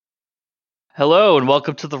Hello and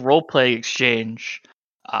welcome to the Roleplay Exchange.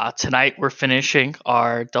 Tonight we're finishing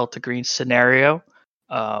our Delta Green scenario,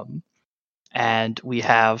 and we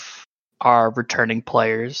have our returning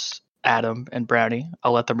players, Adam and Brownie.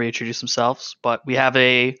 I'll let them reintroduce themselves, but we have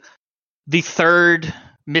the third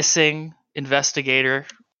missing investigator.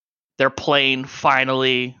 Their plane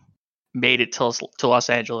finally made it to Los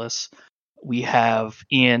Angeles. We have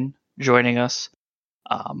Ian joining us.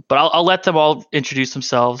 But I'll let them all introduce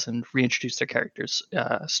themselves and reintroduce their characters,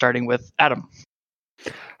 starting with Adam.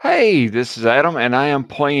 Hey, this is Adam, and I am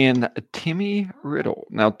playing Timmy Riddle.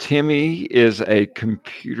 Now, Timmy is a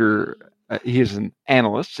he is an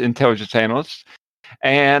analyst, intelligence analyst,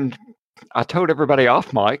 and I told everybody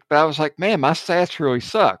off mic, but I was like, man, my stats really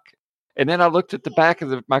suck. And then I looked at the back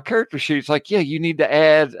of my character sheet. It's like, yeah, you need to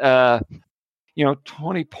add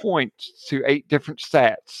 20 points to 8 different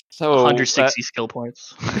stats. So 160 skill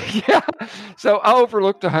points. Yeah. So I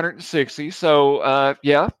overlooked 160. So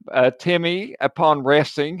Timmy, upon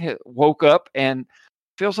resting, woke up and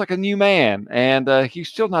feels like a new man. And he's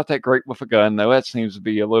still not that great with a gun, though. That seems to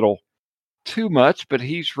be a little too much, but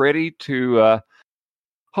he's ready to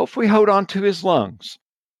hopefully hold on to his lungs.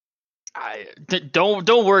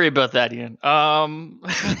 Don't worry about that, Ian. I'll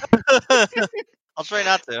try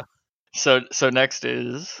not to. So next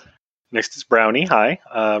is Brownie. Hi,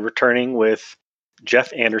 returning with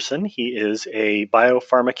Jeff Anderson. He is a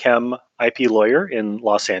Bio-Pharma Chem IP lawyer in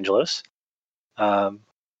Los Angeles,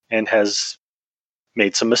 and has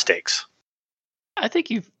made some mistakes. I think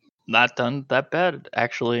you've not done that bad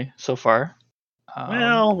actually so far.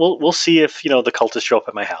 Well, we'll see if the cultists show up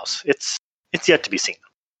at my house. It's yet to be seen.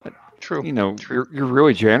 True. You're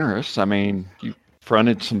really generous. I mean, you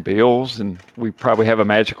fronted some bills, and we probably have a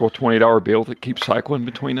magical $20 bill that keeps cycling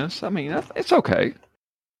between us. I mean, it's okay.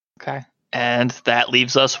 Okay. And that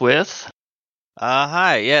leaves us with...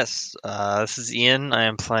 Hi, yes. This is Ian. I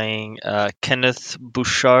am playing Kenneth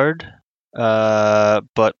Bushard,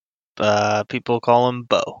 but people call him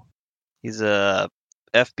Bo. He's a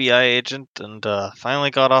FBI agent and finally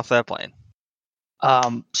got off that plane.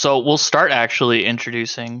 So we'll start actually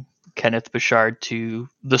introducing Kenneth Bushard to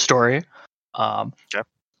the story. Okay.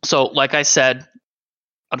 So, like I said,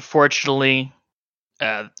 unfortunately,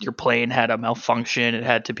 your plane had a malfunction. It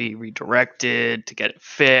had to be redirected to get it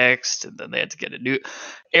fixed, and then they had to get a new.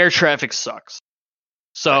 Air traffic sucks.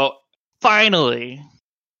 So, finally,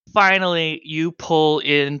 you pull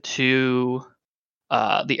into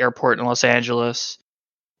the airport in Los Angeles,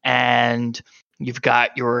 and you've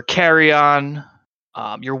got your carry-on.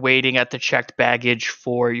 You're waiting at the checked baggage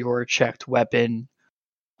for your checked weapon.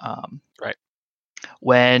 Right.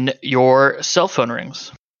 When your cell phone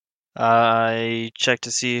rings. I check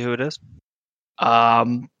to see who it is.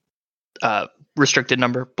 Restricted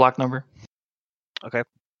number, block number. Okay.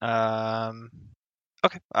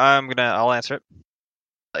 Okay. I'll answer it.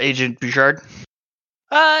 Agent Bushard.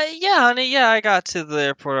 Yeah, honey. Yeah, I got to the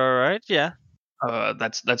airport all right. Yeah.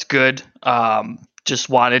 That's good. Just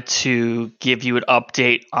wanted to give you an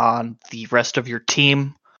update on the rest of your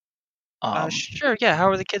team. Sure. Yeah. How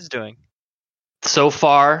are the kids doing? So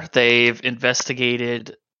far, they've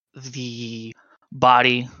investigated the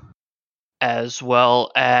body as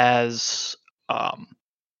well as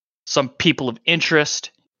some people of interest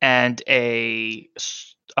and a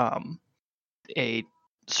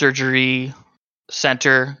surgery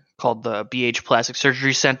center called the BH Plastic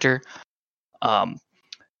Surgery Center.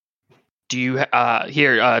 Do you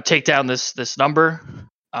take down this number?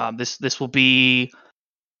 This will be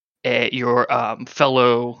your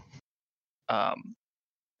fellow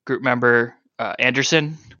group member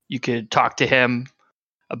Anderson. You could talk to him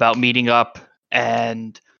about meeting up,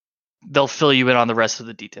 and they'll fill you in on the rest of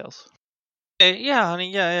the details. Yeah,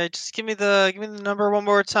 honey. Yeah. Just give me the number one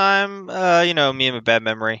more time. Me and my bad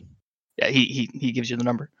memory. Yeah, he gives you the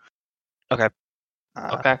number. Okay.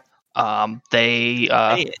 Okay. They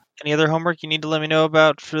any other homework you need to let me know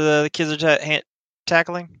about for the kids are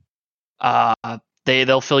tackling?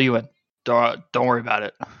 They'll fill you in. Don't worry about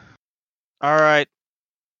it. All right.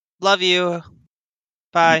 Love you.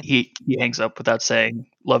 Bye. He hangs up without saying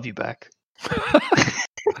 "love you" back.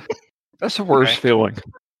 That's the worst feeling.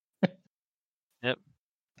 Yep.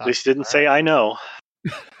 At least he didn't say "I know."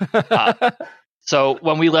 So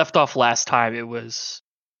when we left off last time, it was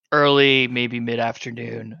early, maybe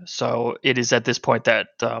mid-afternoon. So it is at this point that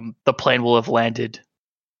the plane will have landed,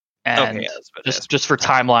 and okay, just for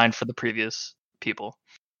timeline for the previous people.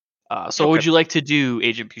 What would you like to do,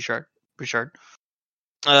 Agent Bushard?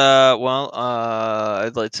 I'd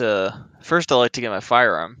like to get my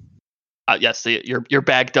firearm. Yes, your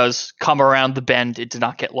bag does come around the bend. It did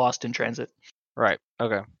not get lost in transit. Right.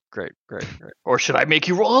 Okay. Great. Or should I make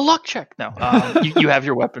you roll a luck check? No. You have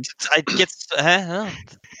your weapon. I get.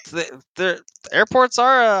 The airports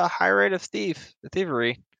are a high rate of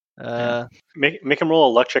thievery. Make him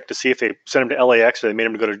roll a luck check to see if they sent him to LAX or they made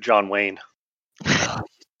him to go to John Wayne.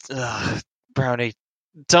 Brownie,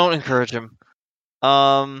 don't encourage him.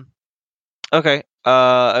 Okay.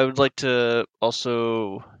 I would like to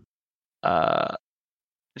also,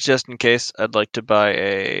 just in case, I'd like to buy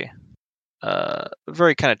a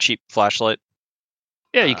very kind of cheap flashlight.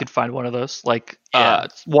 Yeah, you could find one of those, like Yeah.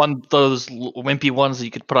 one of those wimpy ones that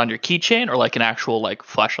you could put on your keychain, or like an actual like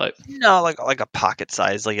flashlight. No, like a pocket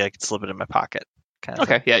size, like I could slip it in my pocket. Kind of.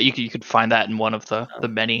 Okay, yeah, you could find that in one of the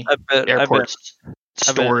many I bet, airports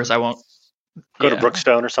I've been- stores. I won't. Go to Yeah.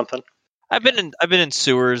 Brookstone or something. I've been in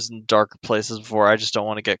sewers and darker places before. I just don't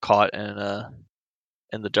want to get caught in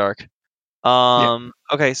the dark.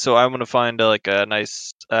 Okay, so I'm gonna find like a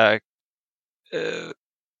nice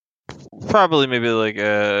probably maybe like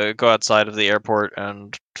go outside of the airport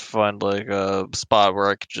and find like a spot where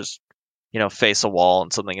I could just face a wall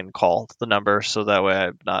and something and call the number, so that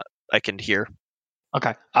way I can hear.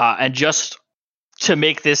 Okay, and just to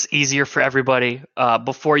make this easier for everybody,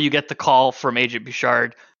 before you get the call from Agent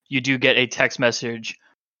Bushard, you do get a text message,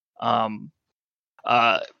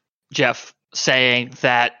 Jeff, saying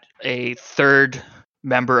that a third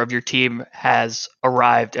member of your team has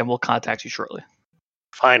arrived and will contact you shortly.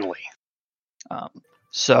 Finally.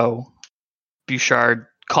 So Bushard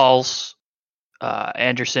calls.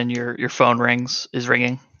 Anderson, your phone is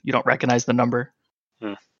ringing. You don't recognize the number.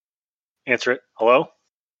 Answer it. Hello?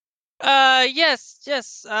 Yes.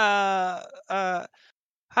 Hi,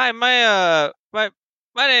 my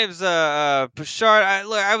name's Bushard.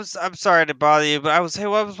 I'm sorry to bother you, but I was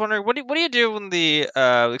wondering, what do you do when the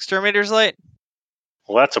exterminator's late?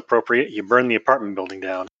 Well, that's appropriate. You burned the apartment building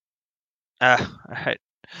down. All right.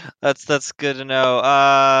 That's good to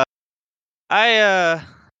know.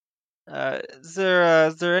 Is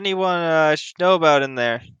there anyone I should know about in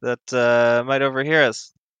there that might overhear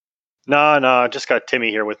us? No, just got Timmy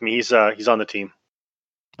here with me. He's on the team.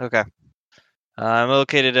 Okay. I'm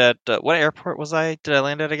located at what airport was I? Did I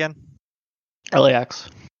land at again? LAX.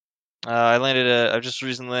 I just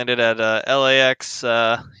recently landed at LAX.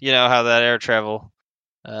 You know how that air travel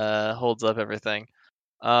holds up everything.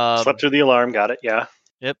 Slept through the alarm. Got it. Yeah.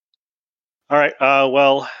 Yep. All right.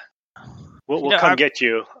 Well, we'll come get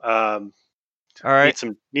you. All right.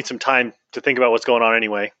 Need some time to think about what's going on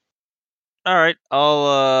anyway. All right.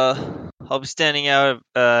 I'll be standing out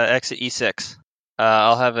of exit E6.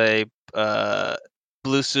 I'll have a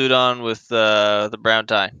blue suit on with the brown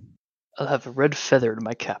tie. I'll have a red feather in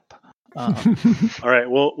my cap. All right.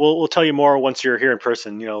 We'll tell you more once you're here in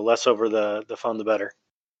person. Less over the phone, the better.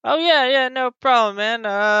 Oh yeah, no problem, man.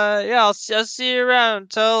 Yeah, I'll see you around.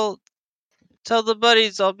 Tell the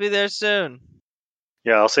buddies I'll be there soon.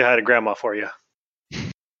 Yeah, I'll say hi to Grandma for you.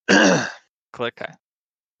 Click.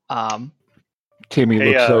 Timmy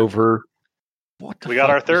Hey, looks over. What the we got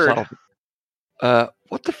fuck our third. was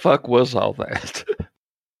what the fuck was all that?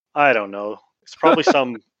 I don't know. It's probably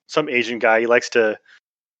some Asian guy. He likes to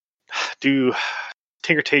do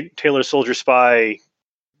Tinker Tailor Soldier Spy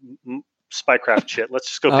spycraft shit. Let's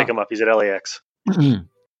just go pick him up. He's at LAX.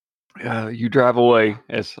 You drive away.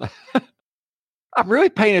 I'm really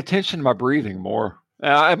paying attention to my breathing more.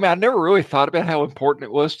 I never really thought about how important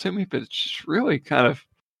it was to me, but it's just really kind of,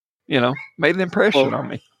 made an impression on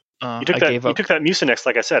me. You took that Mucinex,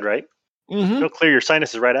 like I said, right? Mm-hmm. It'll clear your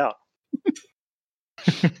sinuses right out.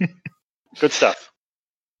 Good stuff.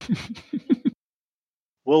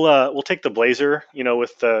 We'll take the Blazer,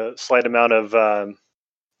 with the slight amount of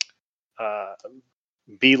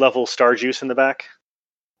B-level star juice in the back.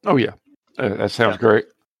 Oh yeah, that sounds great.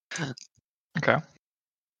 Okay.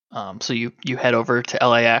 So you head over to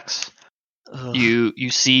LAX. Ugh. You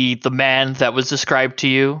see the man that was described to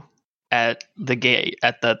you at the gate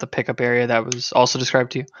at the pickup area that was also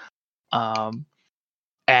described to you.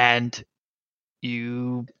 And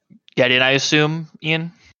you get in, I assume,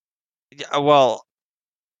 Ian? Yeah, well,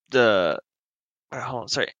 hold on,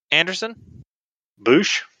 sorry, Anderson?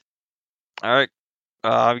 Boosh? All right.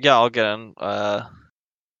 Yeah, I'll get in.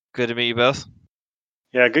 Good to meet you both.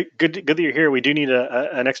 Yeah, good that you're here. We do need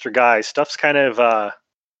an extra guy. Stuff's kind of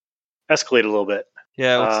escalated a little bit.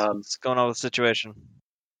 Yeah, what's going on with the situation?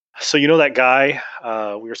 So that guy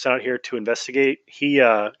we were sent out here to investigate. He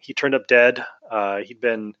turned up dead. He'd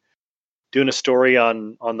been doing a story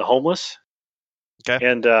on the homeless. Okay.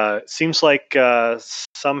 And seems like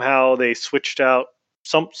somehow they switched out.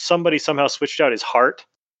 Somebody somehow switched out his heart.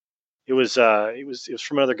 It was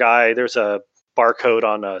from another guy. There's a barcode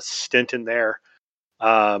on a stint in there.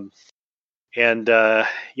 And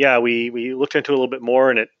we looked into it a little bit more,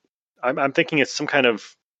 and I'm thinking it's some kind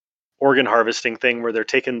of organ harvesting thing where they're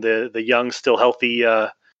taking the young, still healthy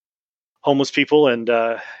homeless people, and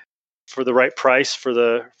for the right price for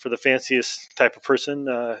the fanciest type of person,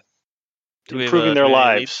 improving their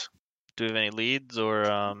lives. Do we have any leads or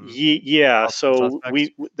Yeah, so suspects?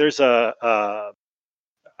 there's I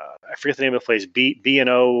forget the name of the place.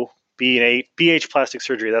 B&O BH Plastic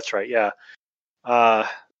Surgery. That's right. Yeah.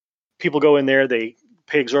 People go in there, they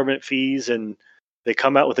pay exorbitant fees, and they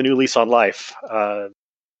come out with a new lease on life.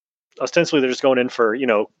 Ostensibly, they're just going in for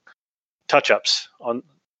touch-ups on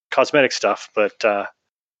cosmetic stuff, but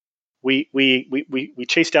we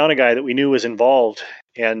chased down a guy that we knew was involved,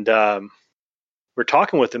 and we're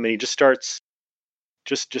talking with him, and he just starts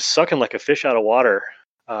just sucking like a fish out of water.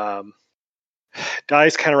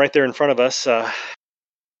 Dies kind of right there in front of us.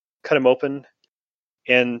 Cut him open,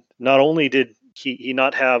 and not only did he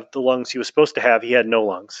not have the lungs he was supposed to have, he had no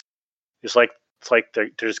lungs. It's like they're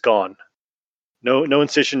just gone. No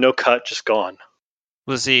incision, no cut, just gone.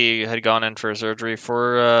 Was he had gone in for surgery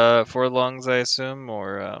for lungs, I assume,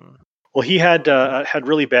 or Well, he had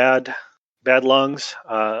really bad lungs.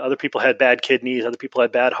 Other people had bad kidneys. Other people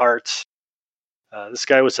had bad hearts. This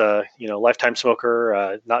guy was a lifetime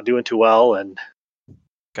smoker, not doing too well. And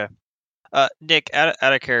okay. Nick, out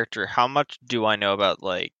of character, how much do I know about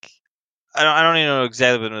I don't even know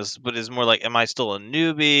exactly what it is, but it's more like, am I still a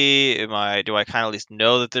newbie? Do I kind of at least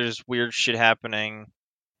know that there's weird shit happening?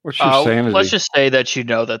 What's your sanity? Let's just say that you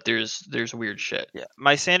know that there's weird shit. Yeah,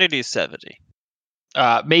 my sanity is 70.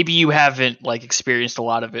 Maybe you haven't experienced a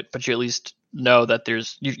lot of it, but you at least know that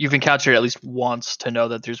you've encountered it at least once to know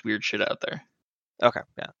that there's weird shit out there. Okay,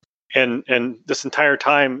 yeah. And this entire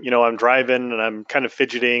time, I'm driving and I'm kind of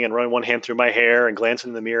fidgeting and running one hand through my hair and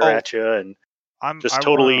glancing in the mirror at you, and I'm just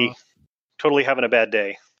totally having a bad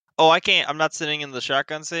day. Oh, I can't. I'm not sitting in the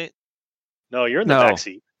shotgun seat. No, you're in the back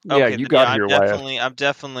seat. Yeah, okay, you got here last. I'm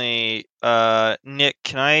definitely. Nick,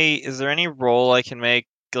 is there any role I can make?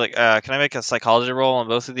 Can I make a psychology roll on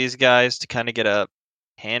both of these guys to kind of get a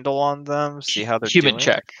handle on them, see how they're human doing?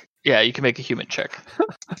 check. Yeah, you can make a human check.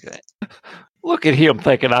 Okay. Look at him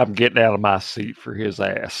thinking I'm getting out of my seat for his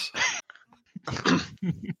ass.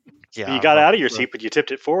 Yeah, you got out of your seat, but you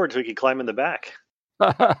tipped it forward so he could climb in the back.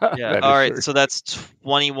 Yeah. All right. So that's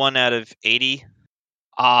 21 out of 80.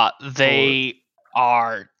 They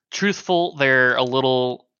are truthful. They're a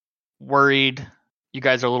little worried. You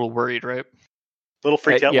guys are a little worried, right? A little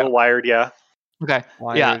freaked out, a little wired, yeah. Okay.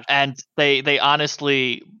 Wired. Yeah, and they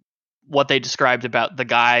honestly, what they described about the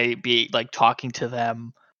guy being talking to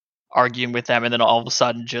them, arguing with them, and then all of a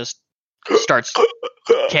sudden just starts,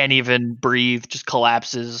 can't even breathe, just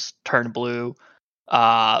collapses, turn blue.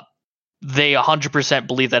 They 100%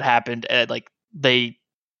 believe that happened, and they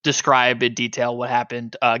describe in detail what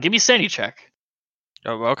happened. Give me a sanity check.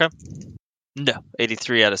 Oh, okay. No,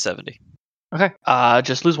 83 out of 70. Okay.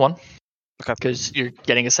 Just lose one. Okay. Because you're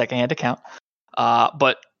getting a secondhand account.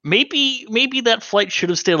 But maybe that flight should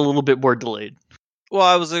have stayed a little bit more delayed. Well,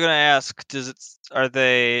 I was going to ask, does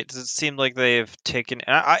it seem like they've taken?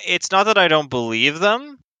 It's not that I don't believe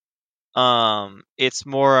them. It's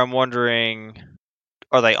more I'm wondering,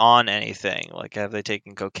 are they on anything? Have they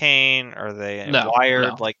taken cocaine? Are they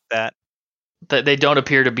wired like that? They don't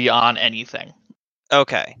appear to be on anything.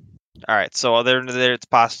 Okay. All right. So it's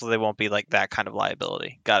possible they won't be that kind of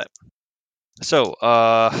liability. Got it. So,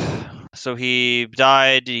 so he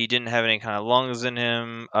died. He didn't have any kind of lungs in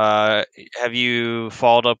him. Have you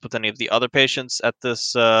followed up with any of the other patients at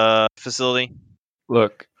this facility?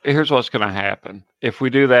 Look, here's what's going to happen. If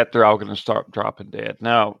we do that, they're all going to start dropping dead.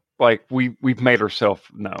 Now, we've made ourselves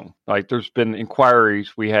known. There's been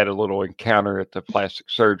inquiries. We had a little encounter at the plastic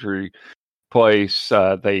surgery place.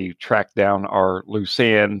 They tracked down our loose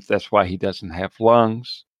ends. That's why he doesn't have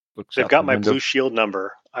lungs. They've got my Blue Shield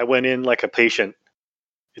number. I went in like a patient.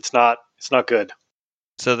 It's not good.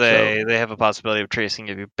 So they have a possibility of tracing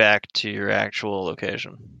you back to your actual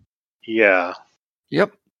location. Yeah.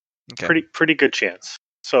 Yep. Okay. Pretty good chance.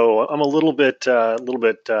 So I'm a little bit I'm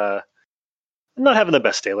not having the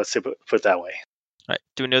best day, let's put it that way. All right.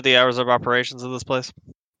 Do we know the hours of operations of this place?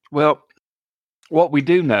 Well, what we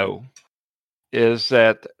do know is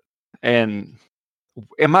that, and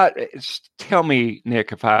tell me,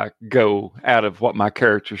 Nick, if I go out of what my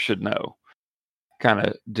character should know, kind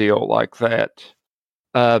of deal like that.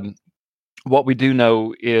 What we do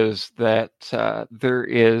know is that there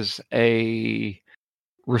is a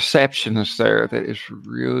receptionist there that is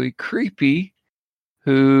really creepy,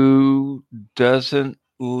 who doesn't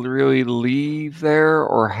really leave there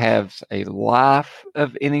or have a life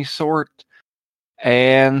of any sort.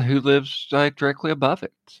 and who lives like directly above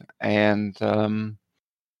it. And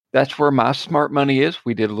that's where my smart money is.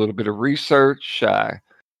 We did a little bit of research. I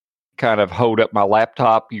kind of hold up my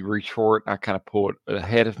laptop. You reach for it, and I kind of pull it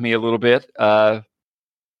ahead of me a little bit.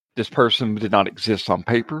 This person did not exist on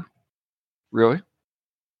paper, really,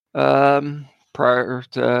 prior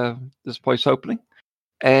to this place opening.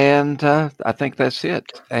 And I think that's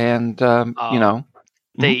it. And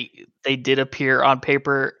they did appear on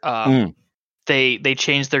paper. They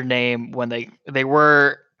changed their name when they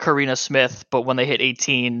were Karina Smith, but when they hit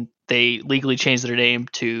 18, they legally changed their name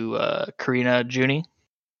to Karina Junie.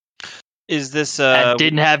 Is this and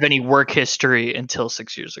didn't have any work history until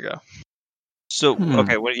 6 years ago. So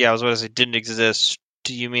okay, I was going to say didn't exist.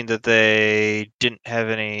 Do you mean that they didn't have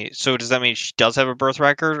any? So does that mean she does have a birth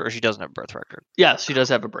record, or she doesn't have a birth record? Yes, she does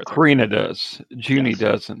have a birth record. Karina does. Junie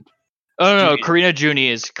doesn't. Oh no, Karina Junie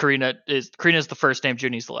is Karina's the first name.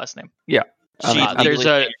 Junie's the last name. Yeah. There's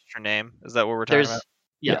her name. Is that what we're talking about?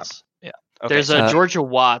 Yes. Yeah. Okay. There's a Georgia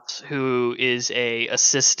Watts who is a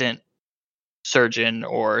assistant surgeon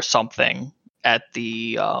or something at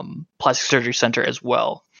the plastic surgery center as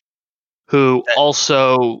well, who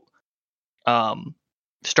also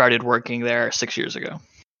started working there 6 years ago.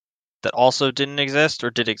 That also didn't exist,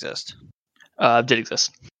 or did exist? Did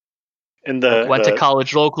exist. And went to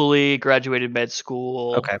college locally, graduated med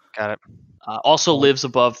school. Okay, got it. Also lives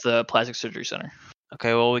above the plastic surgery center.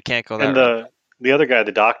 Okay, well we can't go there. And the other guy,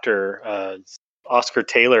 the doctor, Oscar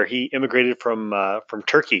Taylor, he immigrated from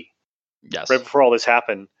Turkey. Yes. Right before all this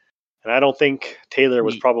happened, and I don't think Taylor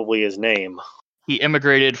was probably his name. He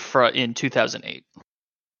immigrated in 2008.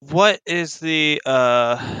 What is the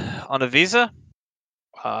on a visa?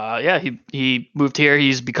 Yeah, he moved here.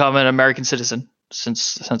 He's become an American citizen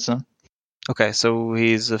since then. Okay, so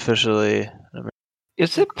he's officially.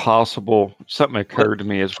 Is it possible? Something occurred to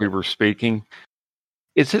me as we were speaking.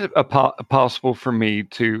 Is it possible for me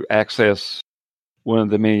to access one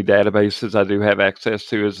of the many databases I do have access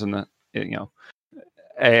to?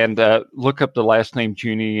 And look up the last name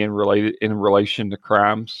Junie in relation to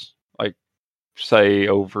crimes, like say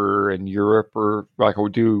over in Europe, or like I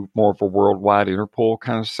would do more of a worldwide Interpol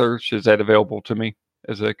kind of search. Is that available to me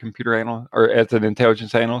as a computer analyst or as an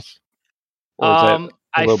intelligence analyst? I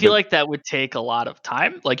feel like that would take a lot of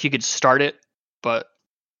time. Like you could start it, but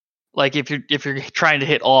like if you're trying to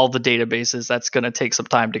hit all the databases, that's going to take some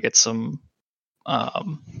time to get some.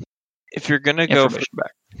 If you're gonna go for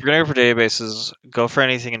databases, go for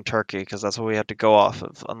anything in Turkey because that's what we have to go off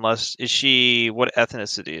of. Unless what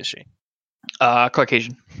ethnicity is she?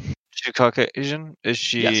 Caucasian. Is she Caucasian? Is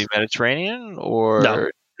she Mediterranean or No.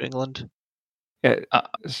 England? Yeah.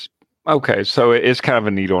 Okay, so it's kind of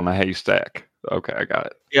a needle in a haystack. Okay, I got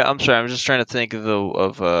it. Yeah, I'm sorry. I'm just trying to think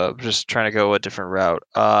of just trying to go a different route.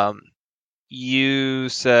 You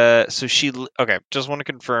said so she. Okay, just want to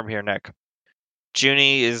confirm here, Nick.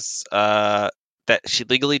 Junie is that she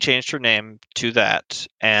legally changed her name to that,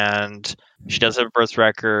 and she does have birth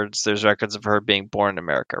records. There's records of her being born in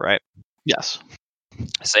America, right? Yes.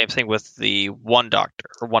 Same thing with the one doctor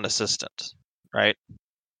or one assistant, right?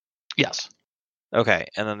 Yes. Okay,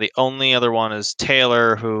 and then the only other one is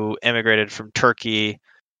Taylor, who immigrated from Turkey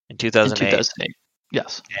in 2008. 2008.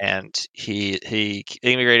 Yes. And he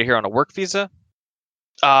immigrated here on a work visa?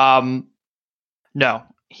 No.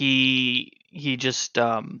 He just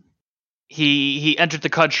he entered the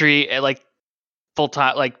country at like full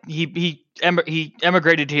time. Like he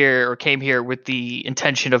emigrated here or came here with the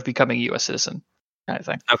intention of becoming a U.S. citizen, kind of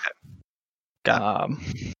thing. Okay. Got it.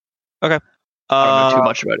 Okay. I don't know too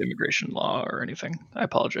much about immigration law or anything. I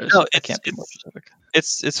apologize. No, I can't be more specific.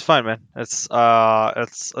 It's fine, man. It's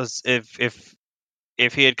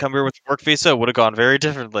if he had come here with a work visa, it would have gone very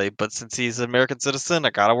differently. But since he's an American citizen,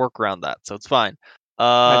 I gotta work around that, so it's fine.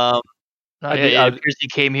 It appears he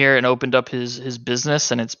came here and opened up his business,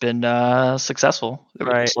 and it's been successful. It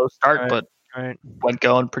was a slow start, but went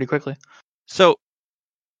going pretty quickly. So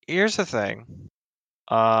here's the thing.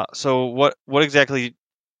 So what exactly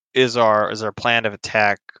is our plan of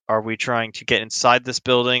attack? Are we trying to get inside this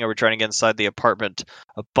building? Are we trying to get inside the apartment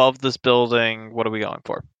above this building? What are we going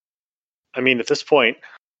for? I mean, at this point,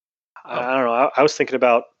 I don't know. I was thinking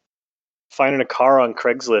about finding a car on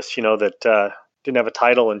Craigslist, that didn't have a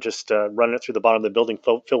title and just running it through the bottom of the building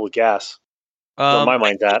filled with gas. Where my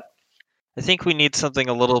mind's at. I think we need something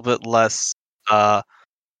a little bit less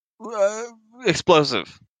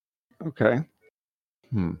explosive. Okay.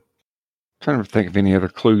 Trying to think of any other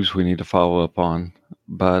clues we need to follow up on,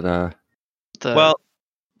 but do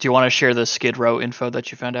you want to share the Skid Row info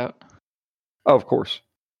that you found out? Oh, of course.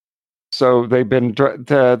 So they've been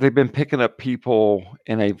picking up people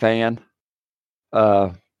in a van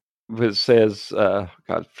it says,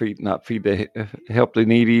 God, feed the help the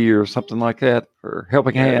needy or something like that, or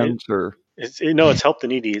helping hands, or it's help the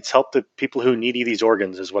needy. It's help the people who need these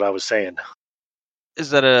organs, is what I was saying.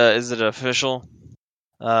 Is it an official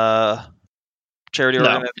charity No.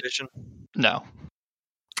 organization? No.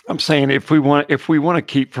 I'm saying if we want to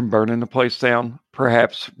keep from burning the place down,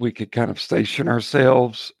 perhaps we could kind of station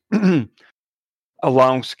ourselves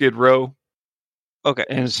along Skid Row. Okay,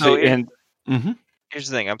 And so here's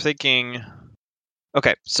the thing. I'm thinking.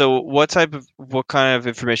 Okay, so what kind of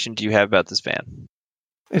information do you have about this van?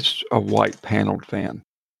 It's a white paneled van.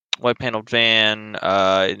 White paneled van,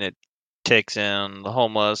 and it takes in the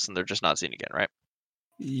homeless, and they're just not seen again, right?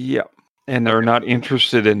 Yep. And they're not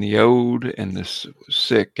interested in the old and the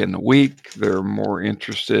sick and the weak. They're more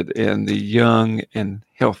interested in the young and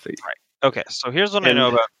healthy. Right. Okay, so here's what I know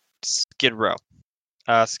about Skid Row.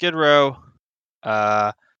 Skid Row,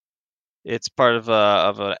 it's part of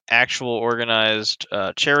an actual organized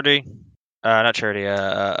charity, not charity,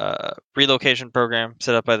 relocation program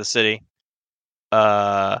set up by the city.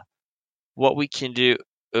 What we can do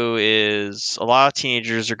is a lot of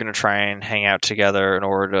teenagers are going to try and hang out together in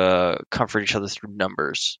order to comfort each other through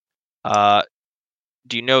numbers. Do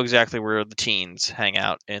you know exactly where the teens hang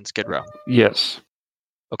out in Skid Row? Yes.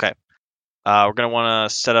 Okay. We're going to want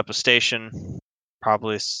to set up a station.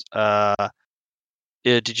 Probably.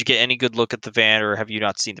 Did you get any good look at the van, or have you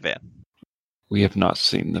not seen the van? We have not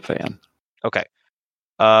seen the van. Okay.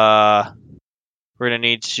 We're going to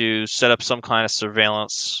need to set up some kind of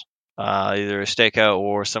surveillance, either a stakeout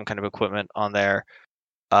or some kind of equipment on there.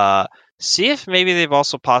 See if maybe they've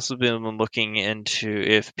also possibly been looking into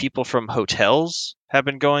if people from hotels have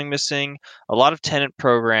been going missing. A lot of tenant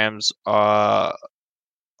programs are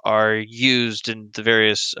used in the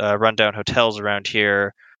various rundown hotels around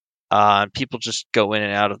here. And people just go in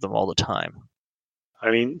and out of them all the time. I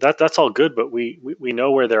mean, that's all good, but we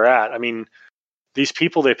know where they're at. I mean, these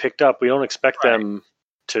people they picked up, we don't expect them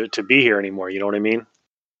to be here anymore. You know what I mean?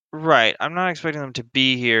 Right. I'm not expecting them to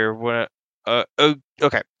be here.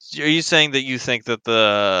 Okay. Are you saying that you think that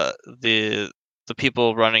the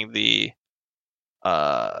people running the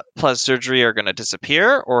plastic surgery are going to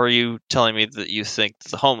disappear, or are you telling me that you think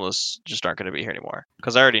that the homeless just aren't going to be here anymore?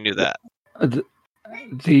 Because I already knew that.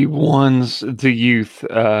 The youth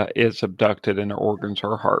is abducted and their organs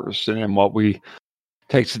are harvested, and what we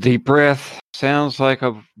takes a deep breath. Sounds like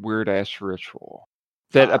a weird ass ritual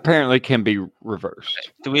that apparently can be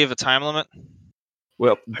reversed. Do we have a time limit?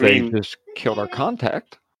 Well, they just killed our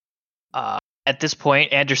contact. At this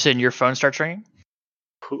point, Anderson, your phone starts ringing.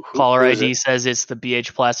 Caller ID says it's the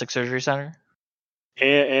BH Plastic Surgery Center.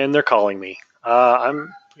 And they're calling me.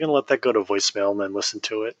 I'm going to let that go to voicemail and then listen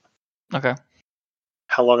to it. Okay.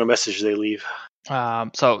 How long a message do they leave?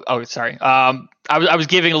 Sorry. I was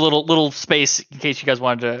giving a little space in case you guys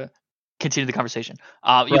wanted to continue the conversation.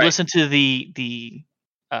 You listen to the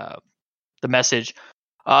message.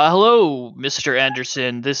 Hello, Mr.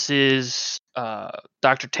 Anderson. This is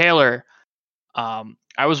Dr. Taylor.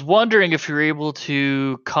 I was wondering if you're able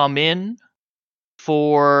to come in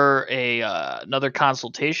for another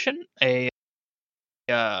consultation.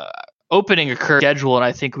 Opening occurred schedule, and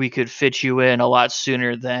I think we could fit you in a lot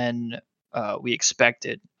sooner than we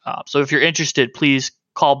expected. So if you're interested, please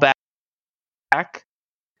call back.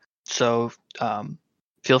 So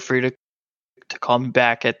feel free to call me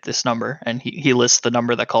back at this number. And he lists the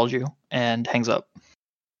number that called you and hangs up.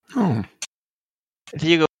 Oh. If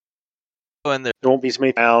you go in there, there won't be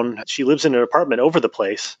somebody down. She lives in an apartment over the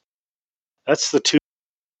place. That's the two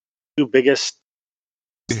biggest.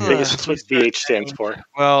 That's what BH stands for.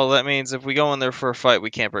 Well, that means if we go in there for a fight, we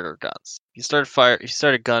can't bring our guns. You start a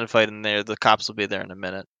gunfight in there, the cops will be there in a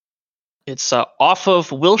minute. It's off of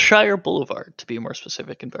Wilshire Boulevard, to be more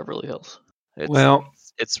specific, in Beverly Hills.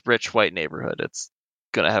 It's rich white neighborhood. It's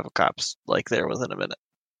gonna have cops like there within a minute.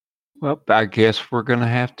 Well, I guess we're gonna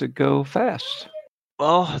have to go fast.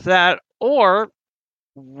 Well, that or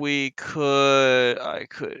we could.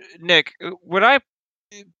 Nick, would I,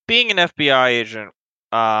 being an FBI agent,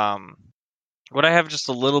 would I have just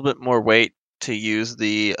a little bit more weight to use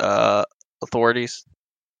the authorities?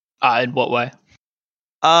 In what way?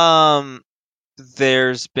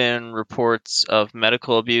 There's been reports of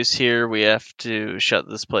medical abuse here. We have to shut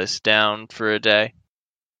this place down for a day.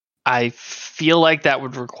 I feel like that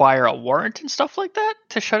would require a warrant and stuff like that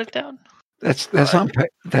to shut it down. That's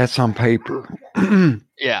on paper.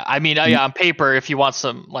 Yeah, I mean, on paper, if you want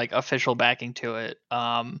some like official backing to it,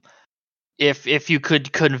 if you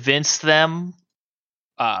could convince them,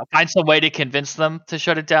 find some way to convince them to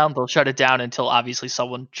shut it down, they'll shut it down until obviously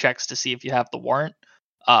someone checks to see if you have the warrant.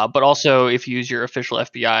 But also, if you use your official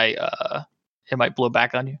FBI, it might blow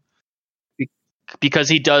back on you because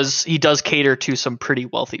he does cater to some pretty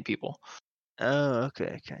wealthy people. Oh,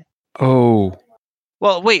 okay. Oh,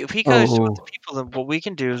 Well, wait. If he goes with oh. the people, then what we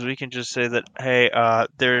can do is we can just say that, hey,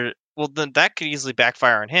 there. Well, then that could easily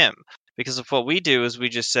backfire on him because if what we do is we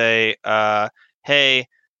just say, hey,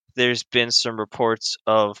 there's been some reports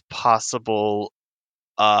of possible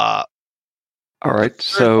All right.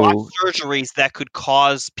 So surgeries that could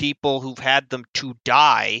cause people who've had them to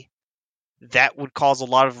die. That would cause a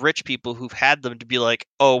lot of rich people who've had them to be like,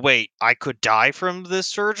 oh, wait, I could die from this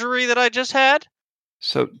surgery that I just had?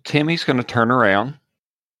 So Timmy's going to turn around,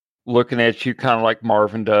 looking at you kind of like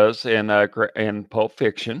Marvin does in Pulp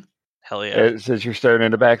Fiction. Hell yeah. As you're staring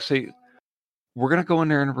in the back seat. We're going to go in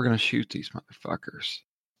there and we're going to shoot these motherfuckers.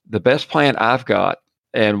 The best plan I've got,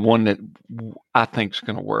 and one that I think is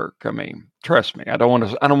going to work. I mean, trust me, I don't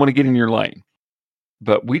want to get in your lane.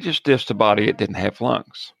 But we just dished a body that didn't have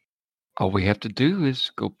lungs. All we have to do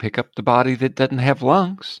is go pick up the body that doesn't have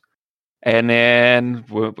lungs. And then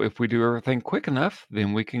if we do everything quick enough,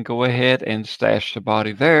 then we can go ahead and stash the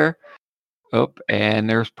body there. And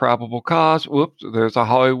there's probable cause. Whoops, there's a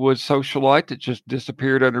Hollywood socialite that just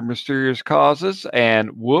disappeared under mysterious causes. And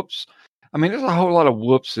whoops. I mean, there's a whole lot of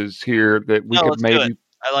whoopses here that we could maybe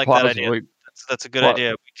I like that idea. That's a good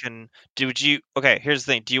idea. We can do. Okay, here's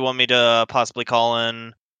the thing. Do you want me to possibly call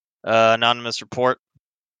in anonymous report?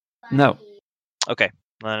 No. Okay.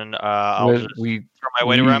 Then I'll just throw my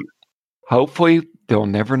weight around. Hopefully, they'll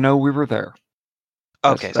never know we were there.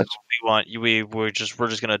 Okay, that's what we want. We're just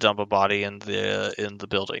gonna dump a body in the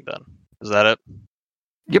building. Then is that it?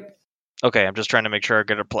 Yep. Okay, I'm just trying to make sure I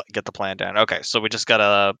get the plan down. Okay, so we just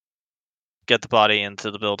gotta get the body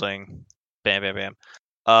into the building. Bam, bam, bam.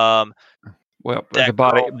 Well, the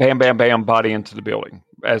body, bam, bam, bam, body into the building.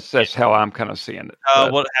 That's how I'm kind of seeing it.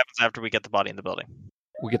 What happens after we get the body in the building?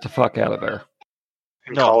 We get the fuck out of there.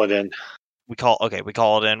 Call it in. We call it in.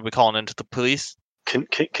 We call it into the police.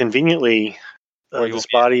 Conveniently, this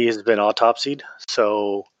body has been autopsied,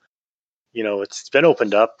 so it's been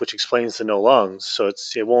opened up, which explains the no lungs. So it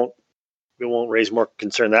won't raise more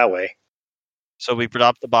concern that way. So we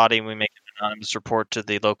adopt the body and we make an anonymous report to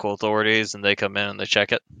the local authorities, and they come in and they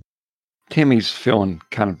check it. Timmy's feeling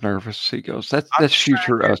kind of nervous. He goes, "That's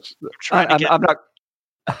future us." I'm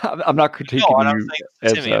not critiquing you. I'm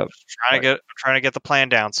trying to get the plan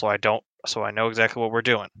down, so I know exactly what we're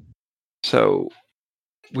doing. So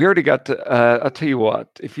we already got the. I'll tell you what.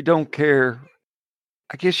 If you don't care,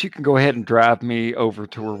 I guess you can go ahead and drive me over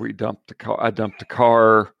to where we dumped the car. I dumped the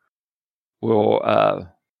car. We'll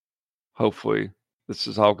hopefully this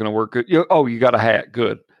is all going to work good. You got a hat.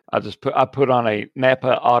 Good. I put on a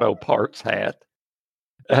Napa Auto Parts hat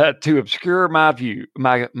to obscure my view,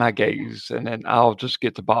 my gaze, and then I'll just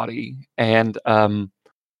get the body, and I'll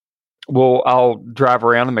drive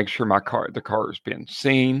around and make sure the car has been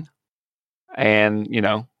seen, and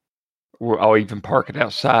I'll even park it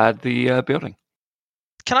outside the building.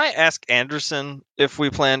 Can I ask Anderson if we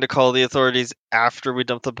plan to call the authorities after we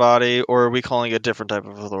dump the body, or are we calling a different type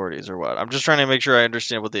of authorities, or what? I'm just trying to make sure I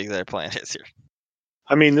understand what the exact plan is here.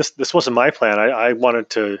 I mean, this wasn't my plan. I wanted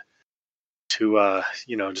to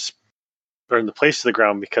just burn the place to the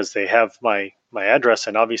ground because they have my address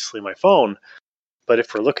and obviously my phone. But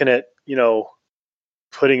if we're looking at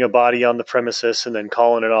putting a body on the premises and then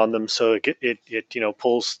calling it on them, so it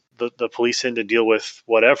pulls the police in to deal with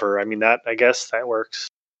whatever. I mean, I guess that works.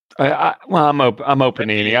 I'm open,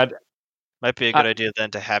 Annie. Might be a good idea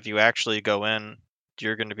then to have you actually go in.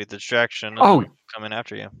 You're going to be the distraction. And come in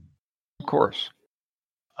after you. Of course.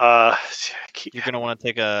 You're going to want to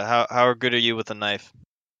take how good are you with a knife?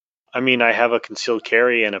 I mean, I have a concealed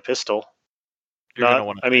carry and a pistol.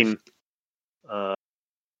 Looking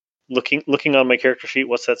on my character sheet,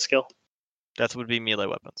 what's that skill? That would be melee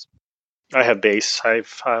weapons. I have base.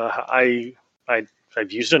 I've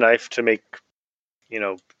used a knife to make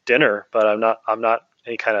dinner, but I'm not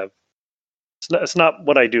any kind of. It's not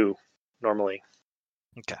what I do normally.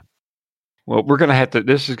 Okay. Well,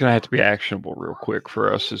 this is going to have to be actionable real quick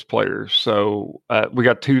for us as players. So we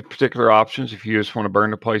got two particular options. If you just want to burn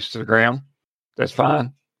the place to the ground, that's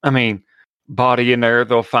fine. I mean, body in there,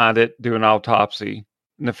 they'll find it, do an autopsy,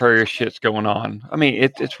 nefarious shit's going on. I mean,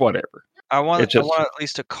 it's whatever. I want at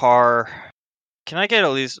least a car. Can I get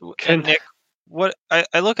at least... Nick,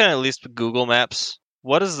 I look at least Google Maps.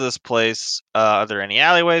 What is this place? Are there any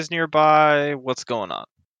alleyways nearby? What's going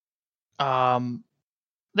on?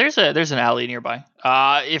 There's an alley nearby.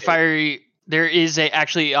 There's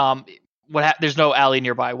no alley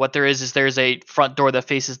nearby. What there is there's a front door that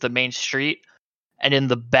faces the main street, and in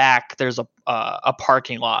the back there's a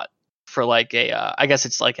parking lot for like I guess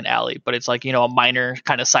it's like an alley, but it's like a minor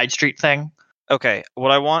kind of side street thing. Okay,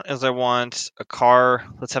 what I want is a car.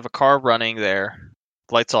 Let's have a car running there,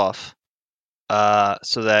 lights off,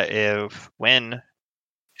 so that when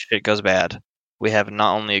shit goes bad, we have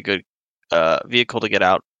not only a good vehicle to get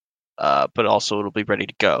out, but also it'll be ready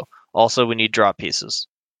to go. Also, we need drop pieces.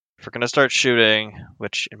 If we're gonna start shooting,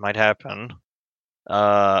 which it might happen,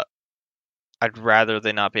 I'd rather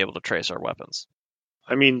they not be able to trace our weapons.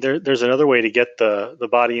 I mean, there's another way to get the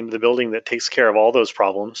body into the building that takes care of all those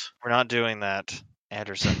problems. We're not doing that,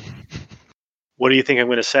 Anderson. What do you think I'm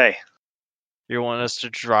going to say? You want us to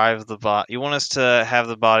drive the body? You want us to have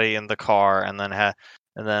the body in the car and then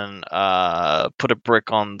put a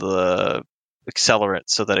brick on the accelerant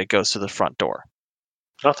so that it goes to the front door?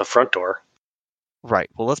 Not the front door. Right.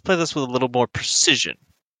 Well, let's play this with a little more precision.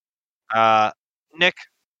 Nick.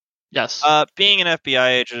 Yes. Being an FBI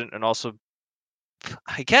agent and also,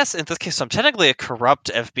 I guess in this case, I'm technically a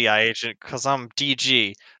corrupt FBI agent because I'm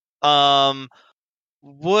DG.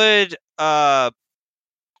 Would I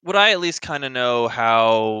at least kind of know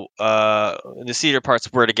how the cedar parts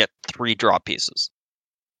where to get 3 drop pieces?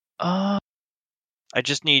 I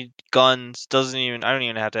just need guns. I don't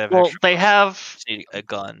even have to have. Well, extra they guns. have. I just need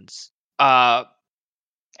guns.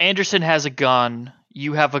 Anderson has a gun.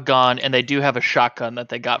 You have a gun, and they do have a shotgun that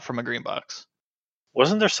they got from a green box.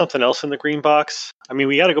 Wasn't there something else in the green box? I mean,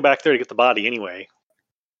 we got to go back there to get the body anyway.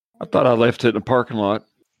 I thought I left it in the parking lot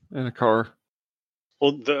in a car.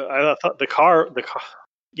 Well, I thought the car.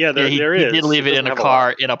 Yeah, there is. He did leave it in a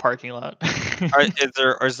car in a parking lot.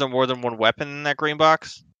 Is there more than one weapon in that green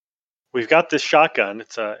box? We've got this shotgun.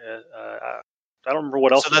 It's I don't remember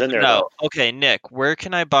what else is in there. No. Okay, Nick, where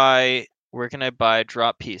can I buy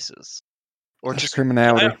drop pieces? Or That's just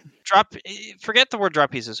criminality. Forget the word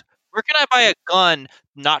drop pieces. Where can I buy a gun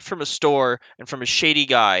not from a store and from a shady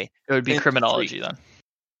guy? It would be criminology then.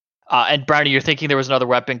 And Brownie, you're thinking there was another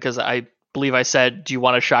weapon because I believe I said, "Do you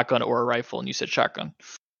want a shotgun or a rifle?" And you said shotgun.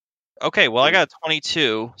 Okay, well I got a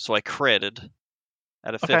 22, so I critted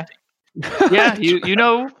at a 50. Okay. Yeah, you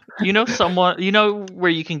know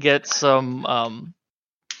where you can get some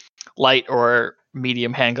light or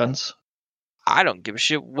medium handguns. I don't give a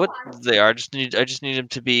shit what they are. I just need them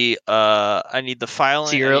to be. I need the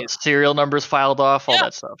filing. Serial numbers filed off, all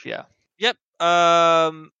that stuff. Yeah. Yep.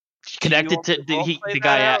 Connected to the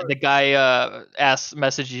guy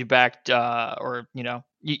messaged you back, or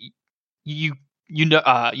you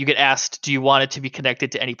get asked, do you want it to be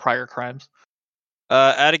connected to any prior crimes?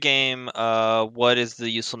 At a game, what is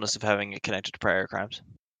the usefulness of having it connected to prior crimes?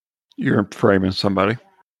 You're framing somebody.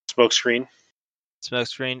 Smoke screen.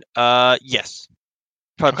 Yes.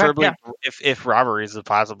 Preferably okay, yeah. if robbery is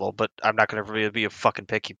possible, but I'm not going to really be a fucking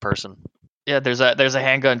picky person. Yeah, there's a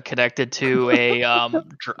handgun connected to a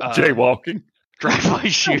jaywalking drive-by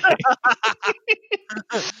shooting,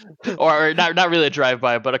 or not really a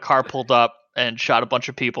drive-by, but a car pulled up and shot a bunch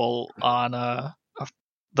of people on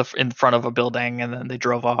in front of a building, and then they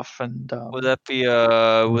drove off. And would that be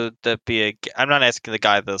I'm not asking the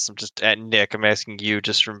guy this. I'm just at Nick. I'm asking you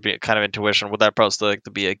just from kind of intuition. Would that probably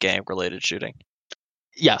be a gang-related shooting?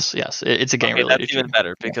 Yes, it's a gang-related. That's even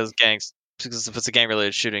better because because if it's a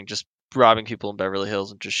gang-related shooting, just robbing people in Beverly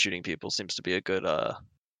Hills and just shooting people seems to be a good. It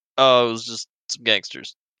was just some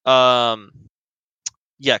gangsters. Yeah,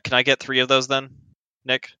 can I get 3 of those then,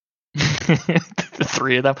 Nick?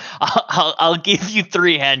 3 of them. I'll give you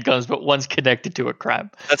 3 handguns, but one's connected to a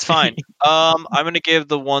crime. That's fine. I'm gonna give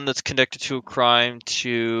the one that's connected to a crime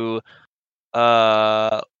to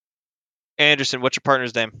Anderson. What's your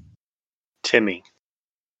partner's name? Timmy.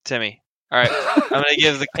 All right. I'm gonna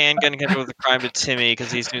give the handgun connected with the crime to Timmy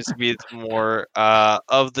because he seems to be the more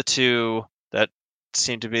of the two that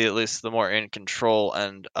seem to be at least the more in control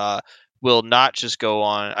and will not just go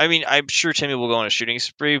on. I mean, I'm sure Timmy will go on a shooting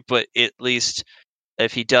spree, but at least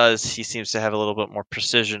if he does, he seems to have a little bit more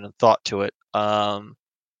precision and thought to it. Man,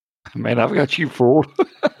 I've got you fooled.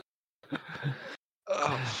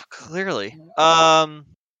 Clearly.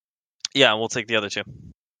 Yeah, we'll take the other 2.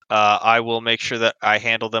 I will make sure that I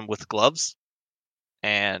handle them with gloves,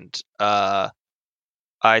 and I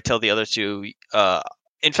tell the other 2.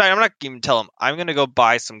 In fact, I'm not even tell them. I'm going to go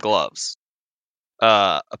buy some gloves.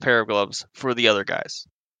 A pair of gloves for the other guys.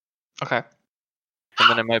 Okay. And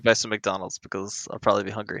then I might buy some McDonald's because I'll probably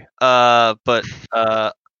be hungry. But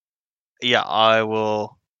yeah, I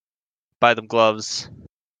will buy them gloves.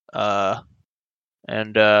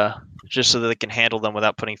 And just so that they can handle them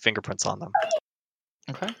without putting fingerprints on them.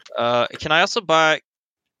 Okay. Can I also buy?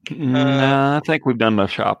 Nah, I think we've done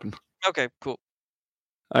enough shopping. Okay, cool.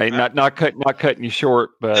 Not cutting you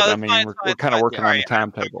short, but No, I that's mean fine, we're kind of fine. working Yeah, on alright, the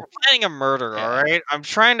timetable. I'm planning a murder, Yeah. all right? I'm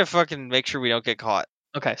trying to fucking make sure we don't get caught.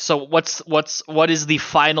 Okay, so what is the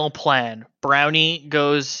final plan?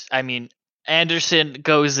 Anderson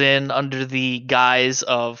goes in under the guise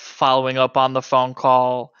of following up on the phone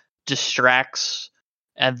call, distracts,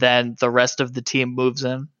 and then the rest of the team moves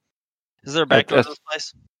in. Is there a back door to That's- this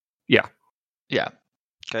place? Yeah.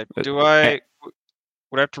 Okay. But-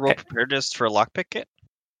 Would I have to roll preparedness for a lockpick kit?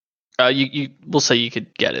 We'll say you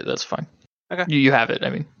could get it. That's fine. Okay. You have it. I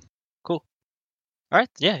mean, All right.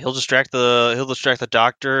 Yeah, he'll distract the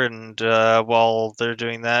doctor, and while they're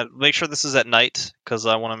doing that, make sure this is at night because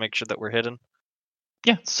I want to make sure that we're hidden.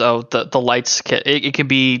 yeah. So the lights it can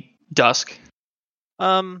be dusk.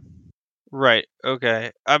 Right.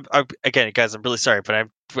 Okay. I'm again, guys. I'm really sorry, but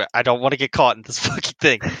I don't want to get caught in this fucking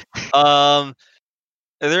thing. Are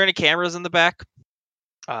there any cameras in the back?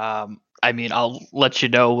 I mean, I'll let you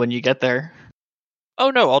know when you get there.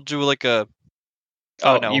 Oh no, I'll do like a.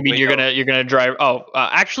 Oh, no, you mean wait, you're no. gonna drive? Oh,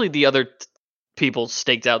 actually, the other people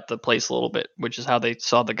staked out the place a little bit, which is how they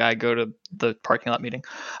saw the guy go to the parking lot meeting.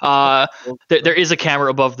 There is a camera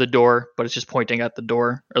above the door, but it's just pointing at the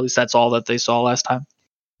door. Or at least that's all that they saw last time.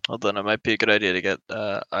 Well, then it might be a good idea to get.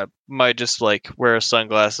 I might just like wear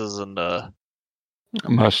sunglasses and A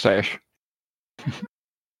mustache.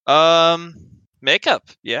 makeup.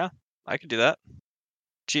 Yeah, I could do that.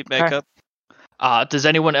 Cheap Okay. makeup. Does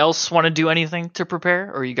anyone else want to do anything to prepare,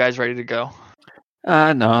 or are you guys ready to go?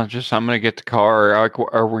 No, just I'm gonna get the car.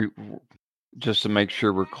 Are we just to make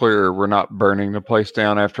sure we're clear? We're not burning the place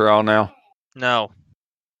down after all now. No.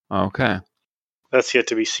 Okay. That's yet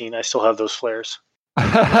to be seen. I still have those flares.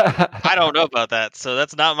 I don't know about that, so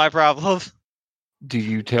that's not my problem. Do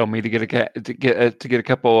you tell me to get a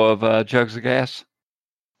couple of jugs of gas?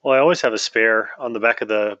 Well, I always have a spare on the back of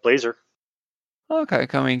the Blazer. Okay,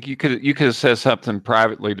 I mean you could have said something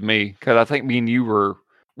privately to me because I think me and you were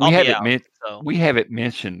I'll be out, so. we haven't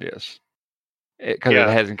mentioned this because Yeah.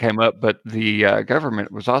 it hasn't come up. But the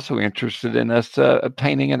government was also interested in us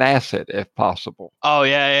obtaining an asset if possible. Oh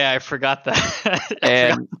yeah, I forgot that. I forgot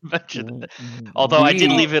And to mention that. Although I did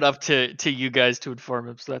we- leave it up to you guys to inform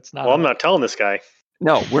him, so that's not. Well, I'm not telling this guy.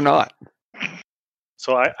 No, we're not.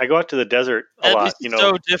 So I go out to the desert a That'd lot. be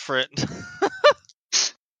so different.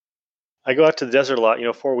 I go out to the desert a lot.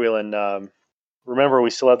 Four-wheeling. Remember, we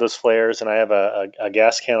still have those flares, and I have a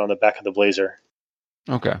gas can on the back of the Blazer.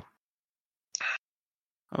 Okay.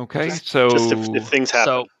 Okay, Just so if things happen.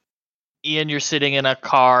 So, Ian, you're sitting in a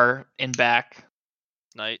car in back.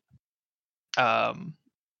 Night.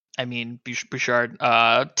 Bouchard,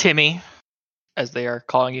 Timmy, as they are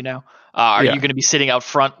calling you now. Are Yeah. you going to be sitting out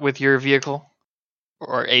front with your vehicle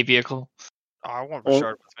or a vehicle? Oh, I want Well-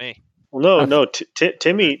 Bouchard with me. Well, no.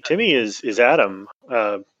 Timmy is Adam.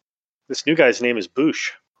 This new guy's name is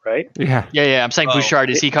Boosh, right? yeah. Yeah. I'm saying Oh. Bouchard.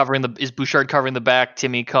 Is Bouchard covering the back?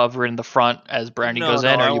 Timmy covering the front as Brownie goes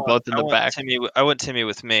in? Or are you both in the back? I want Timmy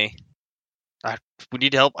with me. We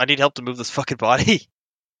need help. I need help to move this fucking body.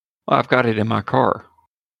 Well, I've got it in my car.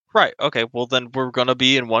 Right. Okay. Well, then we're gonna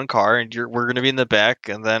be in one car, and we're gonna be in the back,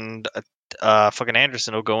 and then fucking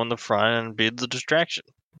Anderson will go in the front and be the distraction.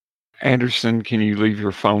 Anderson, can you leave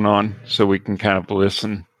your phone on so we can kind of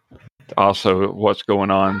listen? Also, what's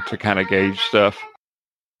going on to kind of gauge stuff.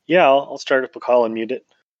 Yeah, I'll start up a call and mute it.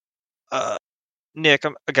 Nick,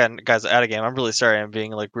 guys, out of game. I'm really sorry. I'm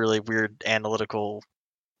being like really weird analytical.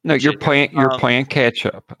 No, you're Shit. playing catch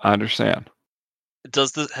up. I understand.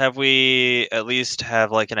 Have we at least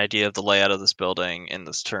have like an idea of the layout of this building in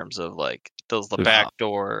this terms of like does the There's back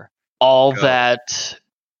door? All Go. that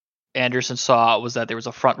Anderson saw was that there was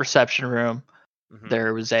a front reception room. Mhm.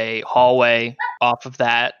 There was a hallway off of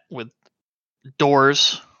that with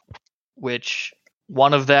doors, which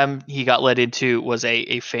one of them he got led into was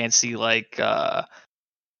a fancy, like,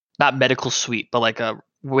 not medical suite, but like a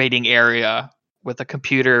waiting area with a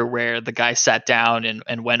computer where the guy sat down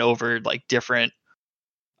and went over like different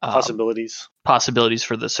possibilities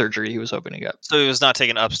for the surgery he was opening up. So he was not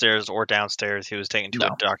taken upstairs or downstairs. He was taken to No.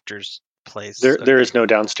 a doctor's place. There is no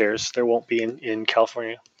downstairs. There won't be in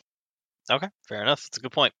California. Okay, fair enough. That's a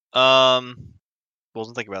good point.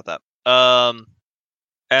 Wasn't thinking about that.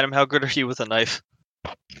 Adam, how good are you with a knife?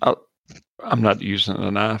 I'm not using a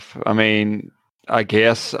knife. I mean, I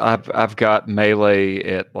guess I've got melee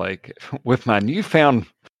at like with my newfound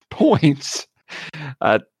points.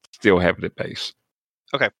 I still have it at base.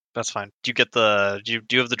 Okay, that's fine. Do you get do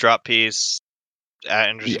you have the drop piece?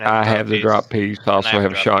 Anderson I have the drop piece. I also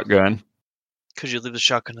have a shotgun. Could you leave the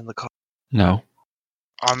shotgun in the car? No.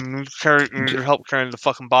 I'm need your help carrying the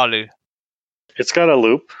fucking body. It's got a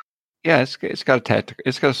loop. Yeah, it's got a tactic.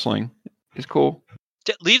 It's got a sling. It's cool.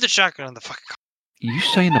 Leave the shotgun in the fucking car. You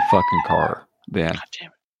stay in the fucking car, then. God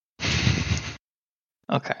damn it.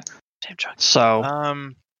 Okay. Damn Chuck. So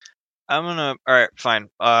I'm gonna. All right, fine.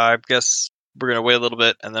 I guess we're gonna wait a little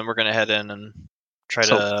bit, and then we're gonna head in and try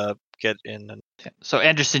to get in. And so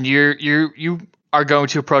Anderson, you are going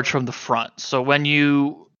to approach from the front. So when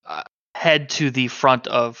you head to the front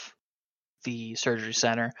of the surgery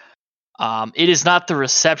center, it is not the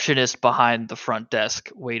receptionist behind the front desk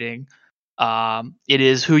waiting. It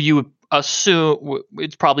is who you would assume.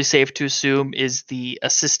 It's probably safe to assume is the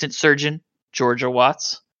assistant surgeon, Georgia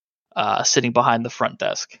Watts, sitting behind the front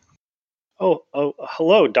desk. Oh,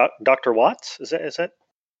 hello, Dr. Watts. Is that?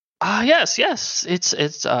 Yes.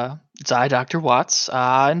 It's I, Dr. Watts.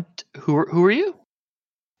 And who are you?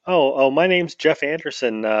 Oh, my name's Jeff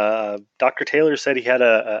Anderson. Dr. Taylor said he had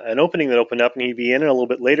an opening that opened up, and he'd be in a little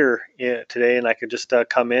bit later today, and I could just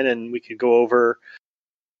come in and we could go over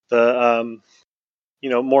the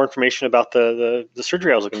more information about the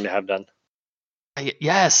surgery I was looking to have done.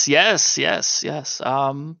 Yes.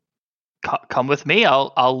 Come with me.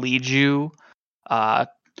 I'll lead you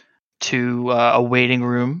to a waiting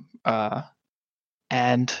room,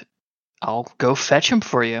 and I'll go fetch him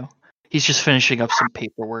for you. He's just finishing up some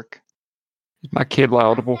paperwork. Is my kid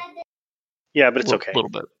audible? Yeah, but it's okay. A little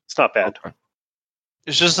bit. It's not bad. Okay.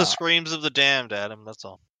 it's just the screams of the damned, Adam. That's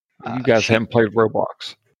all. You guys haven't played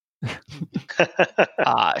Roblox.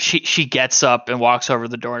 She gets up and walks over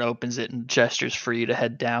the door and opens it and gestures for you to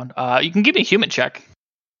head down. You can give me a human check.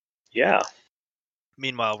 Yeah.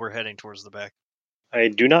 Meanwhile, we're heading towards the back. I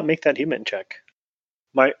do not make that human check.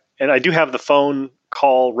 And I do have the phone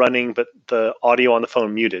call running, but the audio on the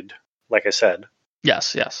phone muted, like I said.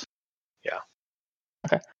 Yes. Yeah.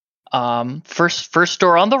 Okay. First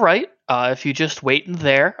door on the right. If you just wait in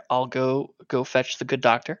there, I'll go fetch the good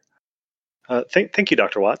doctor. Thank you,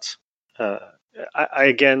 Dr. Watts. I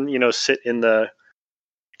again, sit in the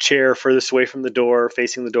chair furthest away from the door,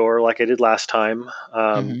 facing the door, like I did last time.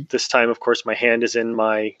 This time, of course, my hand is in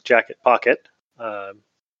my jacket pocket,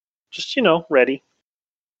 just ready.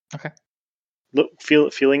 Okay.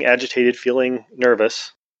 Feeling agitated, feeling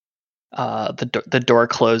nervous. The door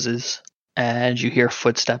closes, and you hear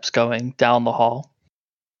footsteps going down the hall.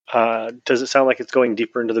 Does it sound like it's going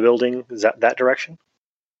deeper into the building? Is that direction?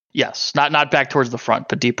 Yes, not back towards the front,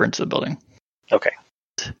 but deeper into the building. Okay.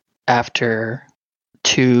 After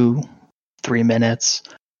 2-3 minutes,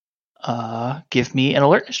 give me an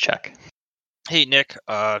alertness check. Hey, Nick.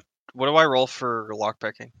 What do I roll for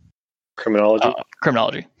lockpicking? Criminology.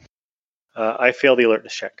 Criminology. I fail the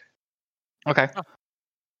alertness check. Okay.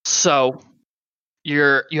 So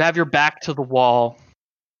you have your back to the wall.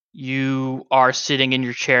 You are sitting in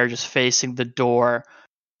your chair, just facing the door.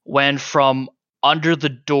 When from under the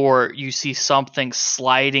door, you see something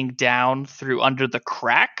sliding down through under the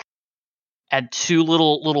crack, and two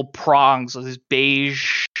little prongs, these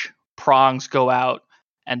beige prongs, go out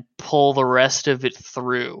and pull the rest of it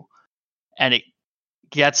through, and it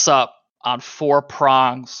gets up on 4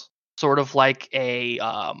 prongs, sort of like a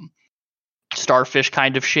starfish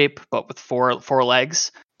kind of shape, but with four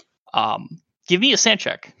legs. Give me a sand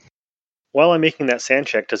check. While I'm making that sand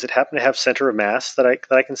check, does it happen to have center of mass that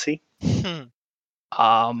I can see?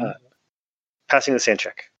 Passing the sand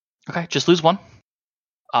check. Okay, just lose 1.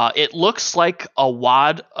 It looks like a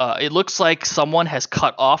wad. It looks like someone has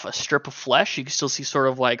cut off a strip of flesh. You can still see sort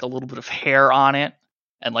of like a little bit of hair on it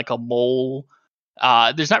and like a mole.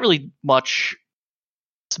 There's not really much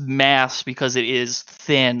mass because it is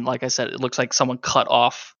thin. Like I said, it looks like someone cut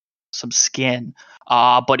off some skin.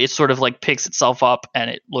 But it sort of like picks itself up, and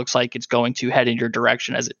it looks like it's going to head in your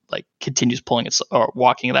direction as it like continues pulling its or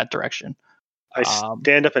walking in that direction. I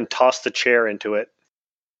stand up and toss the chair into it.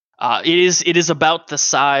 It is about the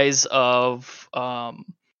size of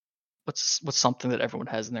what's something that everyone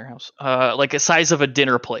has in their house, like a size of a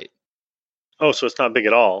dinner plate. Oh, so it's not big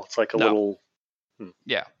at all. It's like a little.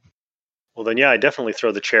 Yeah. Well, then, yeah, I definitely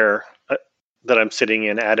throw the chair that I'm sitting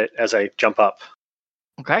in at it as I jump up.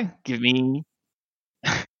 Okay, give me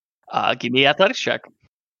athletics check.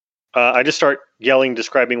 I just start yelling,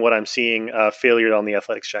 describing what I'm seeing. Failure on the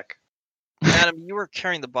athletics check. Adam, you were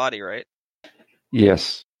carrying the body, right?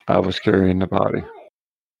 Yes, I was carrying the body.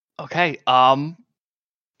 Okay.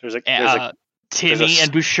 Timmy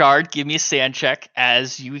and Bushard, give me a sand check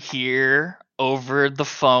as you hear over the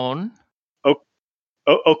phone.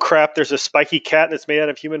 Oh crap! There's a spiky cat that's made out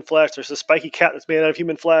of human flesh. There's a spiky cat that's made out of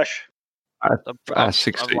human flesh. I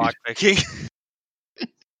succeed. Lockpicking.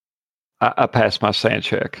 I passed my sand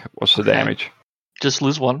check. What's the damage? Just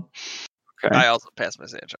lose 1. Okay. I also passed my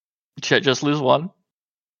sand check. Just lose 1.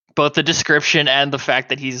 both the description and the fact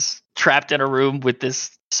that he's trapped in a room with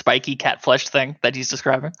this spiky cat flesh thing that he's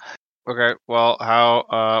describing. Okay, well,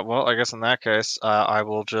 I guess in that case, I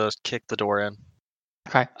will just kick the door in.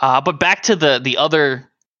 Okay. But back to the other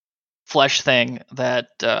flesh thing that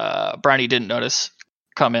Brownie didn't notice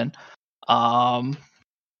come in. Brownie,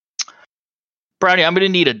 I'm going to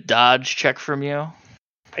need a dodge check from you.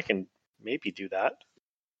 I can maybe do that.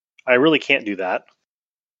 I really can't do that.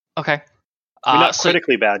 Okay. Not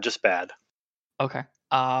critically bad, just bad. Okay.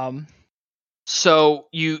 So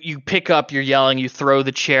you pick up, you're yelling, you throw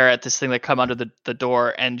the chair at this thing that come under the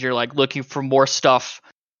door, and you're like looking for more stuff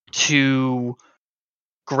to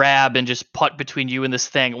grab and just put between you and this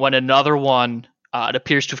thing. When another one, it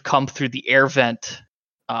appears to have come through the air vent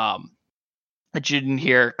that you didn't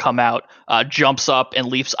hear come out, jumps up and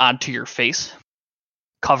leaps onto your face,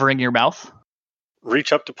 covering your mouth.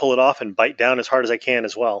 Reach up to pull it off and bite down as hard as I can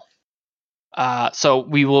as well. So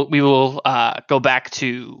we will go back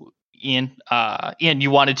to Ian. Ian,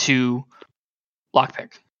 you wanted to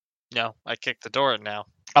lockpick. No, I kicked the door in now.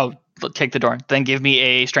 Oh, kick the door. Then give me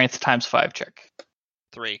a strength times 5 check.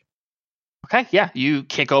 3. Okay, yeah. You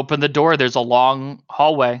kick open the door. There's a long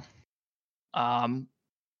hallway. And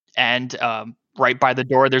right by the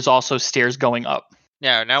door, there's also stairs going up.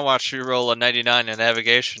 Yeah, now watch you roll a 99 in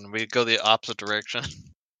navigation. We go the opposite direction.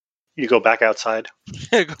 You go back outside.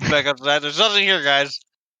 Go back outside. There's nothing here, guys.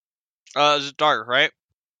 It's dark, right?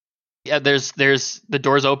 Yeah, there's the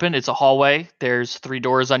doors open. It's a hallway. There's 3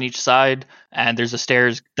 doors on each side, and there's a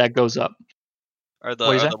stairs that goes up. Are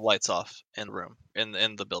the lights off in the room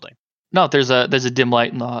in the building? No, there's a dim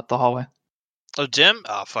light in the hallway. Oh, dim?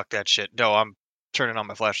 Oh, fuck that shit. No, I'm turning on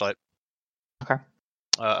my flashlight. Okay.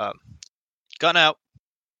 Gun out.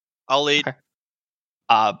 I'll lead. Okay.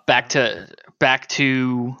 Back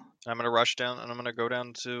to. I'm gonna rush down, and I'm gonna go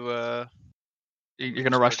down to. You're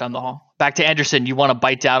gonna rush down the hall. Back to Anderson. You want to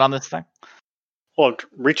bite down on this thing? Well,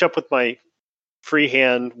 reach up with my free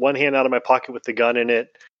hand, one hand out of my pocket with the gun in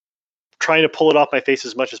it, trying to pull it off my face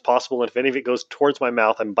as much as possible. And if any of it goes towards my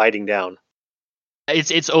mouth, I'm biting down.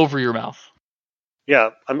 It's over your mouth.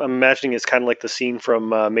 Yeah, I'm imagining it's kind of like the scene from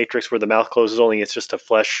Matrix where the mouth closes, only it's just a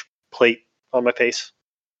flesh plate on my face.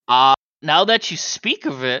 Now that you speak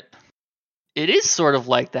of it, it is sort of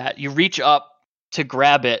like that. You reach up to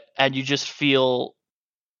grab it, and you just feel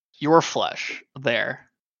your flesh there.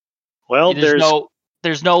 Well,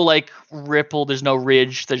 there's no like ripple, there's no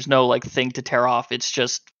ridge, there's no like thing to tear off. It's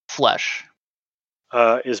just flesh.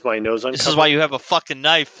 Is my nose uncovered? This is why you have a fucking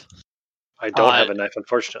knife. I don't have a knife,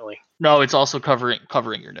 unfortunately. No, it's also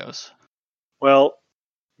covering your nose. Well,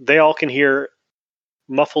 they all can hear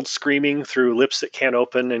muffled screaming through lips that can't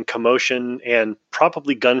open and commotion and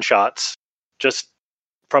probably gunshots just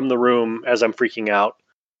from the room as I'm freaking out.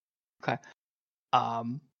 Okay.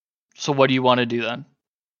 So what do you want to do then?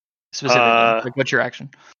 Specifically, like what's your action?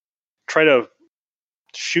 Try to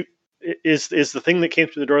shoot. Is the thing that came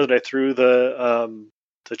through the door that I threw the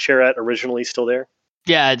chair at originally still there?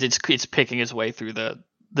 Yeah, it's picking its way through the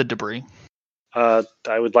debris. I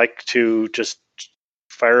would like to just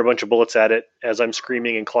fire a bunch of bullets at it as I'm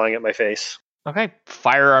screaming and clawing at my face. Okay,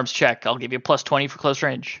 firearms check. I'll give you a plus 20 for close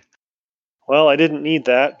range. Well, I didn't need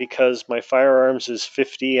that because my firearms is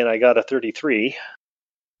 50 and I got a 33.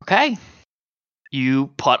 Okay. You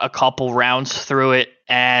put a couple rounds through it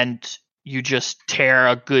and you just tear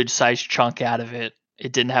a good sized chunk out of it.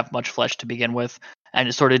 It didn't have much flesh to begin with, and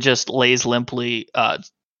it sort of just lays limply,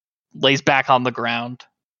 lays back on the ground.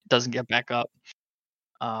 Doesn't get back up.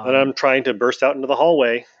 And I'm trying to burst out into the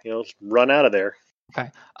hallway, run out of there.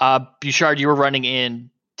 Okay. Bushard, you were running in.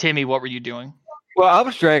 Timmy, what were you doing? Well, I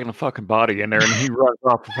was dragging a fucking body in there, and he runs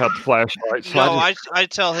off without the flashlight. So No, I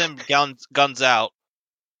tell him guns out.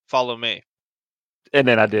 Follow me. And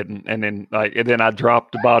then I didn't. And then I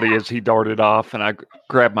dropped the body as he darted off, and I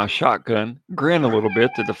grabbed my shotgun, grin a little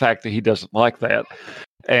bit at the fact that he doesn't like that.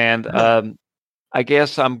 And I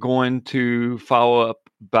guess I'm going to follow up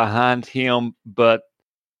behind him, but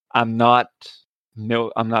I'm not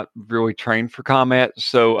really trained for combat,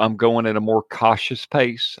 so I'm going at a more cautious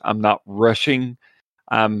pace. I'm not rushing.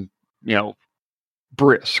 I'm,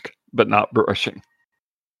 brisk, but not rushing.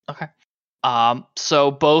 Okay.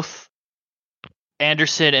 So both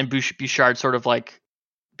Anderson and Bushard sort of like,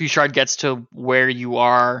 Bushard gets to where you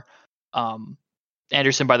are.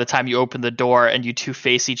 Anderson, by the time you open the door and you two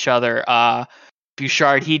face each other,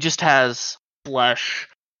 Bushard, he just has flesh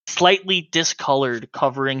slightly discolored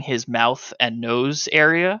covering his mouth and nose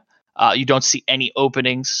area. You don't see any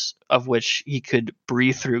openings of which he could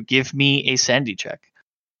breathe through. Give me a sanity check.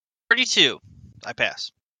 32. I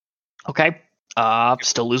pass. Okay.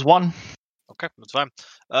 Still lose 1. Okay, that's fine.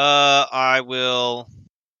 I will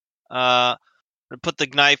put the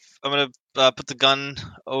knife. I'm gonna put the gun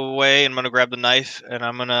away, and I'm gonna grab the knife, and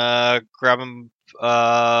I'm gonna grab him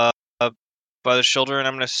by the shoulder, and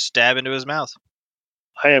I'm gonna stab into his mouth.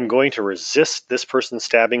 I am going to resist this person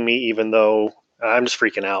stabbing me, even though I'm just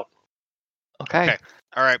freaking out. Okay.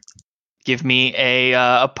 All right. Give me a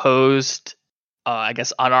opposed, I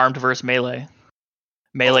guess, unarmed versus melee.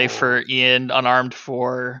 Melee for Ian, unarmed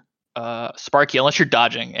for Sparky, unless you're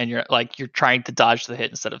dodging and you're trying to dodge the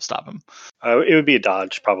hit instead of stop him. It would be a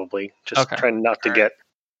dodge, probably. Just Okay. trying not to All get...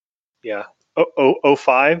 Yeah.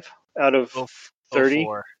 05 out of 30.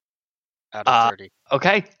 04 out of 30.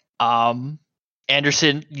 Okay.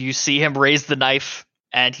 Anderson, you see him raise the knife,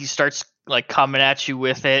 and he starts coming at you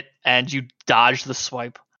with it, and you dodge the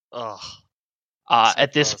swipe. Ugh.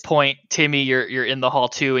 At this point, Timmy, you're in the hall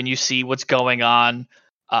too, and you see what's going on.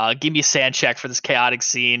 Give me a sand check for this chaotic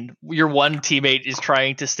scene. Your one teammate is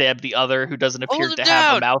trying to stab the other, who doesn't appear to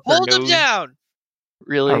have a mouth or nose. Hold him down.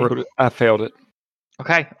 Really? I wrote it. I failed it.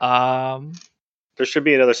 Okay. There should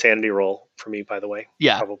be another sanity roll for me, by the way.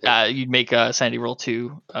 Yeah. Probably. You'd make a sanity roll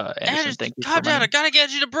too, Anderson. Thank you. Calm down. I gotta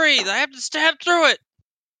get you to breathe. I have to stab through it.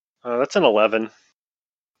 That's an 11.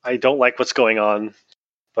 I don't like what's going on,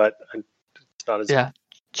 but it's not as... Yeah.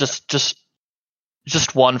 Just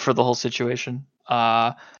one for the whole situation.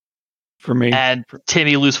 For me. And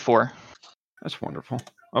Timmy, lose 4. That's wonderful.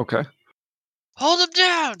 Okay. Hold him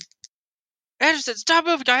down. Anderson, stop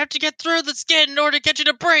moving. I have to get through the skin in order to get you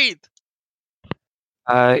to breathe.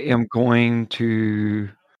 I am going to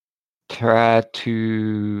try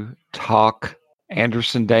to talk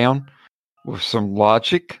Anderson down with some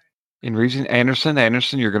logic and reason. Anderson,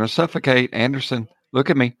 you're going to suffocate. Anderson, look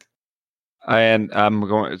at me. And I'm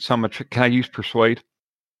going. So I'm can I use persuade?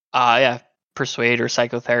 Yeah, persuade or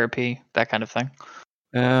psychotherapy, that kind of thing.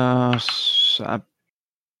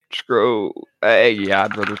 Screw. Yeah,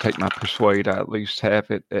 I'd rather take my persuade. I at least have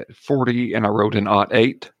it at 40, and I wrote an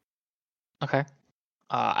 8. Okay.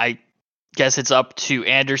 I guess it's up to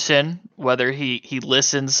Anderson whether he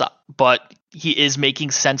listens, but he is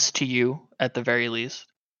making sense to you at the very least.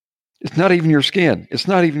 It's not even your skin.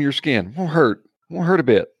 Won't hurt a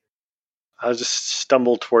bit. I'll just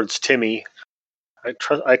stumble towards Timmy.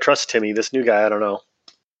 I trust Timmy. This new guy, I don't know.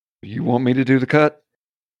 You want me to do the cut?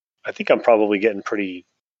 I think I'm probably getting pretty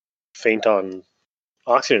faint on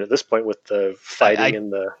oxygen at this point with the fighting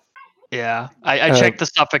and the... Yeah, I checked the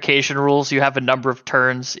suffocation rules. You have a number of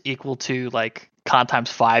turns equal to con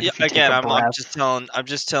times 5. Yeah, if you again, take a I'm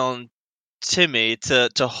just telling Timmy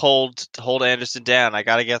to hold Anderson down. I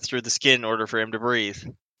got to get through the skin in order for him to breathe.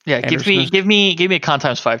 Yeah, give me a con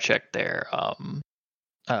times 5 check there,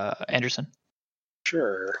 Anderson.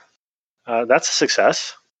 Sure, that's a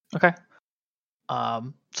success. Okay.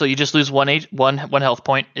 So you just lose one health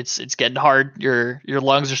point. It's getting hard. Your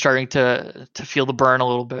lungs are starting to feel the burn a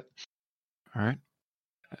little bit. All right.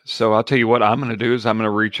 So I'll tell you what I'm going to do is I'm going to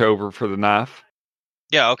reach over for the knife.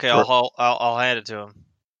 Yeah. Okay. I'll hand it to him.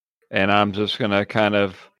 And I'm just going to kind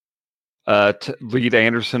of lead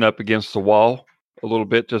Anderson up against the wall a little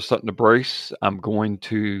bit, just something to brace. I'm going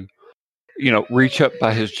to, reach up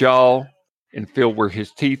by his jaw and feel where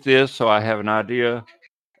his teeth is, so I have an idea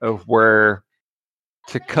of where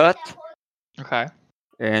to cut. Okay.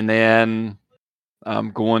 And then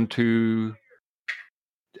I'm going to...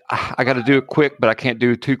 I got to do it quick, but I can't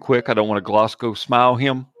do it too quick. I don't want to Glasgow smile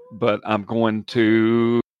him, but I'm going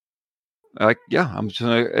to... I'm just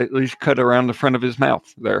going to at least cut around the front of his mouth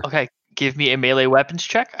there. Okay. Give me a melee weapons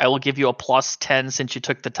check. I will give you a +10 since you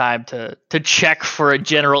took the time to check for a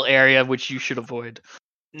general area which you should avoid.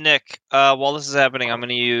 Nick, while this is happening, I'm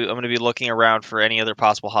gonna be looking around for any other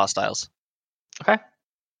possible hostiles. Okay.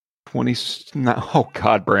 29. Oh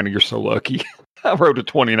God, Brandon, you're so lucky. I wrote a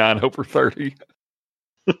 29 over 30.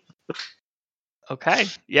 Okay.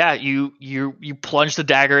 Yeah, you plunge the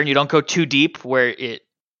dagger and you don't go too deep where it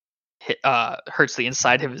hurts the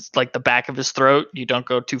inside of his, the back of his throat. You don't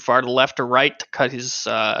go too far to the left or right to cut his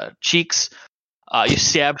cheeks. You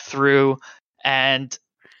stab through, and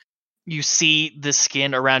you see the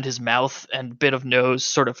skin around his mouth and bit of nose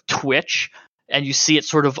sort of twitch, and you see it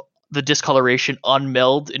sort of the discoloration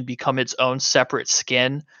unmeld and become its own separate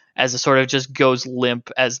skin as it sort of just goes limp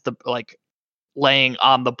as the laying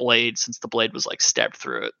on the blade, since the blade was stabbed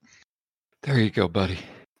through it. There you go, buddy.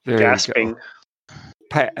 There Gasping. you go.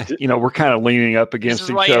 Pat, we're kind of leaning up against each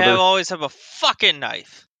other. This is why you always have a fucking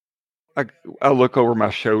knife. I look over my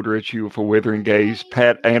shoulder at you with a withering gaze.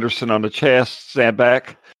 Pat Anderson on the chest. Stand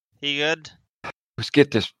back. He good? Let's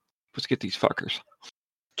get these fuckers.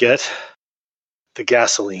 Get the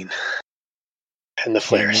gasoline and the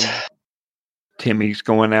flares. Timmy's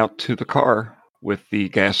going out to the car with the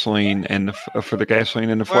gasoline and for the gasoline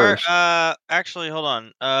and the flares. Actually, hold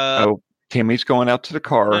on. Timmy's going out to the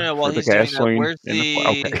car No, while for the he's doing that, gasoline where's and the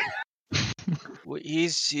okay.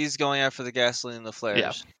 He's going out for the gasoline and the flares.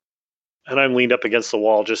 Yeah. And I'm leaned up against the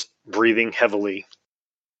wall, just breathing heavily.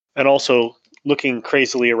 And also looking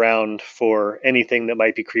crazily around for anything that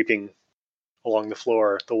might be creeping along the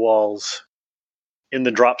floor, the walls, in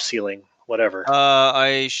the drop ceiling, whatever.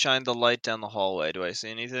 I shined the light down the hallway. Do I see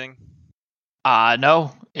anything?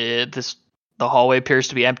 No. The hallway appears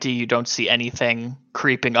to be empty. You don't see anything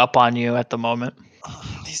creeping up on you at the moment.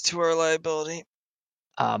 These two are a liability.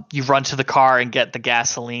 You run to the car and get the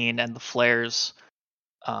gasoline and the flares.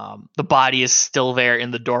 The body is still there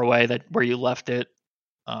in the doorway where you left it.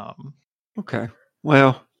 Okay.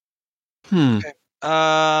 Well. Okay.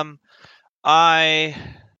 I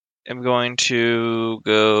am going to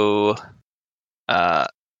go. I'm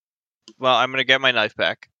gonna get my knife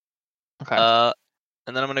back. Okay.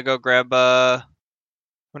 And then I'm gonna go grab. I'm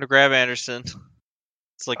gonna grab Anderson.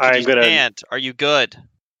 It's like, are you good?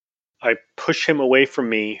 I push him away from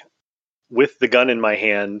me with the gun in my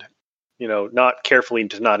hand. Not carefully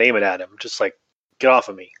to not aim it at him. Just like, get off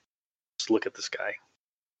of me. Just look at this guy.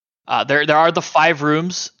 There are the 5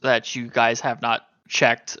 rooms that you guys have not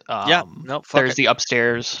checked. There's the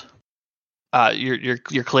upstairs.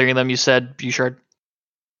 You're clearing them. You said, Bushard.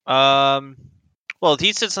 Well,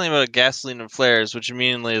 he said something about gasoline and flares, which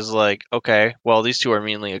immediately is like, okay, well, these two are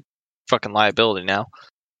immediately a fucking liability now.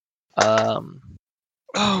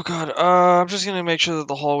 Oh god. I'm just gonna make sure that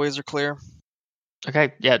the hallways are clear.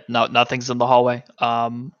 Okay. Yeah. No, nothing's in the hallway.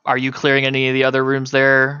 Are you clearing any of the other rooms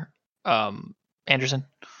there, Anderson?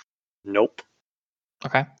 Nope.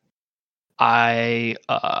 Okay. I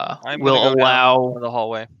I'm will gonna go allow down the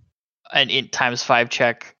hallway an int times 5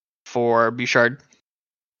 check for Bushard.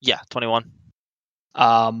 Yeah, 21.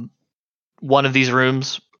 One of these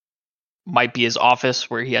rooms might be his office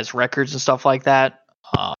where he has records and stuff like that.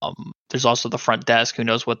 There's also the front desk. Who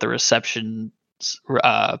knows what the reception?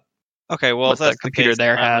 Okay, well, if that's the computer case,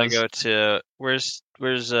 there I'm has. gonna go to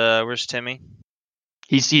where's Timmy?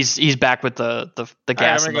 He's back with the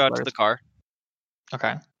gas. I'm gonna go out to the car.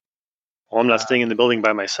 Okay. Well, I'm not staying in the building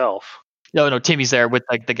by myself. No, Timmy's there with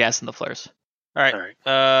like the gas and the flares. All right.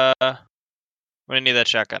 I'm gonna need that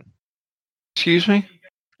shotgun. Excuse me?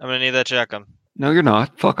 I'm gonna need that shotgun. No, you're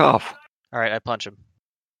not. Fuck off. All right, I punch him.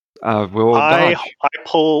 We'll I dodge.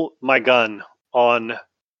 pull my gun on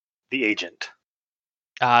the agent.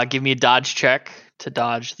 Give me a dodge check to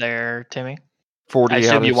dodge there, Timmy. 40 I out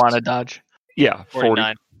assume of you want to dodge. Yeah, 40.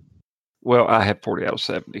 49. Well, I had 40 out of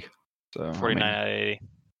 70. So 49 out of 80.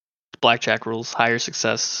 Blackjack rules. Higher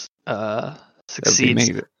success succeeds.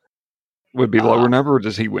 Would be me. Would be lower number, or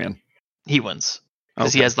does he win? He wins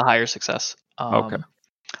because he has the higher success. Okay.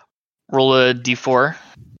 Roll a d4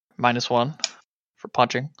 -1 for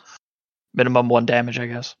punching. Minimum 1 damage, I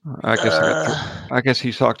guess. I guess I guess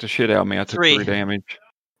he socked the shit out of me. I took 3 damage.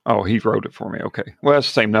 Oh, he wrote it for me. Okay. Well, that's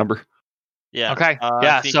the same number. Yeah. Okay.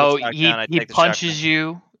 If he So gets knocked he down, I take the punches shotgun.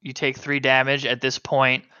 you. You take 3 damage. At this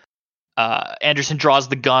point, Anderson draws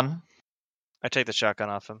the gun. I take the shotgun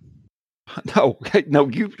off him. No,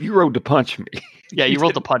 you rolled to punch me. Yeah, you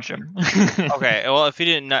rolled to punch him. Okay. Well, if he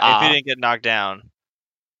didn't get knocked down,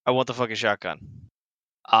 I want the fucking shotgun.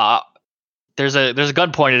 There's a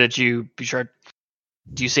gun pointed at you. Be sure.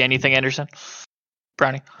 Do you see anything, Anderson?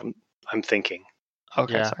 Brownie? I'm thinking.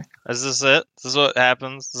 Okay, Yeah. sorry. Is this it? This is what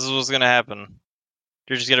happens? This is what's gonna happen?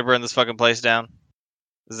 You're just gonna burn this fucking place down?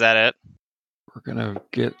 Is that it?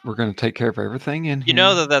 We're gonna take care of everything in here. You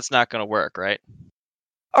know that's not gonna work, right?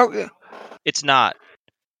 Oh yeah. It's not.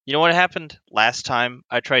 You know what happened last time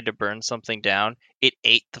I tried to burn something down? It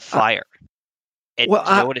ate the fire. You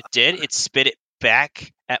know what it did? It spit it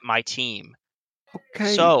back at my team.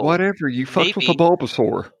 Okay, so whatever. You fucked with a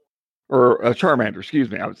Bulbasaur. Or a Charmander, excuse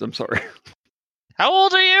me. I'm sorry. How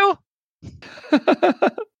old are you?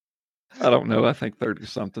 I don't know. I think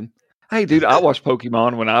 30-something. Hey, dude, I watched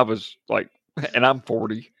Pokemon when I was like, and I'm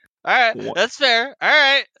 40. All right, that's fair. All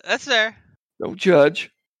right, that's fair. Don't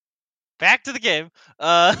judge. Back to the game.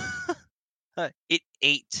 It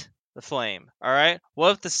ate the flame. All right.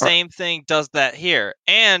 What if the same thing does that here,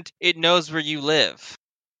 and it knows where you live?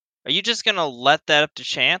 Are you just gonna let that up to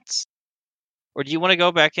chance, or do you want to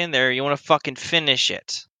go back in there? Or you want to fucking finish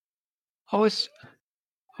it? Oh, it's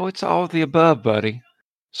all of the above, buddy.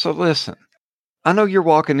 So listen, I know you're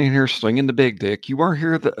walking in here slinging the big dick. You weren't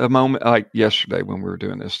here a moment like yesterday when we were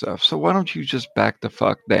doing this stuff. So why don't you just back the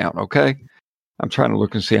fuck down, okay? I'm trying to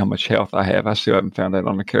look and see how much health I have. I still haven't found that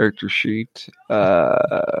on the character sheet.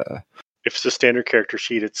 If if it's a standard character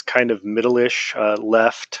sheet, it's kind of middle-ish,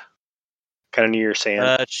 left, kind of near your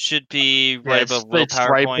sand. It should be Yeah, right it's, above it's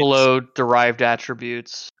willpower right points. below derived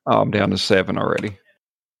attributes. Oh, I'm down to 7 already.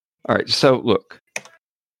 All right, so look,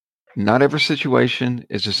 not every situation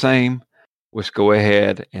is the same. Let's go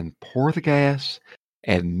ahead and pour the gas,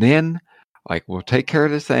 and then we'll take care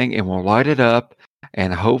of this thing and we'll light it up,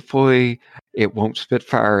 and hopefully it won't spit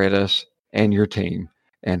fire at us and your team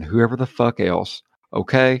and whoever the fuck else.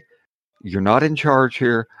 Okay? You're not in charge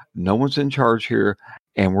here. No one's in charge here,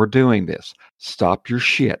 and we're doing this. Stop your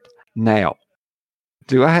shit. Now,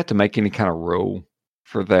 do I have to make any kind of roll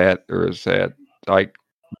for that, or is that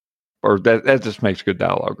or that just makes good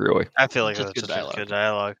dialogue, really? I feel like Just that's good just dialogue. good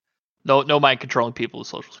dialogue. No mind controlling people with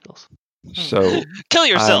social skills. So Kill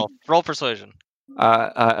yourself. Roll persuasion.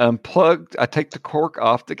 I unplugged. I take the cork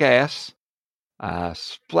off the gas. I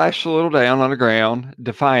splash a little down on the ground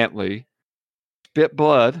defiantly, spit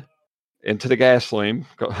blood into the gasoline.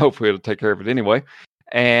 Hopefully, it'll take care of it anyway.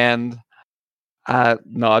 And I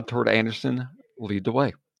nod toward Anderson, lead the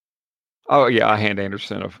way. Oh, yeah, I hand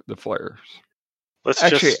Anderson the flares. Let's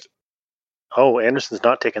Actually- just. Oh, Anderson's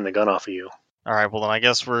not taking the gun off of you. All right. Well, then I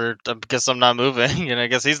guess I'm not moving, and I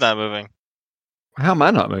guess he's not moving. How am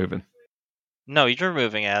I not moving? No, you're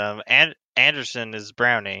moving, Adam. And Anderson is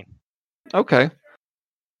Brownie. Okay.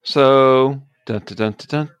 So, dun, dun, dun,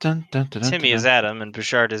 dun, dun, dun, dun, Timmy dun, is Adam, and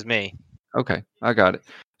Bushard is me. Okay, I got it.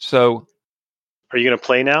 So, Are you going to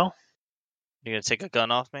play now? You're gonna take a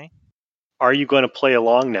gun off me? Are you going to play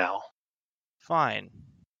along now? Fine.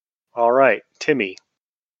 All right, Timmy.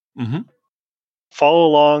 mhm. Follow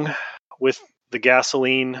along with the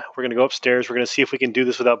gasoline. We're going to go upstairs. We're going to see if we can do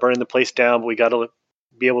this without burning the place down, but we got to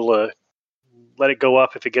be able to let it go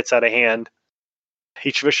up if it gets out of hand.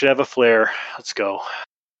 Each of us should have a flare. Let's go.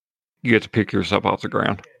 You get to pick yourself off the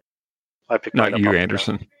ground. I picked Not mine up you, off the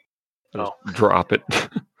Anderson. ground. Just drop it.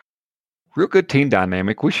 Real good team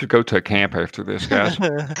dynamic. We should go to a camp after this, guys.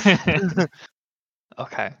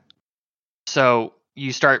 Okay. So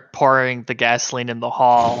you start pouring the gasoline in the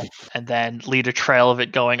hall and then lead a trail of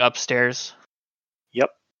it going upstairs. Yep.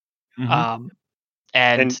 Mhm.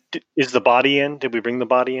 And Is the body in? Did we bring the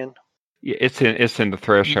body in? Yeah, it's in the you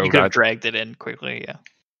threshold. could have dragged it in quickly, yeah.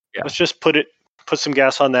 Yeah. Let's just put some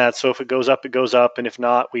gas on that. So if it goes up, it goes up, and if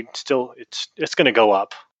not, it's going to go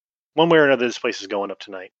up. One way or another, this place is going up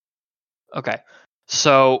tonight. Okay.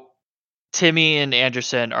 So Timmy and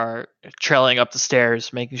Anderson are trailing up the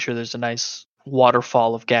stairs, making sure there's a nice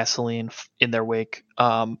waterfall of gasoline in their wake.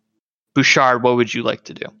 Bushard, what would you like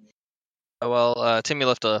to do? Well, Timmy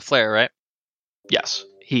left a flare, right? Yes.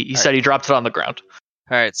 He said he dropped it on the ground.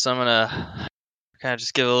 All right, so I'm gonna kind of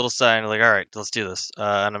just give a little sign, like, all right, let's do this,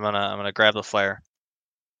 and I'm gonna grab the flare.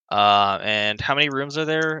 And how many rooms are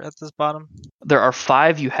there at this bottom? There are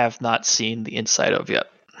 5 you have not seen the inside of yet.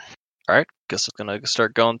 All right, guess I'm gonna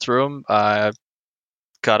start going through them. I've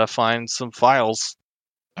gotta find some files.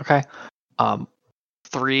 Okay.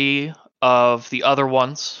 3 of the other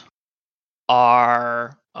ones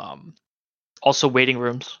are also waiting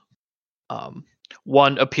rooms.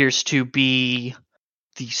 One appears to be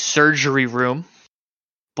the surgery room,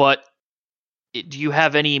 but do you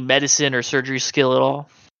have any medicine or surgery skill at all?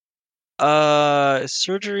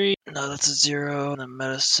 Surgery? No, that's a 0. And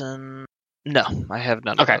medicine? No, I have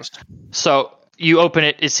none Okay. of those. So you open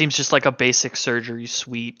it. It seems just like a basic surgery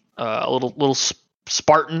suite, a little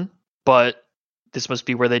Spartan, but this must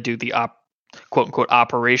be where they do the quote unquote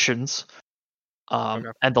operations. Okay.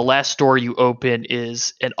 And the last door you open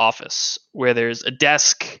is an office where there's a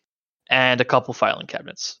desk and a couple filing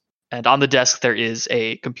cabinets. And on the desk there is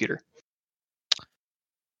a computer.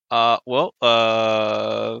 Probably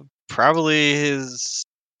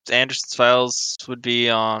Anderson's files would be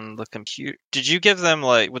on the computer. Did you give them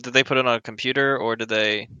did they put it on a computer or did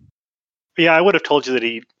they? Yeah, I would have told you that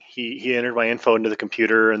he entered my info into the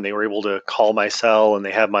computer, and they were able to call my cell, and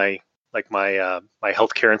they have my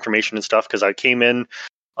healthcare information and stuff, because I came in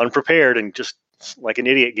unprepared and just like an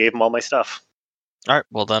idiot gave them all my stuff. All right,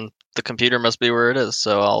 well then the computer must be where it is.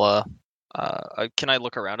 So I'll can I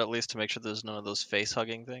look around at least to make sure there's none of those face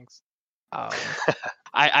hugging things?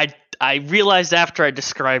 I realized after I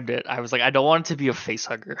described it, I was like, I don't want it to be a face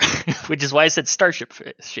hugger, which is why I said starship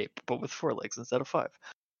shape, but with 4 legs instead of 5.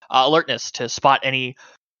 Alertness to spot any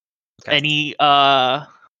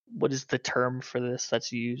what is the term for this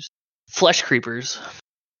that's used? Flesh creepers.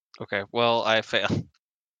 Okay, well I fail.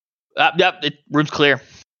 Yep, room's clear.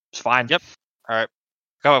 It's fine. Yep. All right,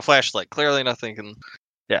 got my flashlight. Clearly nothing can.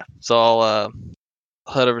 Yeah, so I'll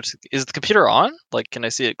head over to. Is the computer on? Like, can I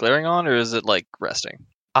see it glaring on, or is it like resting?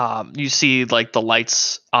 You see like the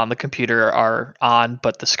lights on the computer are on,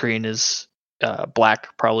 but the screen is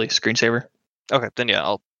black, probably screensaver. Okay, then yeah,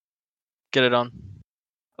 I'll get it on.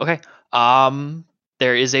 Okay.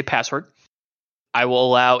 There is a password. I will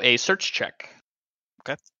allow a search check.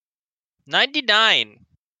 99.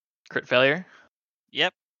 Crit failure.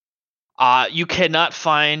 Yep. You cannot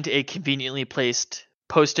find a conveniently placed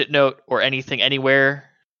post-it note or anything anywhere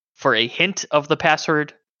for a hint of the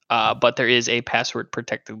password, but there is a password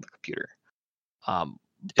protecting the computer.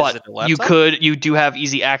 Is But it a laptop? you do have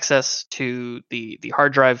easy access to the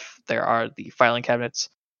hard drive. There are the filing cabinets.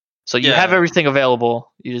 So you have Yeah. everything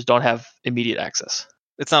available. You just don't have immediate access.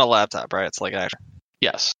 It's not a laptop, right? It's like actually.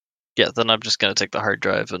 Yes. Yeah, then I'm just gonna take the hard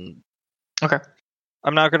drive and. Okay.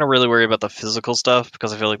 I'm not gonna really worry about the physical stuff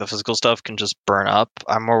because I feel like the physical stuff can just burn up.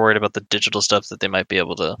 I'm more worried about the digital stuff that they might be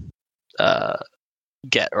able to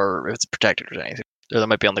get, or if it's protected or anything, or that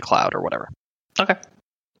might be on the cloud or whatever. Okay.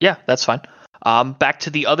 Yeah, that's fine. Back to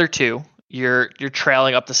the other two. You're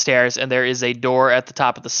trailing up the stairs, and there is a door at the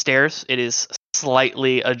top of the stairs. It is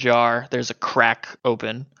slightly ajar. There's a crack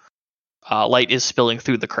open. Light is spilling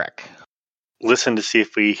through the crack. Listen to see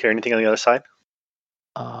if we hear anything on the other side.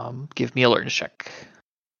 Give me alertness check.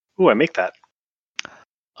 Ooh, I make that.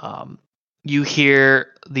 You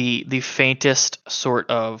hear the faintest sort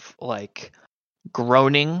of like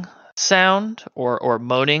groaning sound or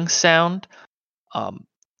moaning sound,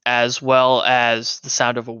 as well as the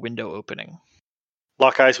sound of a window opening.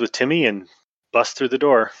 Lock eyes with Timmy and bust through the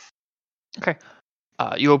door. Okay.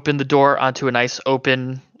 You open the door onto a nice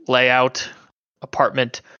open layout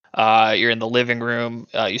apartment. You're in the living room.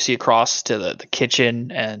 You see across to the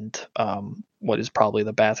kitchen and what is probably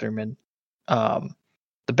the bathroom and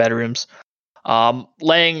the bedrooms.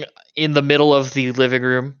 Laying in the middle of the living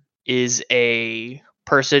room is a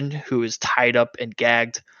person who is tied up and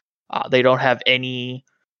gagged. They don't have any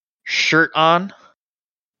shirt on.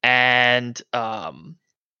 And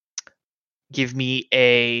give me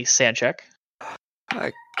a sand check.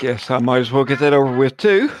 I guess I might as well get that over with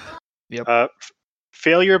too. Yep.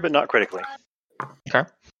 Failure, but not critically. Okay.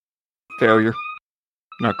 Failure,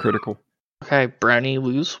 not critical. Okay, Brownie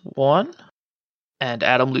lose 1, and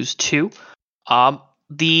Adam lose 2.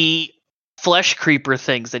 The flesh creeper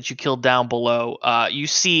things that you killed down below, you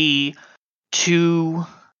see 2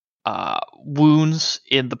 wounds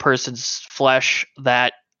in the person's flesh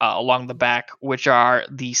that along the back, which are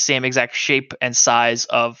the same exact shape and size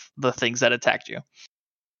of the things that attacked you.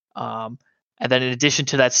 And then in addition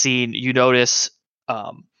to that scene, you notice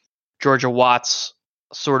Georgia Watts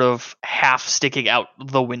sort of half sticking out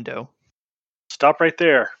the window. Stop right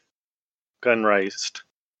there. Gun raised.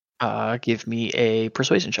 Give me a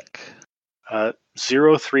persuasion check.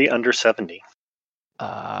 03 under 70.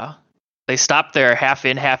 They stop there, half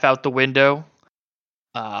in, half out the window.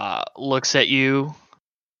 Looks at you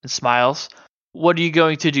and smiles. What are you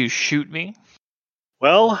going to do? Shoot me?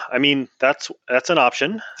 Well, I mean that's an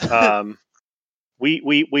option.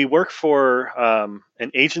 We work for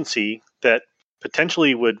an agency that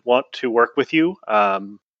potentially would want to work with you,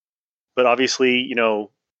 but obviously,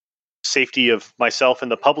 safety of myself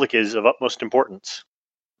and the public is of utmost importance.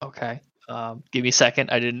 Okay. Give me a second.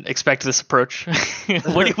 I didn't expect this approach.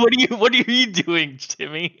 What are you doing,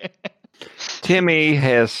 Timmy? Timmy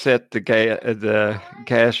has set the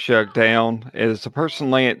gas jug down. Is the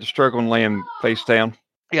person struggling laying face down?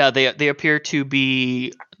 Yeah, they appear to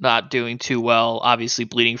be not doing too well. Obviously,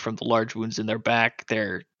 bleeding from the large wounds in their back.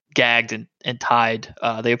 They're gagged and tied.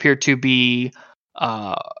 They appear to be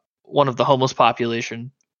one of the homeless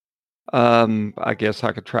population. I guess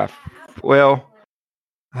I could try. Well,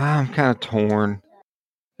 I'm kind of torn.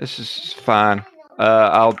 This is fine.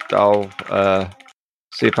 I'll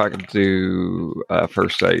see if I can do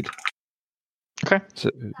first aid. Okay.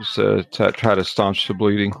 So try to staunch the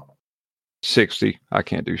bleeding. 60. I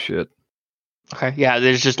can't do shit. Okay. Yeah,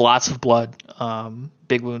 there's just lots of blood.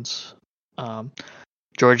 Big wounds.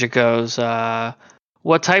 Georgia goes,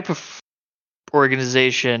 what type of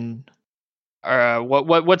organization?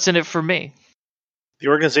 What's in it for me? The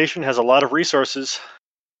organization has a lot of resources.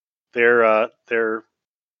 They have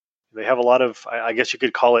a lot of, I guess you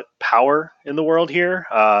could call it, power in the world here.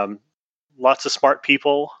 Lots of smart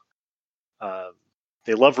people.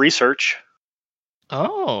 They love research.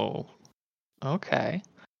 Oh, okay.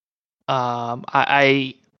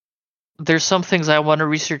 There's some things I want to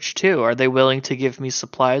research too. Are they willing to give me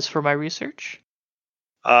supplies for my research?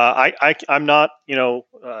 I'm not, in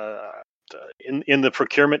the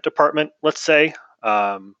procurement department, let's say.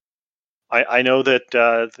 I know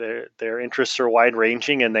that their interests are wide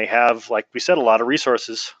ranging, and they have, like we said, a lot of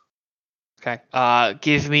resources. Okay.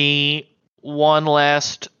 Give me one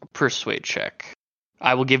last persuade check.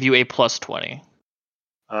 I will give you a plus 20.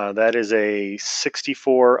 That is a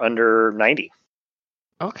 64 under 90.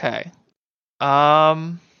 Okay.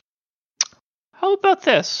 How about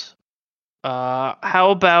this?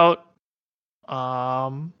 How about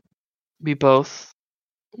we both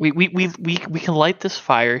we can light this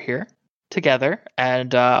fire here together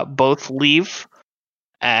and both leave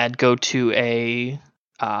and go to a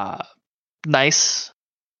nice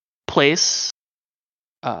place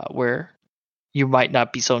where you might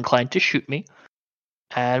not be so inclined to shoot me,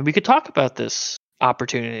 and we could talk about this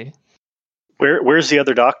opportunity. Where's the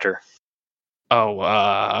other doctor?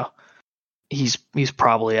 Oh, he's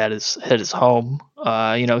probably at his home.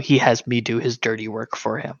 He has me do his dirty work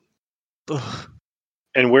for him. Ugh.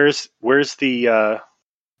 And where's the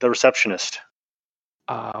receptionist?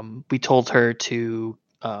 We told her to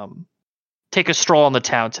take a stroll on the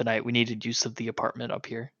town tonight. We needed use of the apartment up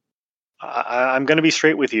here. I'm going to be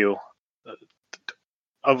straight with you.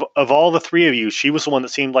 Of all the three of you, she was the one that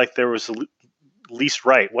seemed like there was the least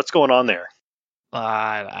right. What's going on there?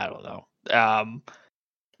 I don't know.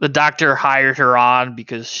 The doctor hired her on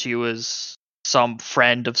because she was some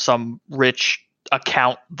friend of some rich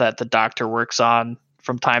account that the doctor works on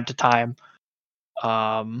from time to time.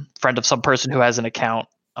 Friend of some person who has an account.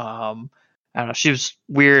 I don't know. She was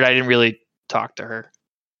weird. I didn't really talk to her.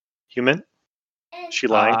 Human? She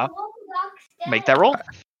lying? Make that roll.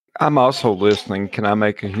 I'm also listening. Can I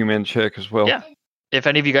make a human check as well? Yeah. If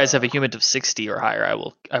any of you guys have a human of 60 or higher,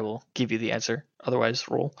 I will give you the answer. Otherwise,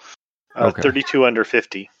 roll. Okay. 32 under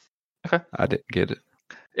 50. Okay. I didn't get it.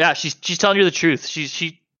 Yeah, she's telling you the truth.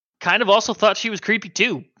 She kind of also thought she was creepy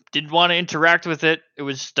too. Didn't want to interact with it. It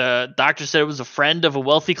was the doctor said it was a friend of a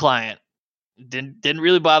wealthy client. Didn't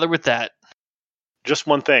really bother with that. Just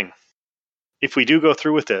one thing. If we do go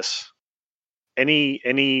through with this,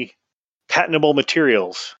 any patentable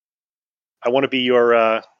materials, I want to be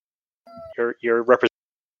your representative.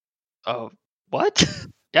 Oh, what?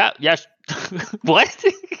 Yeah. What?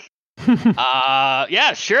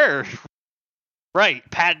 Yeah, sure. Right,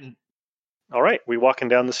 patent. All right, we walking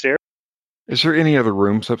down the stairs. Is there any other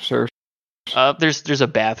rooms upstairs? There's a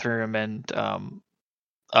bathroom and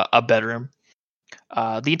a bedroom.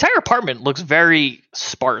 The entire apartment looks very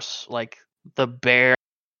sparse, like the bare.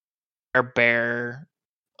 How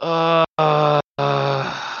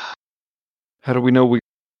do we know we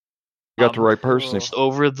got the right person?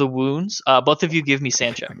 Over the wounds. Both of you give me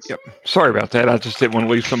sand checks. Yep. Sorry about that. I just didn't want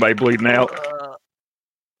to leave somebody bleeding out.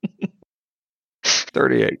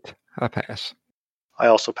 38. I pass. I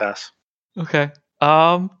also pass. Okay.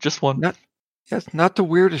 Just one. That's not the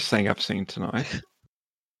weirdest thing I've seen tonight.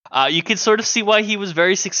 You can sort of see why he was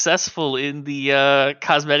very successful in the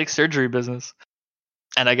cosmetic surgery business,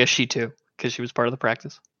 and I guess she too, because she was part of the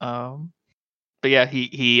practice. But yeah,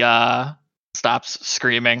 he stops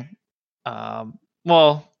screaming.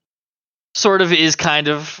 Well, sort of is kind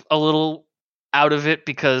of a little out of it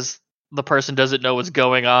because the person doesn't know what's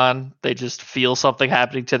going on. They just feel something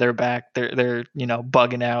happening to their back. They're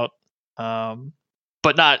bugging out,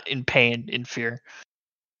 but not in pain, in fear.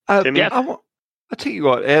 I'll tell you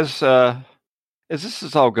what, as this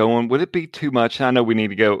is all going, would it be too much? I know we need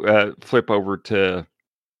to go flip over to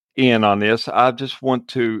Ian on this. I just want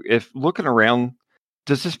to, if looking around,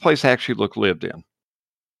 does this place actually look lived in?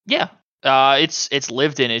 Yeah, it's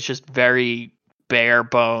lived in. It's just very bare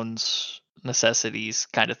bones necessities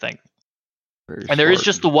kind of thing. And there is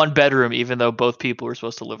just the one bedroom, even though both people were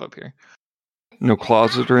supposed to live up here. No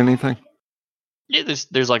closet or anything? Yeah,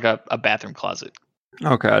 there's like a bathroom closet.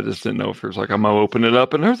 Okay, I just didn't know if there's like, I'm gonna open it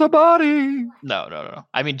up and there's a body. No.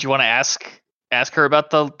 I mean, do you want to ask her about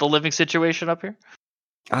the living situation up here?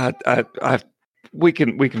 We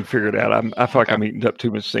can figure it out. I feel like I'm eating up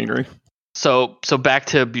too much scenery. So back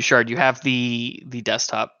to Bushard. You have the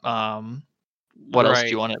desktop. What else do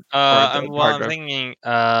you want to? I'm thinking,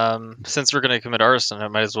 since we're going to commit arson, I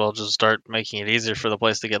might as well just start making it easier for the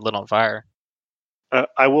place to get lit on fire.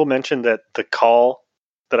 I will mention that the call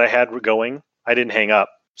that I had going, I didn't hang up,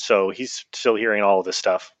 so he's still hearing all of this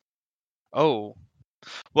stuff. Oh,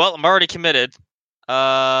 well, I'm already committed.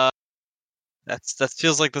 That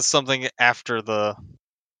feels like there's something after the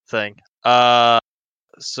thing.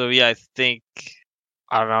 So yeah, I think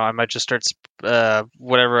I don't know. I might just start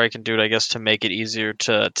whatever I can do, I guess, to make it easier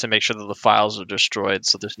to make sure that the files are destroyed,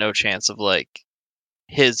 so there's no chance of like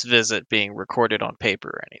his visit being recorded on paper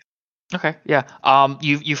or anything. Okay, yeah.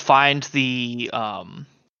 You find the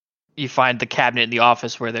cabinet in the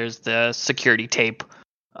office where there's the security tape.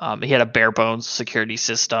 He had a bare bones security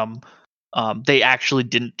system. They actually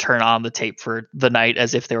didn't turn on the tape for the night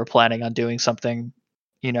as if they were planning on doing something,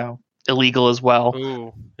 illegal as well.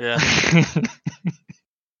 Ooh, yeah.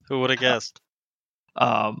 Who would have guessed?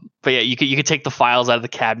 But yeah, you could take the files out of the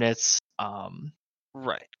cabinets.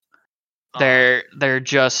 Right. They're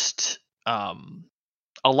just a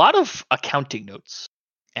lot of accounting notes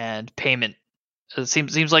and payment. It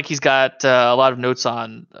seems like he's got a lot of notes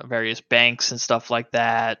on various banks and stuff like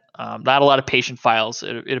that. Not a lot of patient files.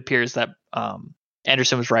 It appears that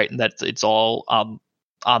Anderson was right, and that it's all on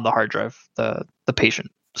the hard drive, the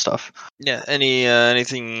patient stuff. Yeah.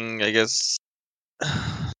 Anything? I guess. You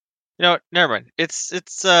know what? Never mind.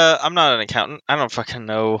 It's. I'm not an accountant. I don't fucking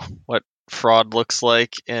know what fraud looks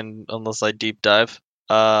like, unless I deep dive.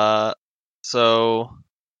 So,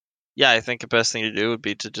 yeah, I think the best thing to do would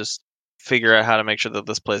be to just figure out how to make sure that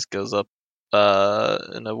this place goes up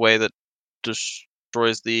in a way that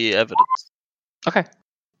destroys the evidence. Okay.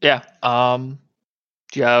 Yeah.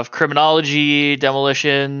 Do you have criminology,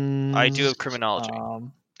 demolition? I do have criminology.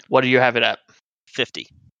 What do you have it at? 50.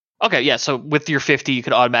 Okay, yeah. So with your 50, you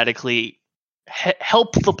could automatically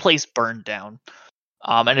help the place burn down.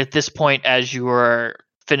 And at this point, as you are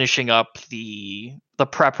finishing up the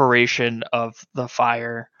preparation of the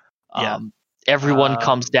fire, everyone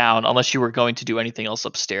comes down unless you were going to do anything else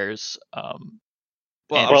upstairs. I'll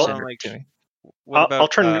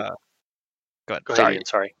turn. Go ahead. Sorry. Ian,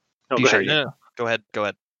 sorry. No, go ahead. No. Go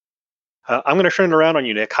ahead. I'm going to turn it around on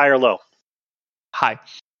you, Nick. High or low? High.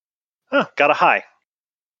 Got a high.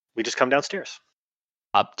 We just come downstairs.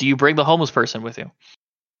 Do you bring the homeless person with you?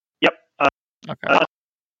 Yep. Okay.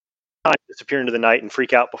 Disappear into the night and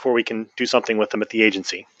freak out before we can do something with them at the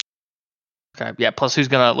agency. Okay. Yeah. Plus, who's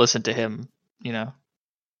gonna listen to him? You know.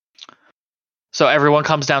 So everyone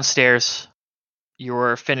comes downstairs.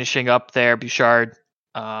 You're finishing up there, Bushard.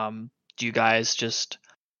 Do you guys just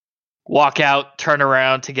walk out, turn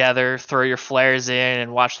around together, throw your flares in,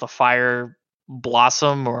 and watch the fire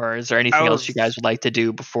blossom, or is there anything else you guys would like to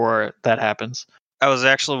do before that happens? I was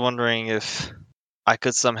actually wondering if I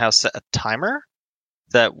could somehow set a timer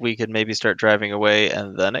that we could maybe start driving away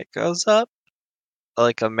and then it goes up,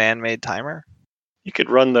 like a man-made timer. You could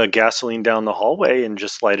run the gasoline down the hallway and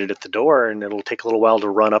just light it at the door, and it'll take a little while to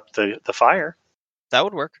run up the fire. That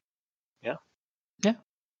would work. Yeah.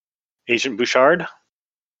 Agent Bushard,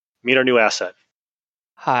 meet our new asset.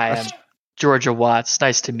 Hi, I'm Georgia Watts.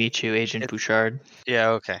 Nice to meet you, Agent Bushard. Yeah,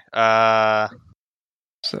 okay.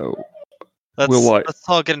 So let's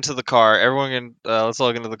all get into the car. Everyone can let's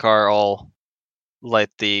all get into the car. I'll light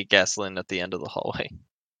the gasoline at the end of the hallway.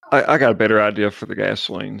 I got a better idea for the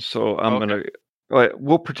gasoline. So I'm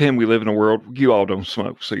we'll pretend we live in a world. You all don't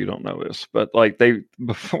smoke, so you don't know this. But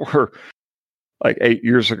before 8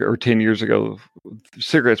 years ago or 10 years ago,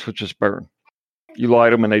 cigarettes would just burn. You light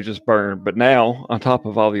them and they just burn. But now, on top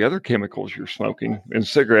of all the other chemicals you're smoking, in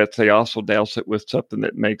cigarettes, they also douse it with something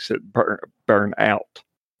that makes it burn out,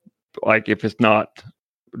 like if it's not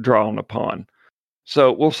drawn upon.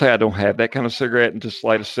 So we'll say I don't have that kind of cigarette and just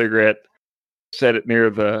light a cigarette, set it near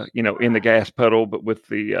the, in the gas puddle, but with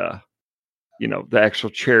the, the actual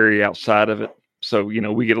cherry outside of it. So,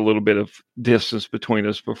 we get a little bit of distance between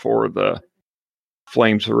us before the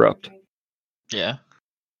flames erupt. Yeah.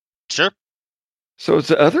 Sure. So is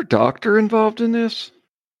the other doctor involved in this?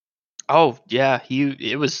 Oh yeah,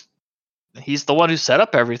 he's the one who set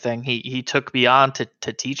up everything. He took me on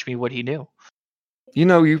to teach me what he knew.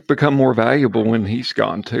 You've become more valuable when he's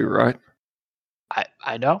gone too, right?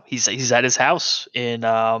 I know. He's at his house in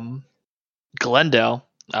Glendale.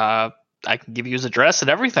 I can give you his address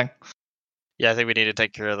and everything. Yeah, I think we need to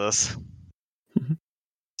take care of this.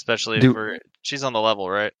 Especially if she's on the level,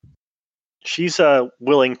 right? She's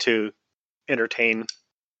willing to entertain.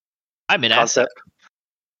 I'm an asset.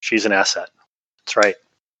 She's an asset. That's right.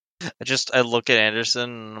 I look at Anderson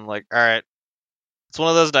and I'm like, all right, it's one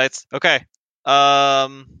of those nights. Okay. How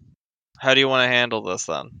do you want to handle this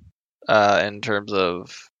then? In terms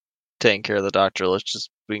of taking care of the doctor,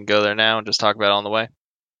 we can go there now and just talk about it on the way.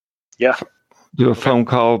 Yeah. Do a phone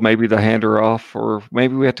call, maybe to hand her off, or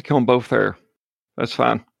maybe we have to kill them both there. That's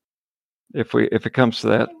fine. If it comes to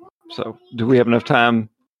that. So do we have enough time,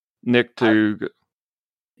 Nick, to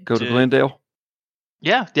go to Glendale?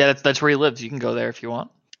 Yeah, that's where he lives. You can go there if you want.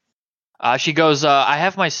 She goes, I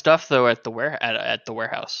have my stuff though at the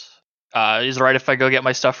warehouse. Is it right if I go get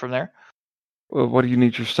my stuff from there? Well, what do you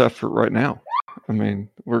need your stuff for right now? I mean,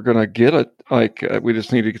 we're gonna get it. We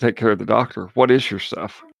just need to take care of the doctor. What is your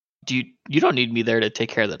stuff? You don't need me there to take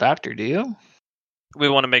care of the doctor, do you? We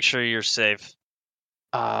want to make sure you're safe.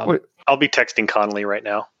 I'll be texting Connolly right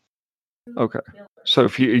now. Okay. So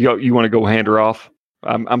if you want to go hand her off,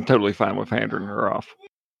 I'm totally fine with handing her off.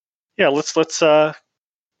 Yeah, let's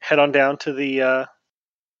head on down to the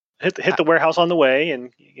hit the warehouse on the way,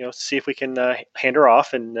 and see if we can hand her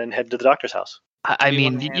off, and then head to the doctor's house. I Do you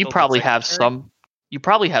wanna mean, you handle the probably have secretary? some. You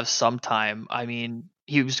probably have some time. I mean,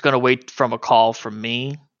 he was going to wait from a call from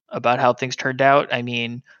me about how things turned out. I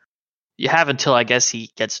mean, you have until I guess he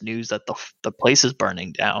gets news that the place is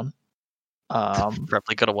burning down.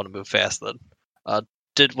 Probably gonna want to move fast then.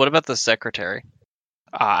 What about the secretary?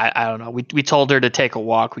 I don't know. We told her to take a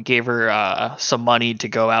walk. We gave her some money to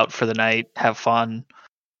go out for the night, have fun,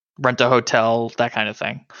 rent a hotel, that kind of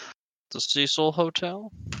thing. The Cecil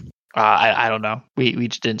Hotel? I don't know. We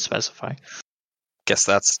just didn't specify. Guess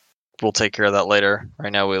we'll take care of that later.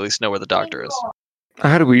 Right now, we at least know where the doctor is.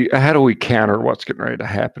 How do we counter what's getting ready to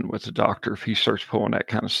happen with the doctor if he starts pulling that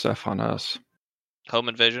kind of stuff on us? Home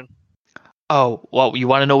invasion? Oh, well, you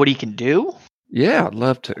want to know what he can do? Yeah, I'd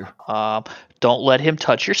love to. Don't let him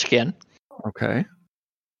touch your skin. Okay.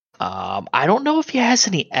 I don't know if he has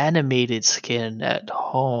any animated skin at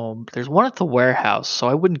home. There's one at the warehouse, so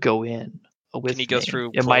I wouldn't go in with Can he go me.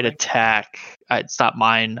 through It might clothing? attack. It's not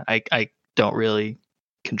mine. I don't really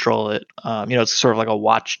control it. It's sort of like a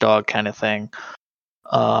watchdog kind of thing.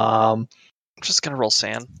 I'm just gonna roll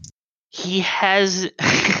sand. He has.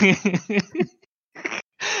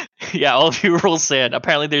 Yeah, all of you roll sand.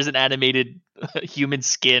 Apparently, there's an animated human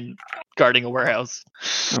skin guarding a warehouse.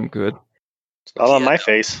 I'm good. It's not on Yeah, my no.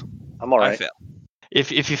 face. I'm all I right. fail.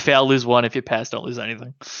 If you fail, lose one. If you pass, don't lose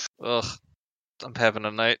anything. Ugh, I'm having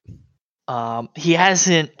a night. He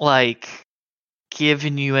hasn't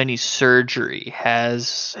given you any surgery,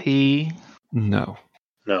 has he? No.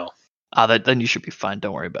 No. Then you should be fine.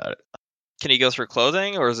 Don't worry about it. Can he go through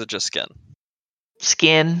clothing, or is it just skin?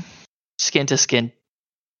 Skin to skin.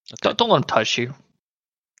 Okay. Don't let him touch you.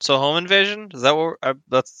 So home invasion? Is that what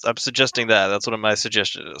I'm suggesting? That's what my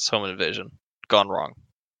suggestion is. Home invasion gone wrong.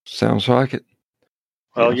 Sounds like it.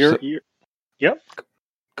 Well, Yeah, you're.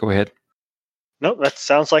 Go ahead. No, that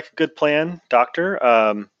sounds like a good plan, Doctor.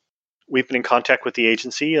 We've been in contact with the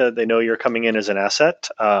agency. They know you're coming in as an asset.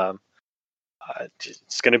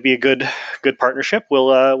 It's going to be a good partnership.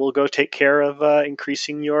 We'll go take care of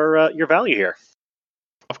increasing your value here.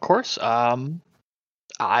 Of course.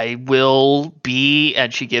 I will be,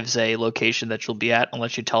 and she gives a location that she'll be at,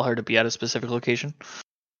 unless you tell her to be at a specific location.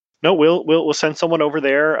 No, we'll send someone over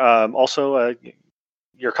there. Also,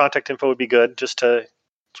 your contact info would be good, so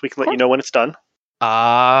we can let you know when it's done.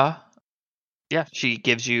 Yeah, she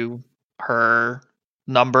gives you her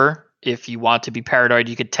number. If you want to be paranoid,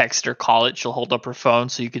 you could text or call it. She'll hold up her phone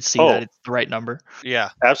so you could see that it's the right number. Yeah.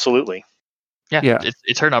 Absolutely. Yeah.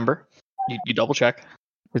 It's her number. You double check.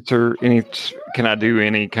 Is there any? Can I do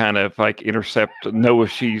any kind of intercept? Know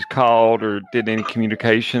if she's called or did any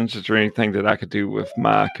communications? Is there anything that I could do with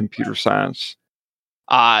my computer science?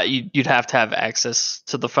 You'd have to have access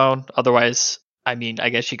to the phone. Otherwise, I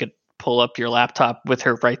guess you could pull up your laptop with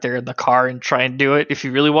her right there in the car and try and do it if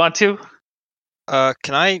you really want to.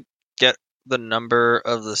 Can I get the number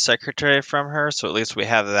of the secretary from her, so at least we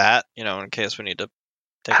have that, in case we need to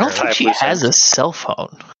take I her don't think she has a cell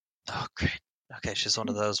phone. Oh, great. Okay, she's one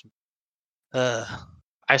of those.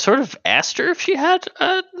 I sort of asked her if she had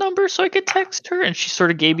a number so I could text her, and she sort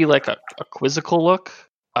of gave me a quizzical look.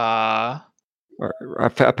 I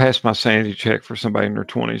passed my sanity check for somebody in their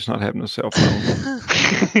 20s not having a cell phone.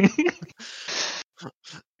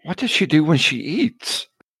 What does she do when she eats?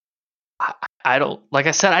 I don't, like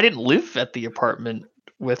I said, I didn't live at the apartment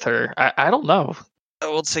with her. I don't know.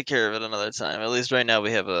 We'll take care of it another time. At least right now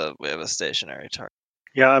we have a stationary target.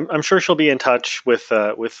 Yeah, I'm sure she'll be in touch with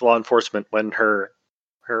law enforcement when her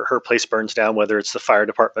place burns down, whether it's the fire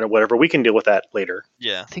department or whatever. We can deal with that later.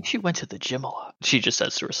 Yeah. I think she went to the gym a lot. She just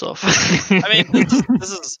says to herself. I mean,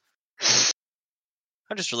 this is.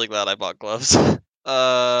 I'm just really glad I bought gloves.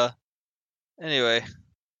 Anyway.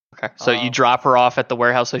 Okay, so you drop her off at the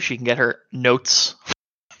warehouse so she can get her notes.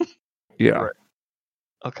 Yeah.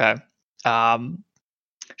 Okay.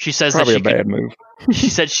 She says Probably that a bad move. She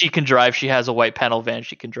said she can drive. She has a white panel van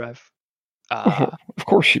she can drive. Of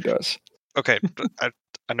course she does. Okay,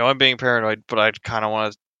 I know I'm being paranoid, but I kind of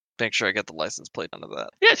want to make sure I get the license plate under that.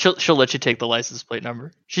 Yeah, she'll let you take the license plate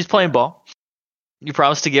number. She's playing ball. You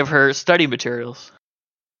promised to give her study materials.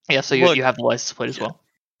 Yeah, so you have the license plate as well.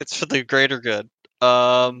 It's for the greater good.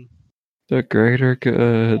 The greater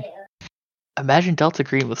good. Imagine Delta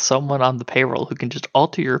Green with someone on the payroll who can just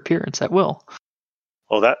alter your appearance at will.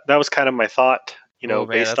 Well, that was kind of my thought.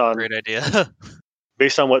 Based on a great idea.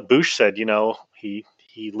 Based on what Bush said, he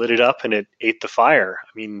lit it up and it ate the fire. I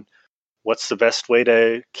mean, what's the best way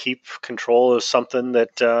to keep control of something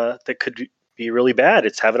that could be really bad?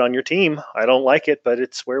 It's have it on your team. I don't like it, but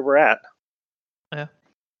it's where we're at. Yeah.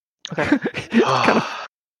 Okay.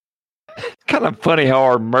 Kind of funny how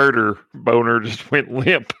our murder boner just went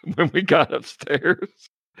limp when we got upstairs.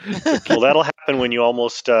 Well, that'll happen when you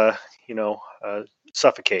almost,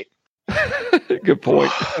 suffocate. Good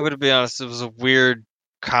point. I'm gonna be honest, it was a weird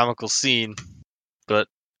comical scene. But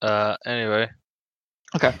anyway.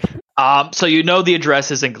 Okay. So you know the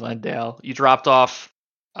address is in Glendale. You dropped off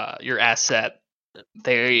your asset.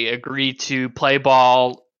 They agree to play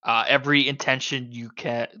ball. Every intention you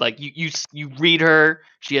can, like you read her.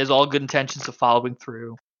 She has all good intentions of following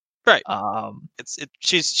through. Right.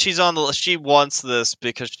 She's on the. She wants this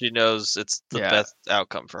because she knows it's the best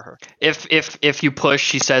outcome for her. If you push,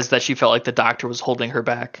 she says that she felt like the doctor was holding her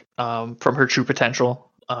back from her true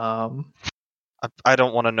potential. I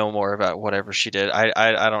don't want to know more about whatever she did.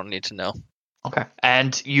 I don't need to know. Okay.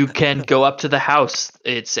 And you can go up to the house.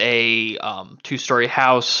 It's a 2-story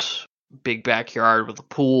house, big backyard with a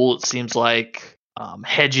pool, it seems like.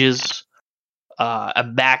 Hedges,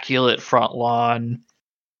 immaculate front lawn.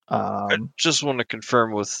 I just want to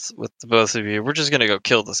confirm with the both of you. We're just going to go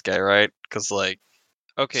kill this guy, right? Because,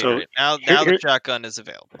 okay, So, right. Now the shotgun is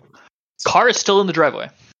available. Car is still in the driveway.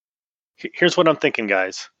 Here's what I'm thinking,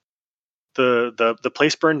 guys. The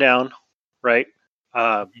place burned down, right?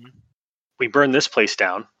 We burn this place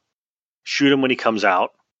down, shoot him when he comes out,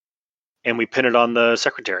 and we pin it on the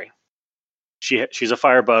secretary. She's a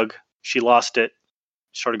firebug. She lost it.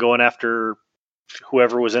 Started going after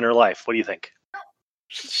whoever was in her life. What do you think?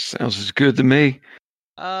 Sounds as good to me.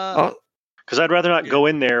 Because I'd rather not go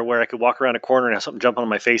in there where I could walk around a corner and have something jump on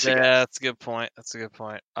my face again. Yeah, that's a good point.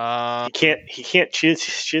 He can't. She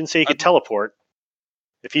didn't say he could teleport.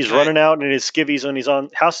 If he's running out and his skivvies when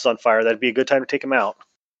house is on fire, that'd be a good time to take him out.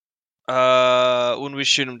 When we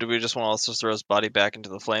shoot him, do we just want to also throw his body back into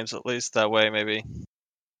the flames at least? That way, maybe.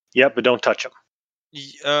 Yep, but don't touch him.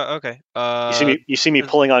 Okay. You see me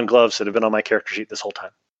pulling on gloves that have been on my character sheet this whole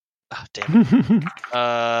time. Oh, damn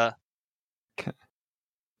it.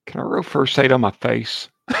 Can I roll first aid on my face?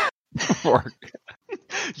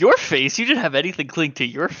 Your face? You didn't have anything cling to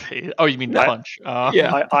your face. Oh, you mean punch?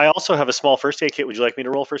 Yeah. I also have a small first aid kit. Would you like me to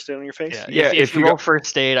roll first aid on your face? Yeah. If you roll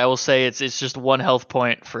first aid, I will say it's just 1 health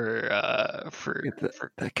point for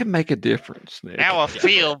that can make a difference, Nick. Now I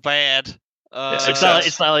feel bad.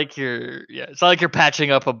 It's not like you're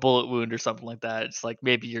patching up a bullet wound or something like that. It's like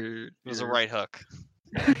maybe it was a right hook.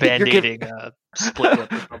 Band-aiding split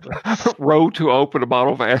lip or something. Row to open a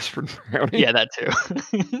bottle of aspirin. Brownie. Yeah, that too.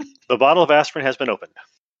 The bottle of aspirin has been opened.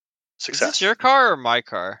 Success. Is this your car or my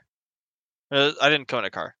car? I didn't come in a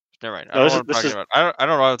car. Never mind. No, I don't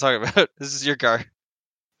know what I'm talking about. This is your car.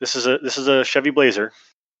 This is a Chevy Blazer.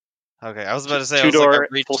 Okay, I was about to say Two-door,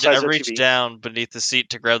 I full-size reached SUV. down beneath the seat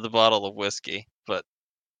to grab the bottle of whiskey, but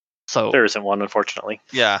there isn't one, unfortunately.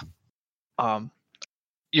 Yeah. Are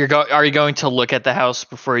you going to look at the house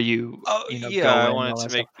before you? Yeah. I wanted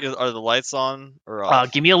to make. Are the lights on or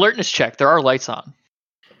off? Give me alertness check. There are lights on.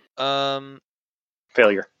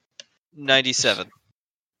 Failure. 97.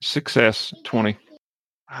 Success 20.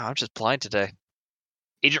 Wow, I'm just blind today.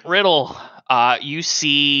 Agent Riddle, you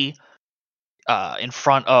see in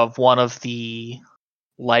front of one of the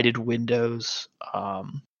lighted windows.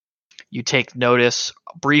 You take notice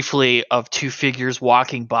briefly of 2 figures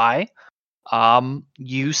walking by.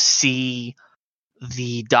 You see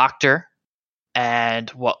the doctor and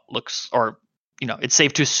what looks, it's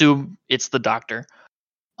safe to assume it's the doctor.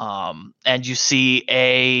 And you see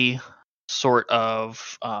a sort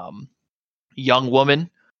of young woman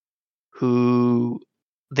who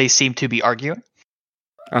they seem to be arguing.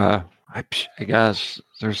 Hey guys,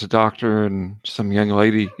 there's a doctor and some young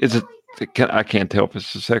lady. Is it? I can't tell if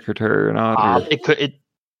it's the secretary or not. It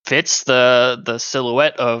fits the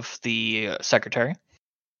silhouette of the secretary.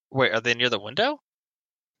 Wait, are they near the window?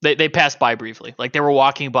 They passed by briefly, like they were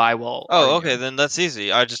walking by while. Oh, okay, then that's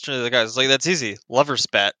easy. I just turned to the guys like, that's easy. Lover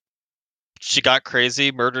spat. She got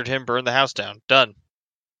crazy, murdered him, burned the house down. Done.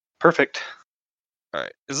 Perfect. All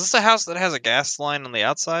right. Is this a house that has a gas line on the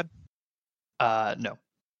outside? No.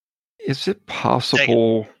 Is it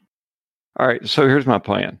possible? All right, so here's my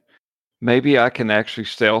plan. Maybe I can actually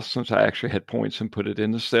stealth, since I actually had points and put it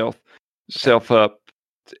into stealth. Stealth up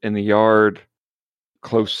in the yard,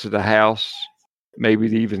 close to the house. Maybe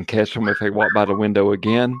to even catch them if they walk by the window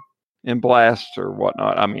again and blast or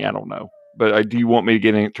whatnot. I mean, I don't know. But do you want me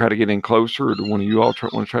to try to get in closer, or do one of you all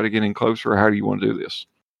want to try to get in closer, or how do you want to do this?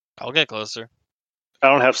 I'll get closer. I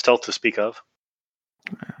don't have stealth to speak of.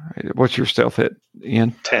 What's your stealth hit,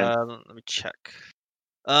 Ian? 10. Let me check.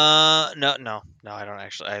 No, I don't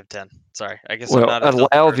actually. I have 10. Sorry, I guess. Well, I'm not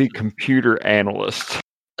allow the computer analyst,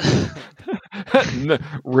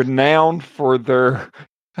 renowned for their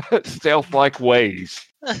stealth-like ways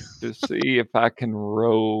to see if I can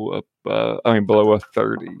roll up. Below a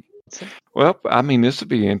 30. Well, I mean, this would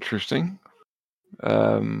be interesting.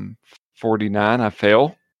 49. I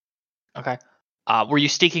fail. Okay. Were you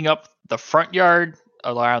sneaking up the front yard,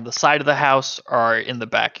 around the side of the house, or in the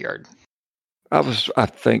backyard? I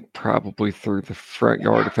think, probably through the front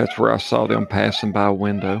yard, if that's where I saw them passing by a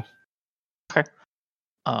window. Okay.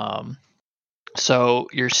 So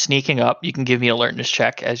you're sneaking up. You can give me an alertness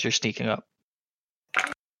check as you're sneaking up.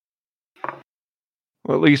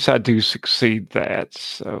 Well, at least I do succeed that.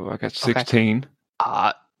 So I got 16.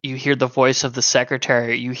 You hear the voice of the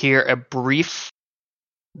secretary. You hear a brief.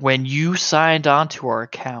 When you signed onto our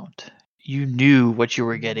account, you knew what you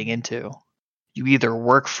were getting into. You either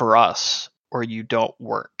work for us or you don't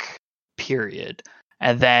work. Period.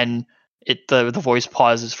 And then the voice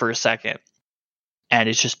pauses for a second, and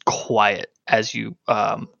it's just quiet as you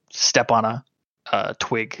step on a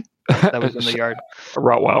twig that was in the yard. A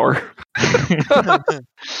Rottweiler.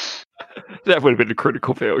 That would have been a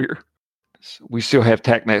critical failure. We still have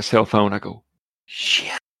TACNAT cell phone. I go,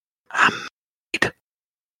 shit.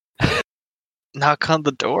 Knock on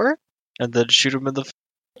the door and then shoot him in the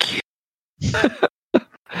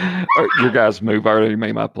Your guys move. I already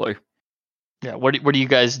made my play. Yeah. What are you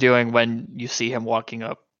guys doing when you see him walking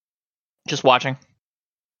up? Just watching. Do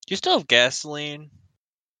you still have gasoline?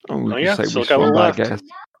 We yeah, say still we got one swung by left. gas.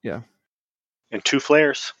 Yeah. And 2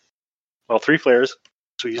 flares. Well, 3 flares.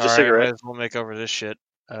 So use a Alright, cigarette. might as well make over this shit.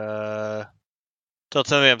 Tell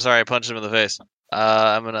Timmy I'm sorry I punched him in the face.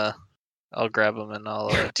 I'll grab him and I'll.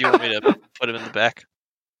 Do you want me to put him in the back?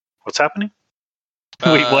 What's happening?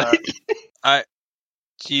 Wait, what?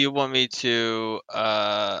 Do you want me to?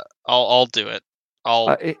 I'll do it. I'll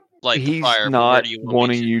light the He's fire. not do you want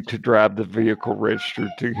wanting you to drive the vehicle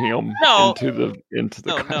registered to him into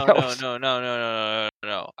the house.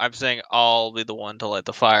 No. I'm saying I'll be the one to light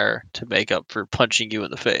the fire to make up for punching you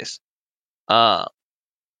in the face.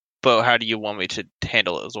 But how do you want me to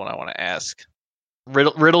handle it is what I want to ask.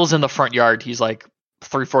 Riddle's in the front yard. He's like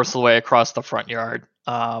 3/4 of the way across the front yard.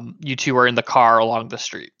 You two are in the car along the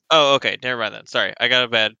street. Oh, okay. Never mind then. Sorry, I got a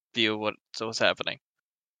bad view of what's happening.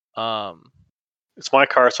 It's my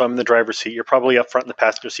car, so I'm in the driver's seat. You're probably up front in the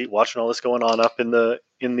passenger seat watching all this going on up in the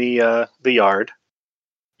yard.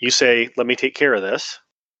 You say, "Let me take care of this."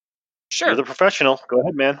 Sure. You're the professional. Go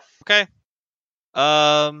ahead, man. Okay.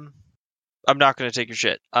 I'm not gonna take your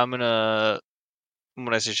shit. When I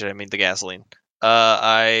say shit, I mean the gasoline.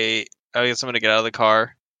 I guess I'm gonna get out of the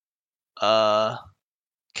car.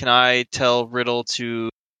 Can I tell Riddle to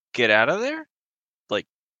get out of there?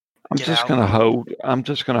 I'm just gonna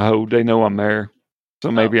hold. They know I'm there, so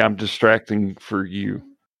maybe I'm distracting for you.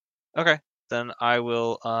 Okay, then I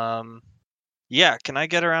will. Yeah. Can I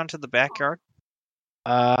get around to the backyard?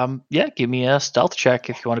 Yeah. Give me a stealth check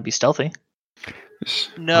if you want to be stealthy.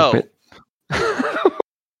 No.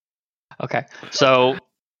 Okay. So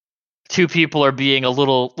 2 people are being a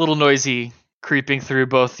little noisy, creeping through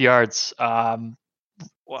both yards. Well,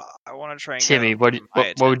 I want to try and Timmy, what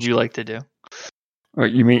would you like to do?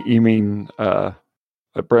 You mean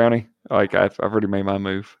Brownie? Like I've already made my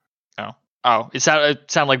move. Oh, it sounded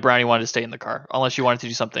like Brownie wanted to stay in the car, unless you wanted to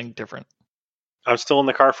do something different. I'm still in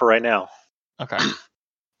the car for right now. Okay.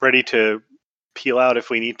 Ready to peel out if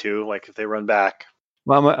we need to, like if they run back.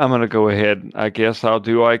 Well, I'm going to go ahead. I guess I'll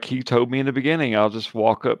do like he told me in the beginning. I'll just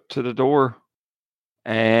walk up to the door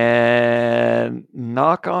and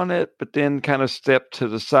knock on it, but then kind of step to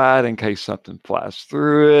the side in case something flies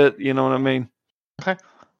through it. You know what I mean? Okay.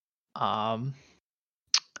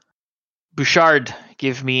 Bouchard,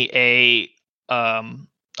 give me a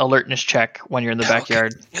alertness check when you're in the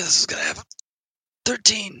backyard. Okay. Yeah, this is gonna happen.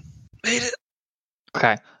 13. Made it.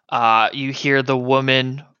 Okay. You hear the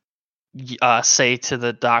woman say to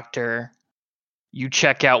the doctor, "You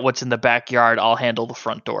check out what's in the backyard. I'll handle the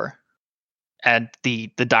front door." And the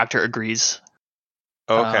doctor agrees.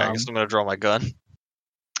 Okay, I guess I'm gonna draw my gun.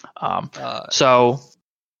 So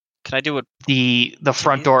can I do it? The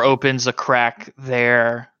front door opens a crack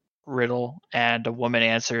there, Riddle, and a woman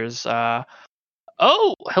answers, "Oh,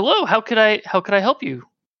 hello. How could I help you?"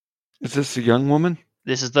 Is this a young woman?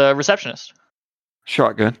 This is the receptionist.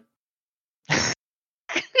 Shotgun.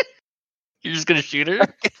 You're just gonna shoot her?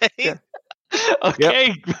 Okay. Yeah.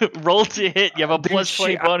 Okay. Roll to hit. You have a Dude, plus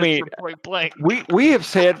 20 bonus for point blank. We have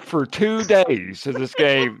said for 2 days in this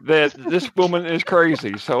game that this woman is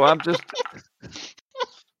crazy. So I'm just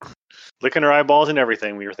Licking her eyeballs and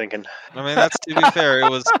everything, we were thinking. I mean, that's to be fair. It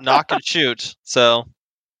was knock and shoot. So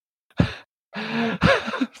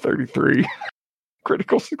 33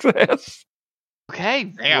 critical success. Okay,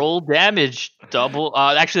 Damn. roll damage. Double.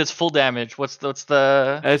 Actually, that's full damage. What's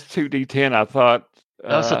the? That's 2d10. I thought.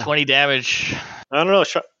 Oh, so 20 damage. I don't know.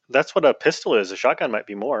 That's what a pistol is. A shotgun might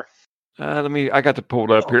be more. I got to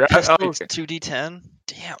pull it up here. Pistol's 2d10.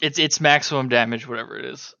 Damn. It's maximum damage, whatever it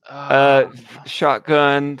is.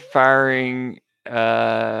 Shotgun firing.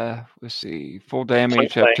 Let's see. Full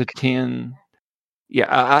damage up to 10.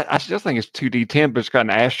 Yeah, I still think it's 2d10, but it's got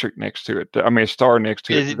an asterisk next to it. I mean, a star next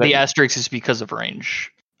to it. The asterisk is because of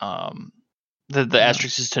range. The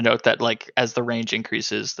asterisk is to note that, like, as the range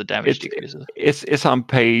increases, the damage decreases. It's on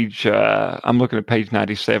page. I'm looking at page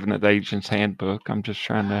 97 of the Agent's Handbook. I'm just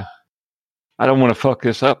trying to. I don't want to fuck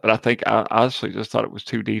this up, but I honestly just thought it was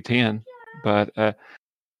 2d10. But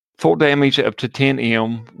full damage up to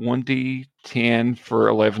 10m, 1d10 for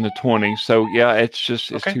 11 to 20. So yeah, it's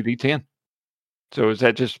 2d10. So is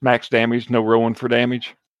that just max damage, no rolling for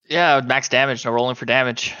damage? Yeah, max damage, no rolling for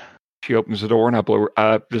damage. She opens the door and I blow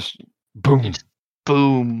her. Just boom.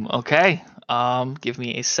 Boom. Okay. Give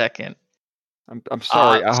me a second. I'm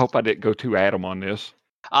sorry. I hope I didn't go too Adam on this.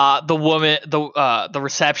 The woman, the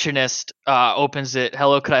receptionist, opens it.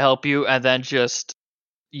 Hello, could I help you? And then just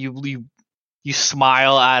you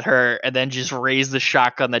smile at her, and then just raise the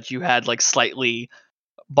shotgun that you had like slightly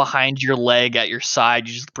behind your leg at your side.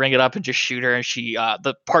 You just bring it up and just shoot her, and she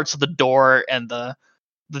the parts of the door and the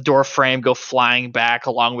door frame go flying back,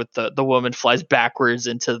 along with the woman flies backwards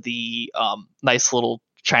into the nice little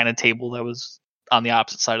china table that was on the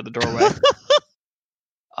opposite side of the doorway.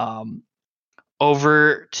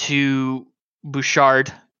 Over to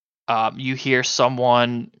Bushard, you hear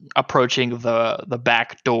someone approaching the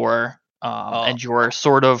back door, and you're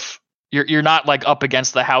sort of you're not like up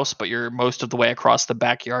against the house, but you're most of the way across the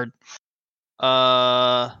backyard.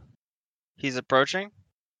 He's approaching.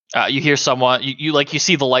 You hear someone. You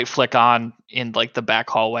see the light flick on in like the back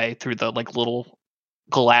hallway through the like little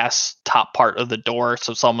glass top part of the door.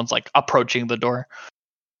 So someone's like approaching the door.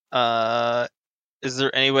 Is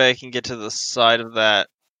there any way I can get to the side of that?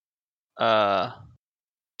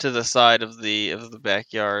 To the side of the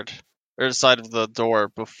backyard, or the side of the door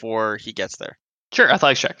before he gets there. Sure,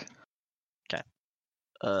 athletics check.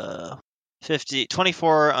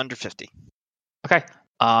 24 under 50. Okay.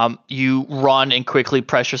 You run and quickly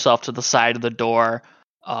press yourself to the side of the door.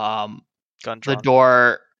 Gun drawn. The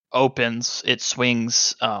door opens. It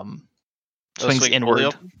swings. Swings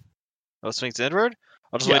inward. Swings inward.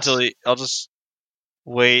 I'll just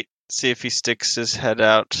wait, see if he sticks his head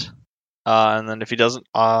out, and then if he doesn't,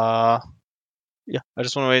 I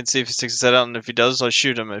just want to wait and see if he sticks his head out, and if he does, I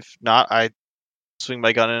shoot him. If not, I swing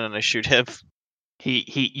my gun in and I shoot him.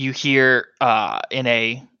 You hear in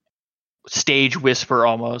a stage whisper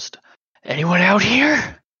almost, anyone out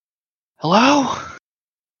here? Hello?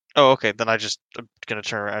 Oh, okay. Then I'm gonna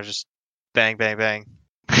turn around. I just bang, bang, bang.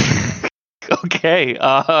 Okay.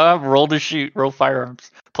 Roll to shoot. Roll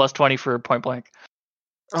firearms. Plus 20 for point blank.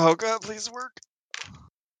 Oh god, please work.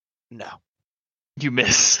 No. You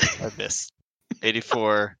miss. I miss.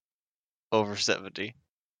 84 over 70.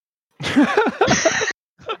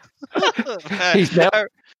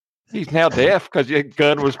 He's now deaf because your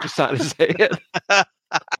gun was beside his head.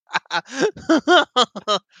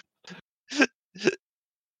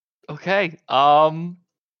 Okay.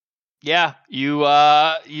 Yeah, you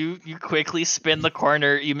quickly spin the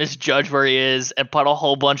corner, you misjudge where he is, and put a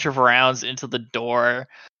whole bunch of rounds into the door.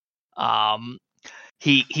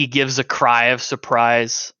 He gives a cry of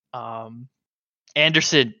surprise.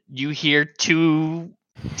 Anderson, you hear two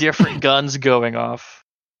different guns going off.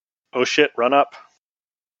 Oh shit, run up.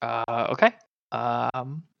 Okay. Are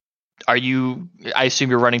you? I assume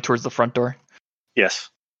you're running towards the front door. Yes.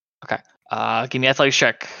 Okay. Give me an athletics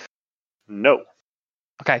check. No.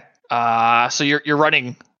 Okay. So you're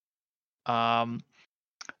running. There's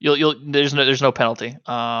no penalty.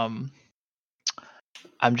 I'm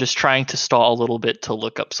just trying to stall a little bit to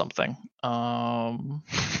look up something.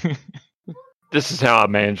 This is how I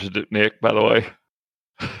managed it, Nick, by the way.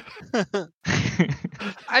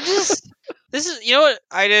 This is, you know what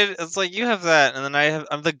I did? It's like you have that, and then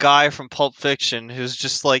I'm the guy from Pulp Fiction who's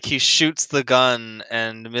just like, he shoots the gun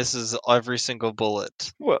and misses every single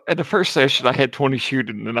bullet. Well, at the first session, I had 20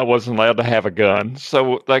 shooting, and I wasn't allowed to have a gun.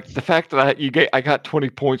 So, like, the fact that I got 20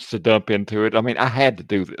 points to dump into it, I mean, I had to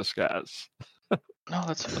do this, guys. No,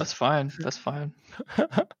 that's fine. That's fine.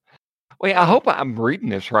 Wait, I hope I'm reading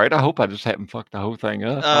this right. I hope I just haven't fucked the whole thing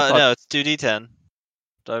up. No, it's 2d10.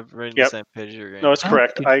 I've written the same page you're getting. No, it's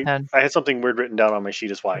correct. I 2d10. had something weird written down on my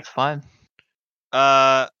sheet as why. That's fine.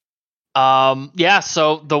 Yeah,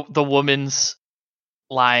 so the woman's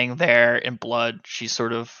lying there in blood. She's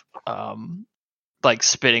sort of like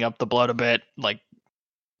spitting up the blood a bit, like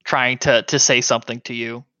trying to say something to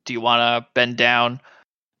you. Do you want to bend down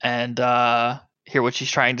and hear what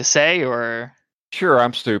she's trying to say, or? Sure,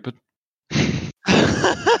 I'm stupid.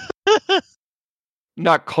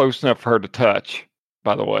 Not close enough for her to touch,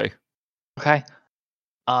 by the way. Okay.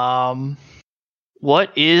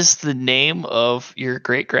 What is the name of your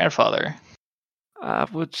great grandfather? I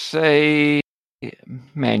would say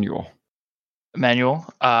Manuel.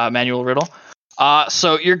 Manuel Riddle.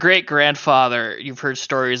 So your great grandfather, you've heard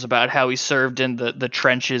stories about how he served in the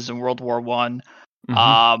trenches in World War One.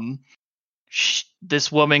 Mhm.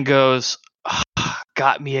 This woman goes,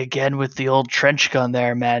 "Got me again with the old trench gun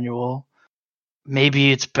there, Manuel.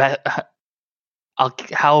 Maybe it's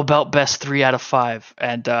how about best 3 out of 5?"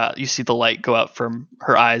 And you see the light go out from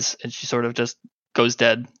her eyes, and she sort of just goes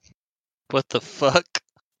dead. What the fuck?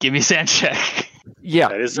 Give me a sand check. Yeah,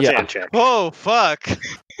 That is the yeah. sand check. Oh, fuck.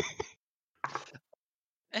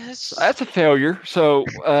 So that's a failure. So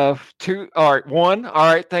 2. All right, 1.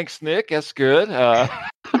 All right, thanks, Nick. That's good.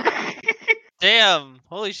 Damn.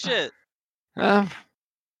 Holy shit. That's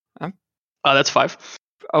 5.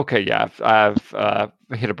 Okay, yeah, I've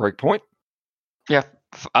hit a break point. Yeah.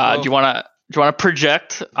 Do you want to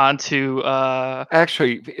project onto?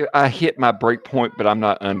 Actually, I hit my break point, but I'm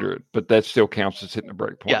not under it. But that still counts as hitting a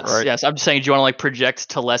break point, Yes, right? yes. I'm just saying, do you want to like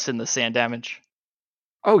project to lessen the sand damage?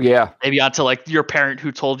 Oh yeah. Maybe onto like your parent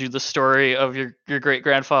who told you the story of your great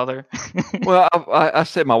grandfather. Well, I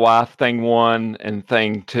said my wife thing 1 and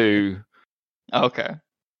thing 2. Okay.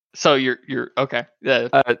 So you're okay. Yeah.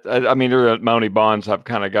 I mean, there are my only bonds I've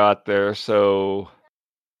kind of got there. So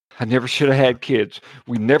I never should have had kids.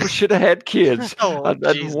 We never should have had kids. Oh, I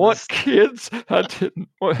didn't want Jesus. kids. I didn't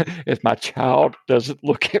want. If my child doesn't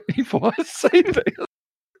look at me while I say this,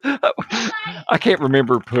 I can't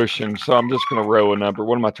remember pushing, so I'm just going to roll a number.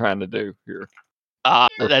 What am I trying to do here?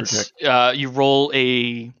 That's you roll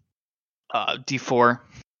a d4.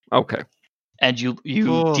 Okay. And you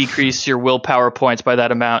Oof. decrease your willpower points by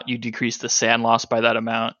that amount. You decrease the sand loss by that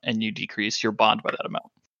amount, and you decrease your bond by that amount.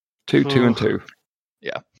 2, 2, and 2.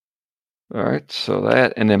 Yeah. All right. So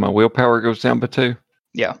that, and then my willpower goes down by 2.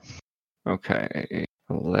 Yeah. Okay.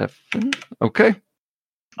 11. Okay.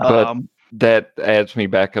 But that adds me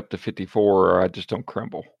back up to 54, or I just don't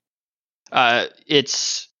crumble.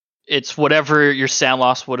 It's whatever your sand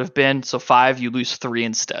loss would have been. So 5, you lose 3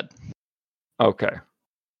 instead. Okay.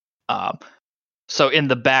 So in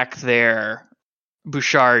the back there,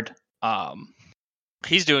 Bushard,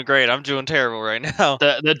 He's doing great. I'm doing terrible right now.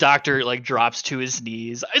 the doctor like drops to his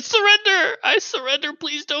knees. I surrender.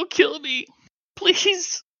 Please don't kill me.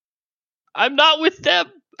 Please. I'm not with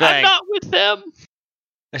them. Bang. I'm not with them.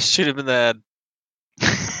 I shoot him in the head.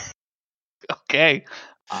 Okay.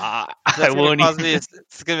 That's I gonna won't cause even. me,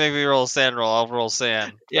 it's gonna make me roll a sand roll. I'll roll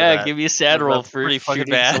sand. for Yeah, that. give me a sand That's roll for pretty fucking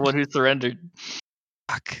shooting bad. someone who surrendered.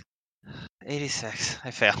 Fuck. 86.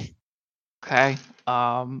 I fail. Okay.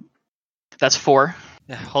 That's 4.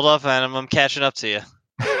 Yeah, hold off, Adam. I'm catching up to you.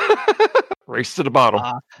 Race to the bottom.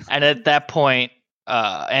 And at that point,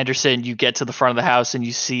 Anderson, you get to the front of the house and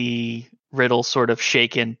you see Riddle sort of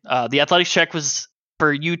shaken. The athletics check was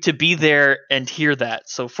for you to be there and hear that.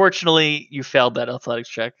 So fortunately, you failed that athletics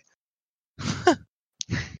check.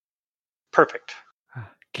 Perfect.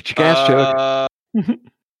 Get your gas jug.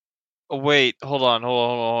 Wait, hold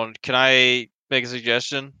on. Can I make a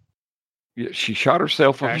suggestion? Yeah, she shot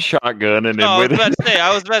herself with Okay. a shotgun and then No, went. I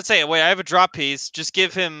was about to say. Wait, I have a drop piece. Just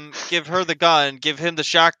give her the gun. Give him the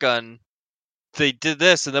shotgun. They did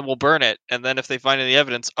this, and then we'll burn it. And then if they find any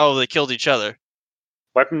evidence, they killed each other.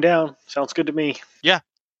 Wipe them down. Sounds good to me. Yeah. Do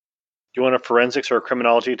you want a forensics or a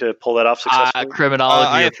criminology to pull that off successfully? Criminology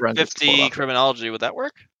I or have forensics. 50 criminology. Would that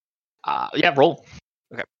work? Yeah, roll.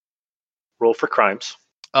 Roll for crimes.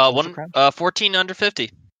 14 under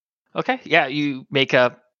 50. Okay, yeah, you make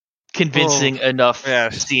a convincing enough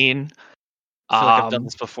scene. I feel like I've done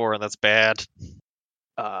this before, and that's bad.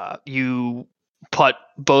 You put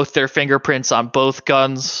both their fingerprints on both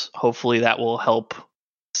guns. Hopefully that will help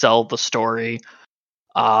sell the story.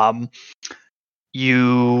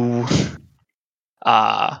 You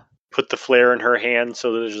Put the flare in her hand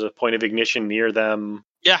so that there's a point of ignition near them.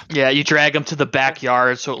 Yeah, you drag them to the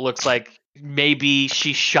backyard so it looks like maybe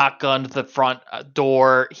she shotgunned the front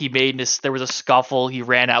door. There was a scuffle. He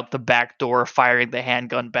ran out the back door, firing the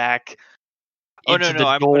handgun back into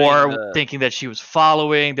the door, thinking that she was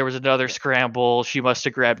following. There was another scramble. She must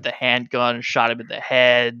have grabbed the handgun and shot him in the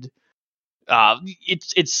head. The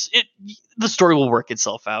story will work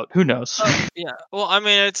itself out. Who knows? Yeah. Well, I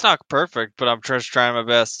mean, it's not perfect, but I'm just trying my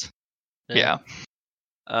best. Yeah.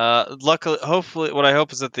 Luckily, hopefully, what I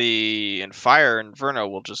hope is that the Fire and Inferno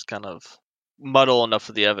will just kind of muddle enough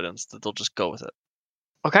of the evidence that they'll just go with it.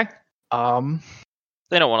 Okay.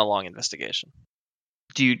 They don't want a long investigation.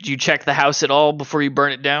 Do you check the house at all before you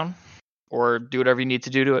burn it down, or do whatever you need to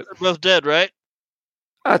do to it? They're both dead, right?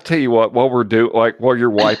 I tell you what, while you're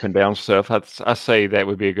wiping down stuff, I say that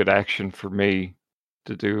would be a good action for me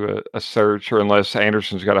to do a search, or unless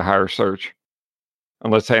Anderson's got a higher search.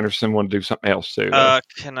 Unless Anderson want to do something else too.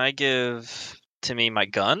 Can I give Timmy my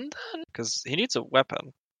gun then? Because he needs a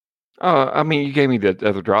weapon. I mean, you gave me the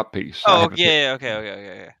other drop piece. Oh, yeah,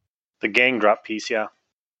 okay. The gang drop piece, yeah.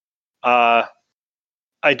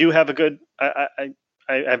 I do have a good. I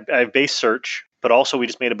have base search, but also we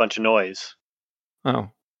just made a bunch of noise. Oh.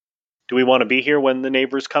 Do we want to be here when the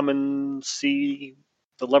neighbors come and see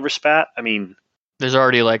the liver spat? I mean, there's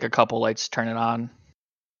already like a couple lights turning on.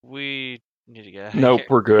 We need to get. Nope,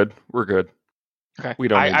 we're good. We're good. Okay. We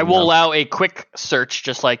don't. I will allow a quick search,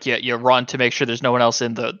 just like you run to make sure there's no one else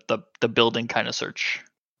in the building kind of search.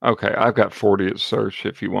 Okay, I've got 40 at search.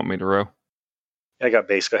 If you want me to row. I got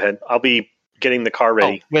base. Go ahead. I'll be getting the car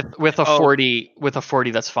ready. With a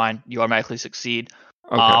 40, that's fine. You automatically succeed.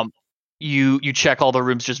 Okay. You check all the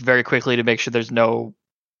rooms just very quickly to make sure there's no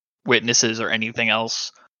witnesses or anything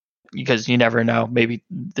else, because you never know. Maybe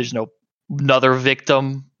there's another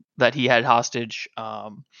victim that he had hostage.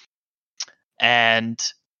 And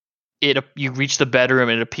you reach the bedroom,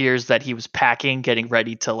 and it appears that he was packing, getting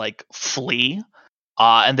ready to like flee.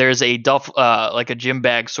 And there's a like a gym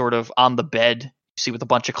bag sort of on the bed, you see, with a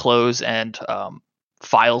bunch of clothes and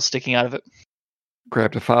files sticking out of it.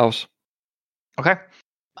 Grab the files. Okay.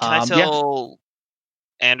 Can I tell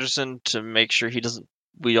Anderson to make sure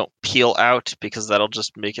we don't peel out, because that'll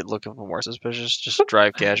just make it look even more suspicious. Just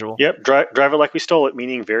drive casual. Yep, drive it like we stole it,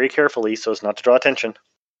 meaning very carefully so as not to draw attention.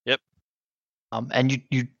 Yep. And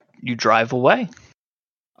you drive away.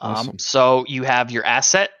 Awesome. So you have your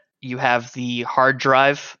asset. You have the hard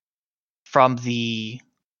drive from the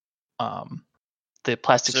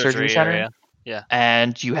plastic surgery center. Area. Yeah.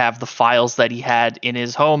 And you have the files that he had in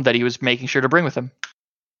his home that he was making sure to bring with him.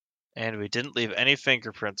 And we didn't leave any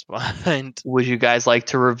fingerprints behind. Would you guys like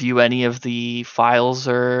to review any of the files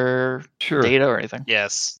or data or anything?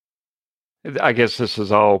 Yes. I guess this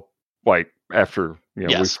is all like after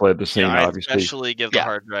we fled the scene. Yeah, obviously, especially give the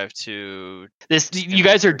hard drive to this. You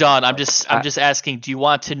guys are done. I'm just asking. Do you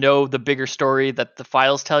want to know the bigger story that the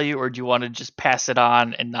files tell you, or do you want to just pass it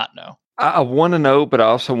on and not know? I want to know, but I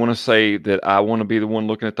also want to say that I want to be the one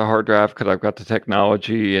looking at the hard drive, because I've got the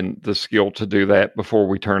technology and the skill to do that before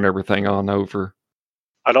we turn everything on over.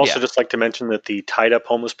 I'd also just like to mention that the tied up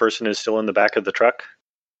homeless person is still in the back of the truck.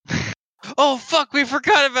 Oh, fuck, we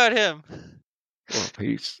forgot about him. Well,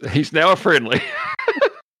 he's now a friendly.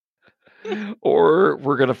 Or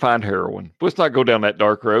we're going to find heroin. Let's not go down that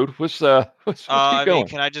dark road. Let's keep going.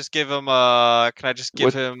 Can I just give him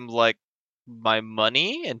like my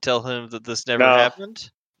money and tell him that this never happened?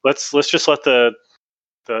 Let's just let the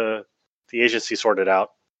agency sort it out.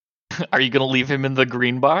 Are you going to leave him in the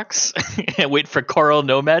green box and wait for Coral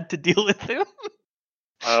Nomad to deal with him?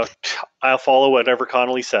 I'll follow whatever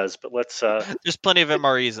Connolly says, but let's. There's plenty of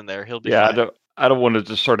MREs in there. He'll be fine. I don't want to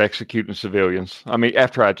just start executing civilians. I mean,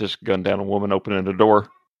 after I just gunned down a woman opening the door.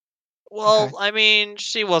 Well, okay. I mean,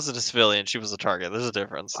 she wasn't a civilian. She was a target. There's a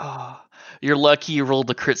difference. You're lucky you rolled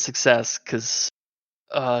a crit success, because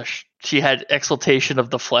she had exaltation of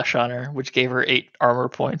the flesh on her, which gave her 8 armor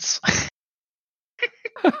points.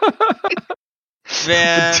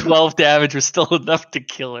 Man, 12 damage was still enough to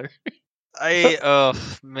kill her.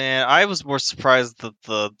 I was more surprised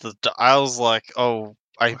that I was like,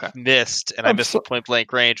 I missed, and I missed the point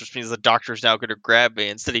blank range, which means the doctor's now going to grab me.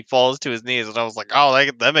 Instead, he falls to his knees, and I was like,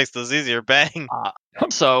 that makes this easier. Bang.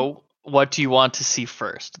 So, what do you want to see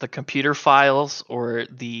first? The computer files or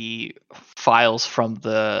the files from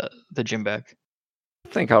the gym bag? I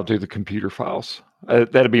think I'll do the computer files.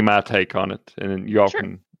 That'd be my take on it, and then y'all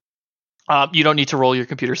can. You don't need to roll your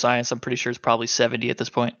computer science. I'm pretty sure it's probably 70 at this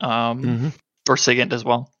point. Or SIGINT as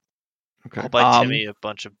well. Okay. I'll buy Timmy a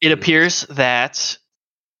bunch of. It appears that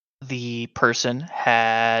the person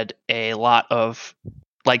had a lot of,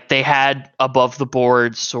 like, they had above the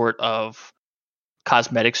board sort of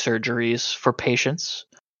cosmetic surgeries for patients.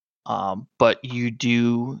 But you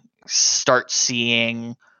do start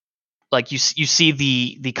seeing, like, you see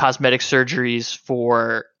the cosmetic surgeries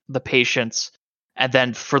for the patients. And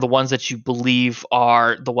then for the ones that you believe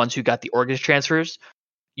are the ones who got the organ transfers,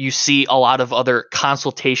 you see a lot of other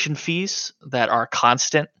consultation fees that are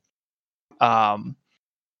constant,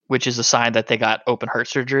 which is a sign that they got open heart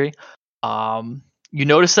surgery. you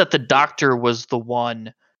notice that the doctor was the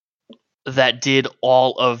one that did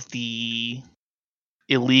all of the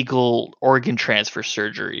illegal organ transfer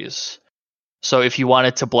surgeries. So if you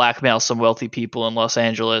wanted to blackmail some wealthy people in Los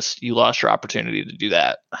Angeles, you lost your opportunity to do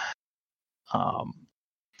that.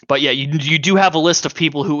 But yeah, you do have a list of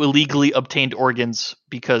people who illegally obtained organs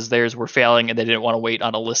because theirs were failing and they didn't want to wait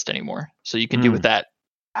on a list anymore. So you can do with that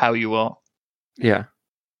how you will. Yeah.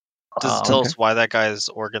 Does it tell us why that guy's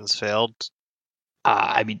organs failed?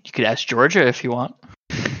 I mean, you could ask Georgia if you want.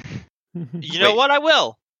 You know what? I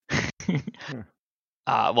will.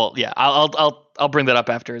 Well, yeah, I'll bring that up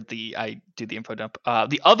after I do the info dump.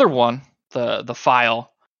 The other one, the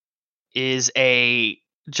file, is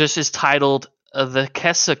titled the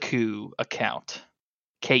Kesaku account,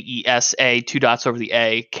 KESA 2 dots over the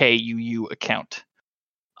A KUU account.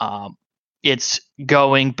 It's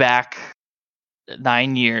going back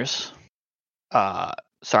 9 years.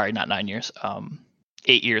 Sorry, not 9 years.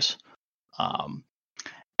 8 years.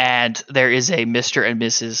 And there is a Mr. and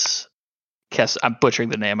Mrs. I'm butchering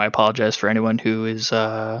the name. I apologize for anyone who is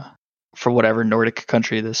for whatever Nordic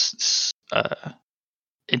country this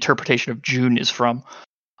interpretation of June is from.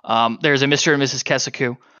 There's a Mr. and Mrs.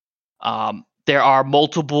 Kesaku. There are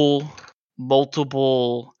multiple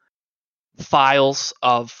files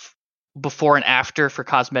of before and after for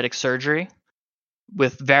cosmetic surgery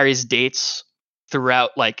with various dates throughout,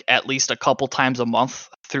 like at least a couple times a month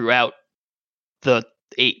throughout the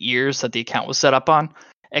 8 years that the account was set up on,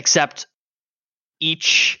 except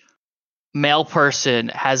each male person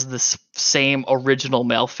has the same original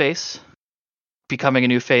male face becoming a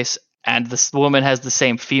new face, and this woman has the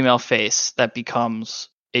same female face that becomes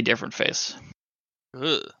a different face.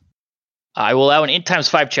 Ugh. I will allow an int times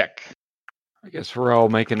 5 check. I guess we're all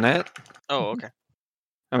making that. Oh, okay.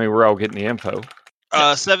 I mean, we're all getting the info.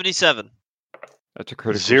 77. That's a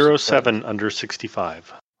critical 07 under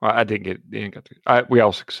 65. Well, I didn't get. Ian got we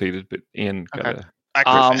all succeeded, but Ian got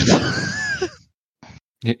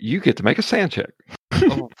You get to make a sand check.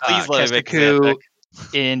 Oh, please let me make a sand check.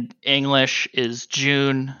 In English is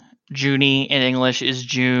June. Junie in English is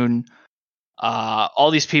June.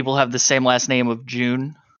 All these people have the same last name of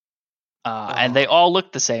June. And they all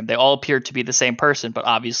look the same. They all appear to be the same person, but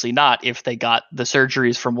obviously not if they got the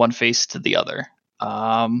surgeries from one face to the other.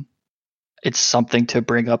 It's something to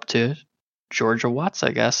bring up to Georgia Watts,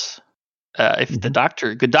 I guess. If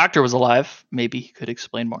the good doctor was alive, maybe he could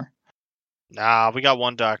explain more. Nah, we got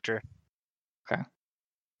one doctor. Okay.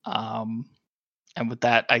 And with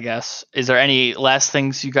that, I guess, is there any last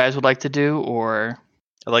things you guys would like to do, or?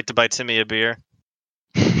 I'd like to buy Timmy a beer.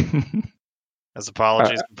 As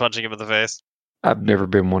apologies for punching him in the face. I've never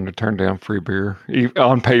been one to turn down free beer,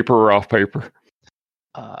 on paper or off paper.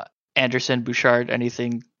 Anderson, Bushard,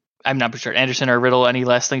 anything? I'm not Bushard. Anderson or Riddle, any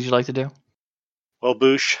last things you'd like to do? Well,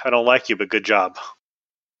 Bush, I don't like you, but good job.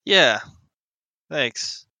 Yeah.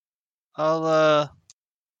 Thanks. Right,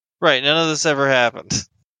 none of this ever happened.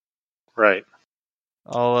 Right.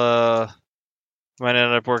 Might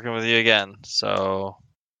end up working with you again. So,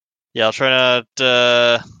 yeah, I'll try not,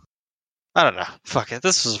 I don't know. Fuck it.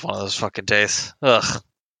 This was one of those fucking days. Ugh.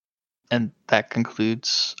 And that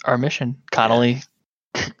concludes our mission. Connolly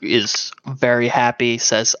is very happy,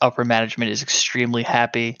 says upper management is extremely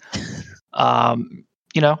happy.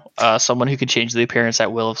 Someone who can change the appearance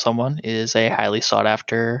at will of someone is a highly sought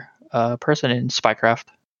after person in Spycraft.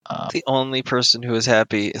 The only person who is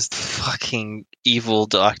happy is the fucking evil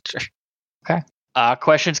doctor. Okay.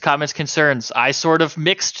 Questions, comments, concerns. I sort of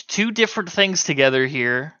mixed two different things together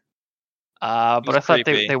here. But I thought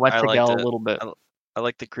they went together a little bit. I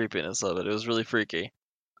like the creepiness of it. It was really freaky.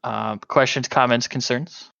 Questions, comments,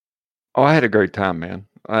 concerns? Oh, I had a great time, man.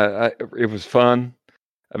 It was fun.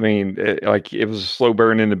 I mean, it was a slow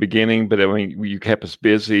burn in the beginning, but I mean, you kept us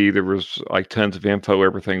busy. There was like tons of info,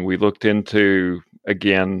 everything we looked into.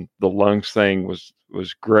 Again, the lungs thing was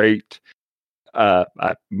great.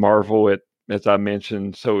 I marvel at, as I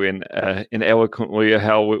mentioned, so in eloquently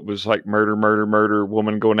how it was like murder,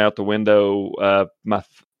 woman going out the window.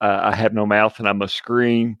 I have no mouth and I must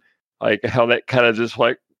scream. Like how that kind of just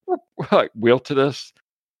like wilted us.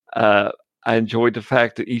 I enjoyed the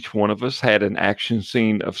fact that each one of us had an action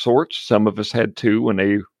scene of sorts. Some of us had two when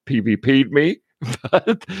they PvP'd me,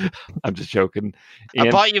 but I'm just joking. I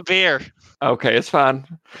bought you beer. Okay, it's fine.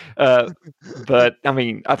 But I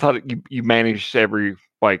mean, I thought you managed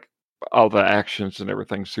all the actions and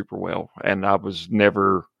everything super well, and I was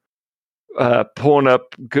never pulling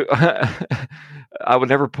up. I would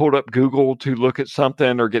never pull up Google to look at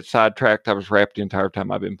something or get sidetracked. I was wrapped the entire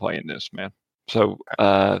time I've been playing this, man. So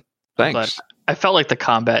thanks. I felt like the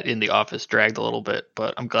combat in the office dragged a little bit,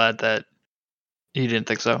 but I'm glad that You didn't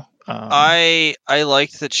think so? I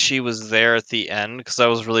liked that she was there at the end because I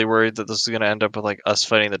was really worried that this was going to end up with like us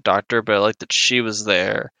fighting the doctor, but I liked that she was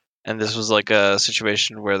there, and this was like a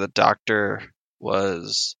situation where the doctor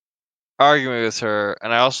was arguing with her,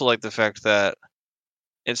 and I also like the fact that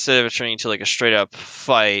instead of it turning into like a straight up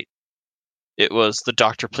fight, it was the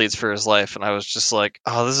doctor pleads for his life, and I was just like,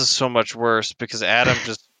 oh, this is so much worse because Adam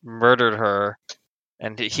just murdered her,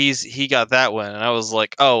 and he got that win, and I was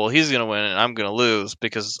like, oh well, he's gonna win and I'm gonna lose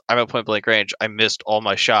because I'm at point blank range. I missed all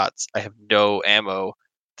my shots. I have no ammo.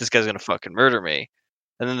 This guy's gonna fucking murder me.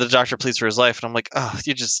 And then the doctor pleads for his life, and I'm like, oh,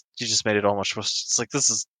 you just made it all much worse. It's like this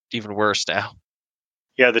is even worse now.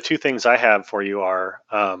 Yeah, the two things I have for you are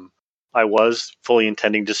I was fully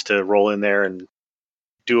intending just to roll in there and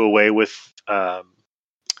do away with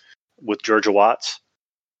Georgia Watts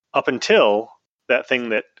up until that thing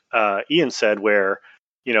that Ian said where,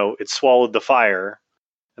 it swallowed the fire.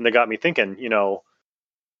 And they got me thinking,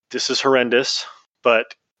 this is horrendous,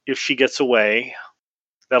 but if she gets away,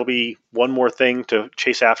 that'll be one more thing to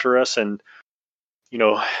chase after us. And,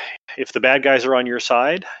 if the bad guys are on your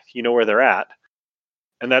side, you know where they're at.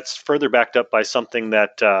 And that's further backed up by something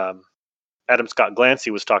that Adam Scott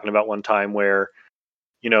Glancy was talking about one time where,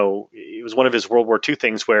 it was one of his World War II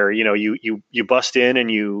things where, you bust in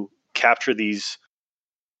and you capture these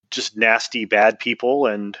just nasty, bad people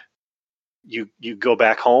and you go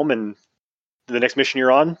back home and the next mission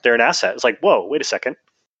you're on, they're an asset. It's like, whoa, wait a second.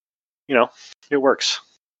 It works.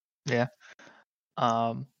 Yeah.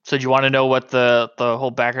 So do you want to know what the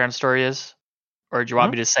whole background story is? Or do you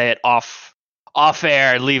want me to say it off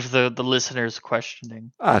air and leave the listeners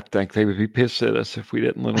questioning? I think they would be pissed at us if we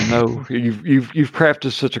didn't let them know. You've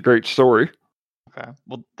crafted such a great story. Okay.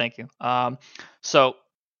 Well, thank you. So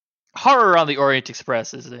Horror on the Orient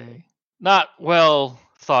Express is a not well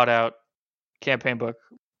thought out campaign book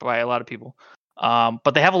by a lot of people.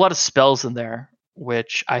 But they have a lot of spells in there,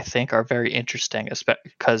 which I think are very interesting,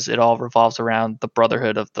 because it all revolves around the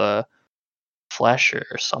Brotherhood of the Flesh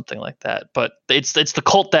or something like that. But it's the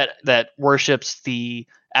cult that worships the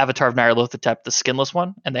Avatar of Nyarlathotep, the skinless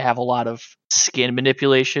one, and they have a lot of skin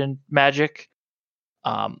manipulation magic.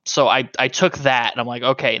 So I took that and I'm like,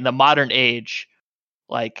 okay, in the modern age,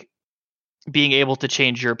 like being able to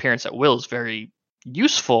change your appearance at will is very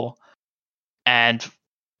useful. And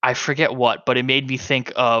I forget what, but it made me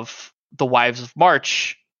think of the Wives of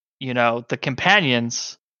March, the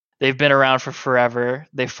companions. They've been around for forever.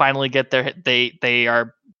 They finally get they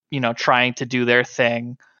are, trying to do their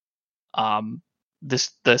thing.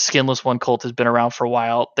 The Skinless One cult has been around for a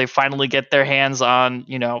while. They finally get their hands on,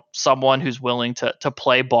 someone who's willing to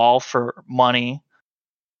play ball for money.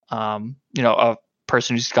 A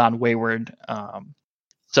person who's gone wayward.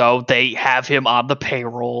 So they have him on the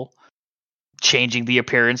payroll, changing the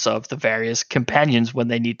appearance of the various companions when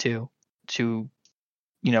they need to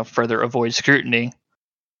further avoid scrutiny.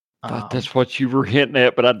 Thought that's what you were hinting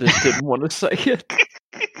at, but I just didn't want to say it.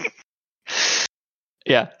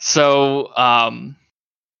 Yeah. So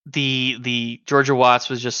the Georgia Watts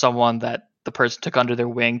was just someone that the person took under their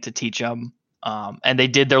wing to teach them, and they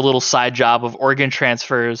did their little side job of organ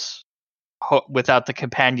transfers without the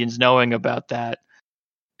companions knowing about that,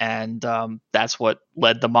 and that's what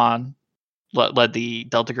led them on. Led the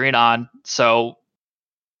Delta Green on. So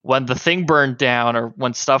when the thing burned down, or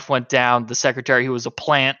when stuff went down, the secretary, who was a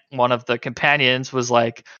plant, one of the companions, was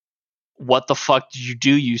like, "What the fuck did you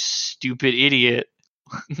do, you stupid idiot?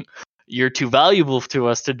 You're too valuable to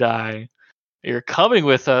us to die. You're coming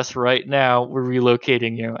with us right now. We're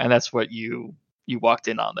relocating you." And that's what you walked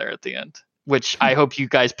in on there at the end. Which I hope you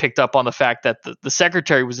guys picked up on the fact that the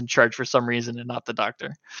secretary was in charge for some reason and not the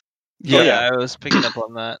doctor. Yeah, I was picking up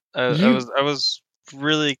on that. I was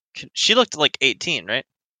really. She looked like 18, right?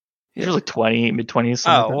 She was like 20, mid-20s.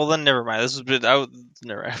 Oh, well then never mind. This was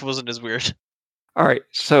it wasn't as weird. All right,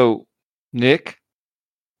 so Nick,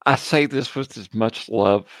 I say this with as much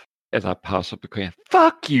love as I possibly can.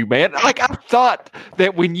 Fuck you, man! Like, I thought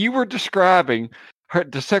that when you were describing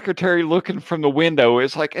the secretary looking from the window,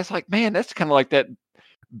 it's like, man, that's kind of like that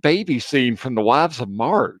baby scene from the Wives of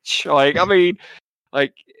March. Like, I mean,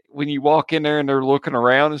 like, when you walk in there and they're looking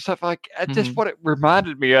around and stuff, like, that's what it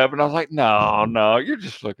reminded me of. And I was like, no, you're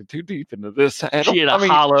just looking too deep into this. She had a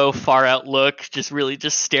hollow, far out look, just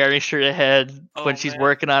staring straight ahead when she's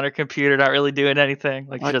working on her computer, not really doing anything.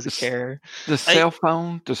 Like, she doesn't care. The cell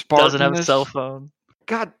phone, the sparkliness. Doesn't have a cell phone.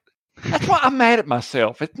 God, that's why I'm mad at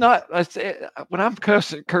myself. It's not, when I'm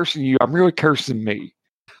cursing you, I'm really cursing me.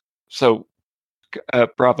 So,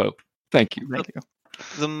 bravo. Thank you. Thank you.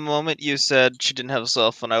 The moment you said she didn't have a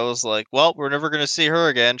cell phone, I was like, well, we're never going to see her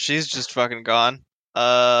again. She's just fucking gone.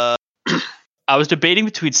 I I was debating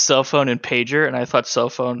between cell phone and pager, and I thought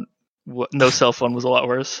no cell phone was a lot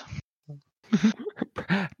worse.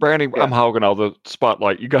 Brownie, I'm hogging all the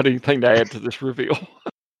spotlight. You got anything to add to this reveal?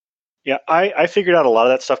 Yeah, I figured out a lot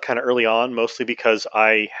of that stuff kind of early on, mostly because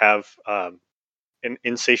I have an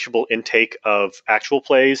insatiable intake of actual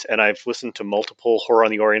plays, and I've listened to multiple Horror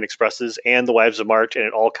on the Orient Expresses and The Wives of March, and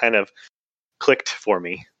it all kind of clicked for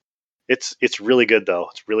me. It's really good though.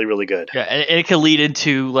 It's really, really good. Yeah, and it can lead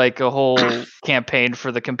into like a whole campaign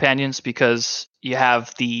for the companions because you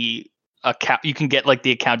have the account. You can get like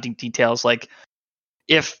the accounting details. Like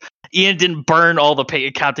if Ian didn't burn all the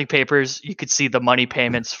accounting papers, you could see the money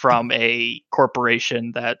payments from a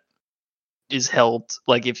corporation that is held.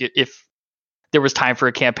 Like if there was time for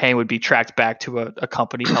a campaign, would be tracked back to a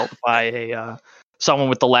company held by a someone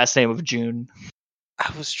with the last name of June.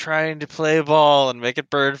 I was trying to play ball and make it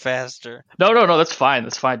burn faster. No, that's fine.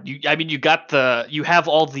 That's fine. You at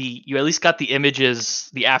least got the images,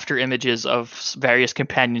 the after images of various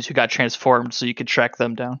companions who got transformed, so you could track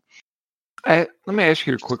them down. Let me ask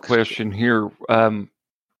you a quick question here. What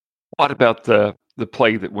about the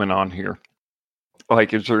play that went on here?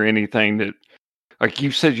 Like, is there anything that, like you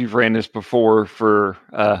said, you've ran this before for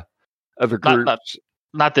other groups?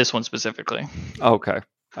 Not this one specifically. Okay.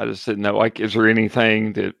 I just didn't know. Like, is there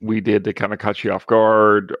anything that we did that kind of caught you off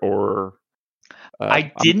guard, or?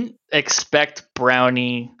 I didn't expect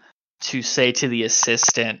Brownie to say to the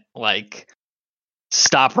assistant, like,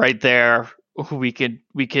 "Stop right there. You can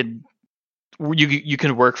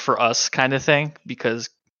work for us," kind of thing, because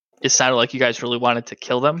it sounded like you guys really wanted to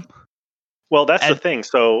kill them. Well, that's the thing.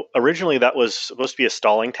 So originally that was supposed to be a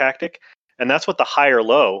stalling tactic, and that's what the high or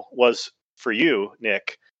low was for you,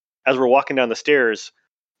 Nick. As we're walking down the stairs,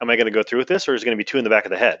 am I going to go through with this, or is it going to be 2 in the back of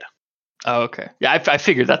the head? Oh, okay. Yeah, I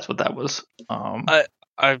figured that's what that was. I'm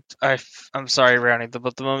sorry, Brownie,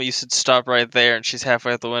 but the moment you said stop right there and she's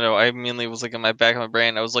halfway out the window, I immediately was like in my back of my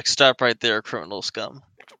brain, I was like, stop right there, criminal scum.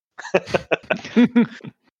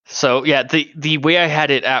 So yeah, the way I had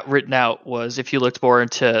it written out was if you looked more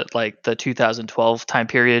into like the 2012 time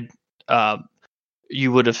period,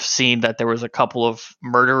 you would have seen that there was a couple of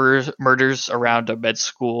murders around a med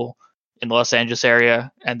school in the Los Angeles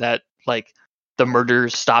area, and that like the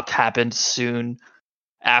murders happened soon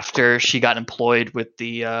after she got employed with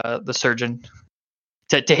the surgeon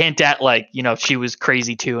to hint at, like, you know, she was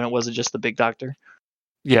crazy too, and it wasn't just the big doctor.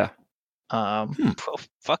 Yeah. Oh,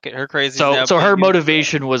 fuck it, her crazy. So her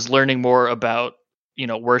motivation was learning more about, you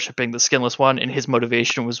know, worshiping the Skinless One, and his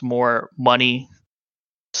motivation was more money.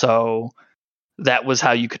 So that was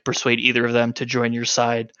how you could persuade either of them to join your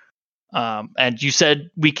side. And you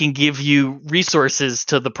said we can give you resources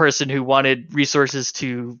to the person who wanted resources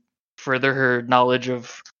to further her knowledge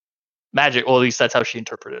of magic. Well, at least that's how she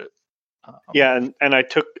interpreted it. Yeah, and I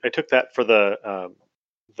took that for the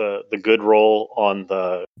good roll on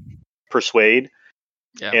the persuade,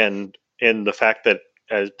 and the fact that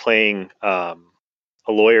as playing a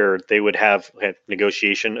lawyer, they would have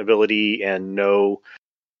negotiation ability and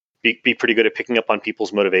be pretty good at picking up on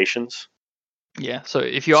people's motivations. Yeah, so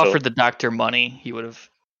if you offered the doctor money, he would have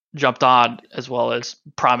jumped on, as well as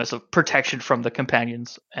promise of protection from the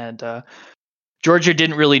companions. And Georgia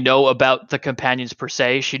didn't really know about the companions per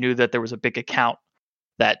se. She knew that there was a big account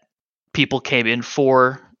that people came in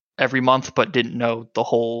for every month, but didn't know the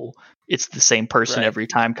whole it's the same person every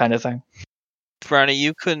time kind of thing. Brownie,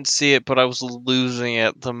 you couldn't see it, but I was losing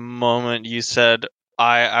it the moment you said,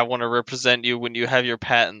 I want to represent you when you have your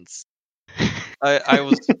patents. I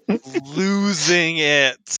was losing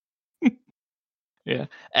it. Yeah,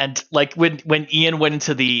 and like when Ian went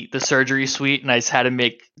into the surgery suite, and I just had to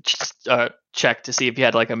make check to see if he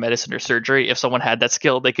had like a medicine or surgery. If someone had that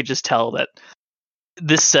skill, they could just tell that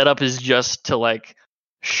this setup is just to like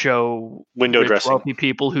show window dressing wealthy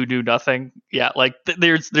people who do nothing. Yeah, like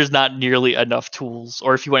there's not nearly enough tools.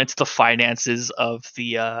 Or if you went into the finances of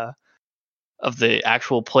the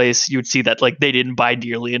actual place, you would see that like they didn't buy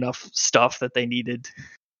nearly enough stuff that they needed.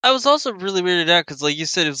 I was also really weirded out because, like you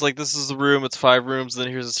said, it was like, this is the room, it's 5 rooms, and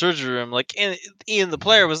then here's a surgery room. Like, and Ian, the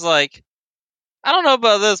player, was like, I don't know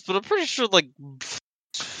about this, but I'm pretty sure, like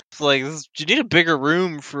this, you need a bigger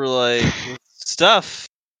room for, like, stuff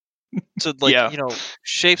to, like, you know,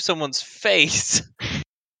 shape someone's face.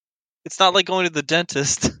 It's not like going to the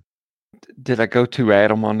dentist. Did I go too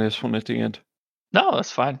Adam on this one at the end? No,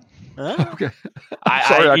 that's fine. Okay.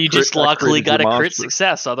 You just luckily got a crit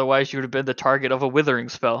success. Otherwise, you would have been the target of a withering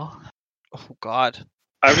spell. Oh, God.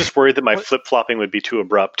 I was just worried that my flip-flopping would be too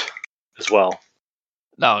abrupt as well.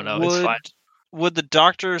 No, it's fine. Would the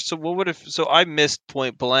doctor... So what would if... So I missed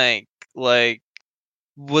point blank. Like,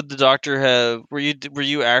 would the doctor have? Were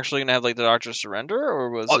you actually gonna have like the doctor surrender, or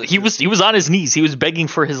was it he was on his knees. He was begging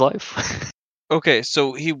for his life. Okay,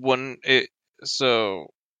 so he wouldn't. So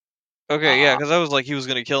okay, yeah, because I was like he was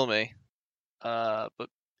gonna kill me. But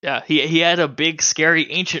Yeah, he had a big,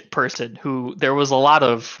 scary ancient person who there was a lot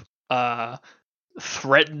of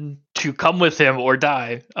threatened to come with him or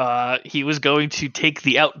die. He was going to take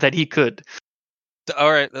the out that he could.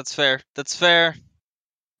 all right, that's fair. That's fair.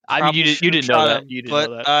 I mean, you didn't know that. You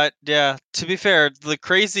didn't know that. Yeah. To be fair, the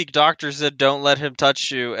crazy doctor said don't let him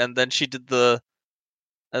touch you, and then she did the.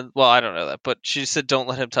 Well, I don't know that, but she said don't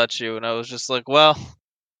let him touch you, and I was just like, well,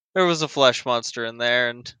 there was a flesh monster in there,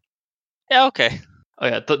 and yeah, okay. Oh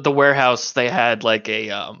yeah, the warehouse, they had like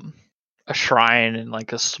a shrine and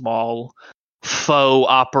like a small faux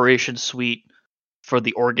operation suite for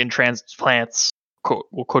the organ transplants,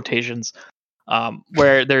 quotations,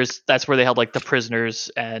 where that's where they held like the prisoners,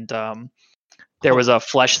 and there was a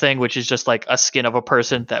flesh thing, which is just like a skin of a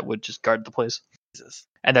person that would just guard the place. Jesus.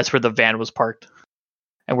 And that's where the van was parked,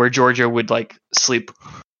 and where Georgia would like sleep.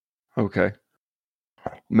 Okay.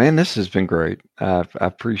 Man, this has been great. I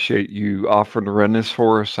appreciate you offering to run this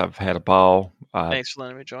for us. I've had a ball. Thanks for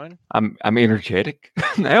letting me join. I'm energetic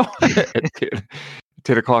now at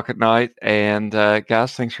 10 o'clock at night. And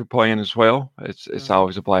guys, thanks for playing as well. It's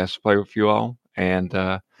always a blast to play with you all. And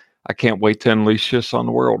I can't wait to unleash this on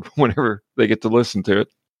the world whenever they get to listen to it.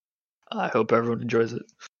 I hope everyone enjoys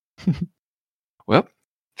it. Well,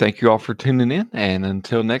 thank you all for tuning in. And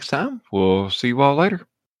until next time, we'll see you all later.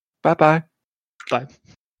 Bye-bye. Bye.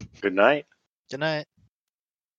 Good night. Good night.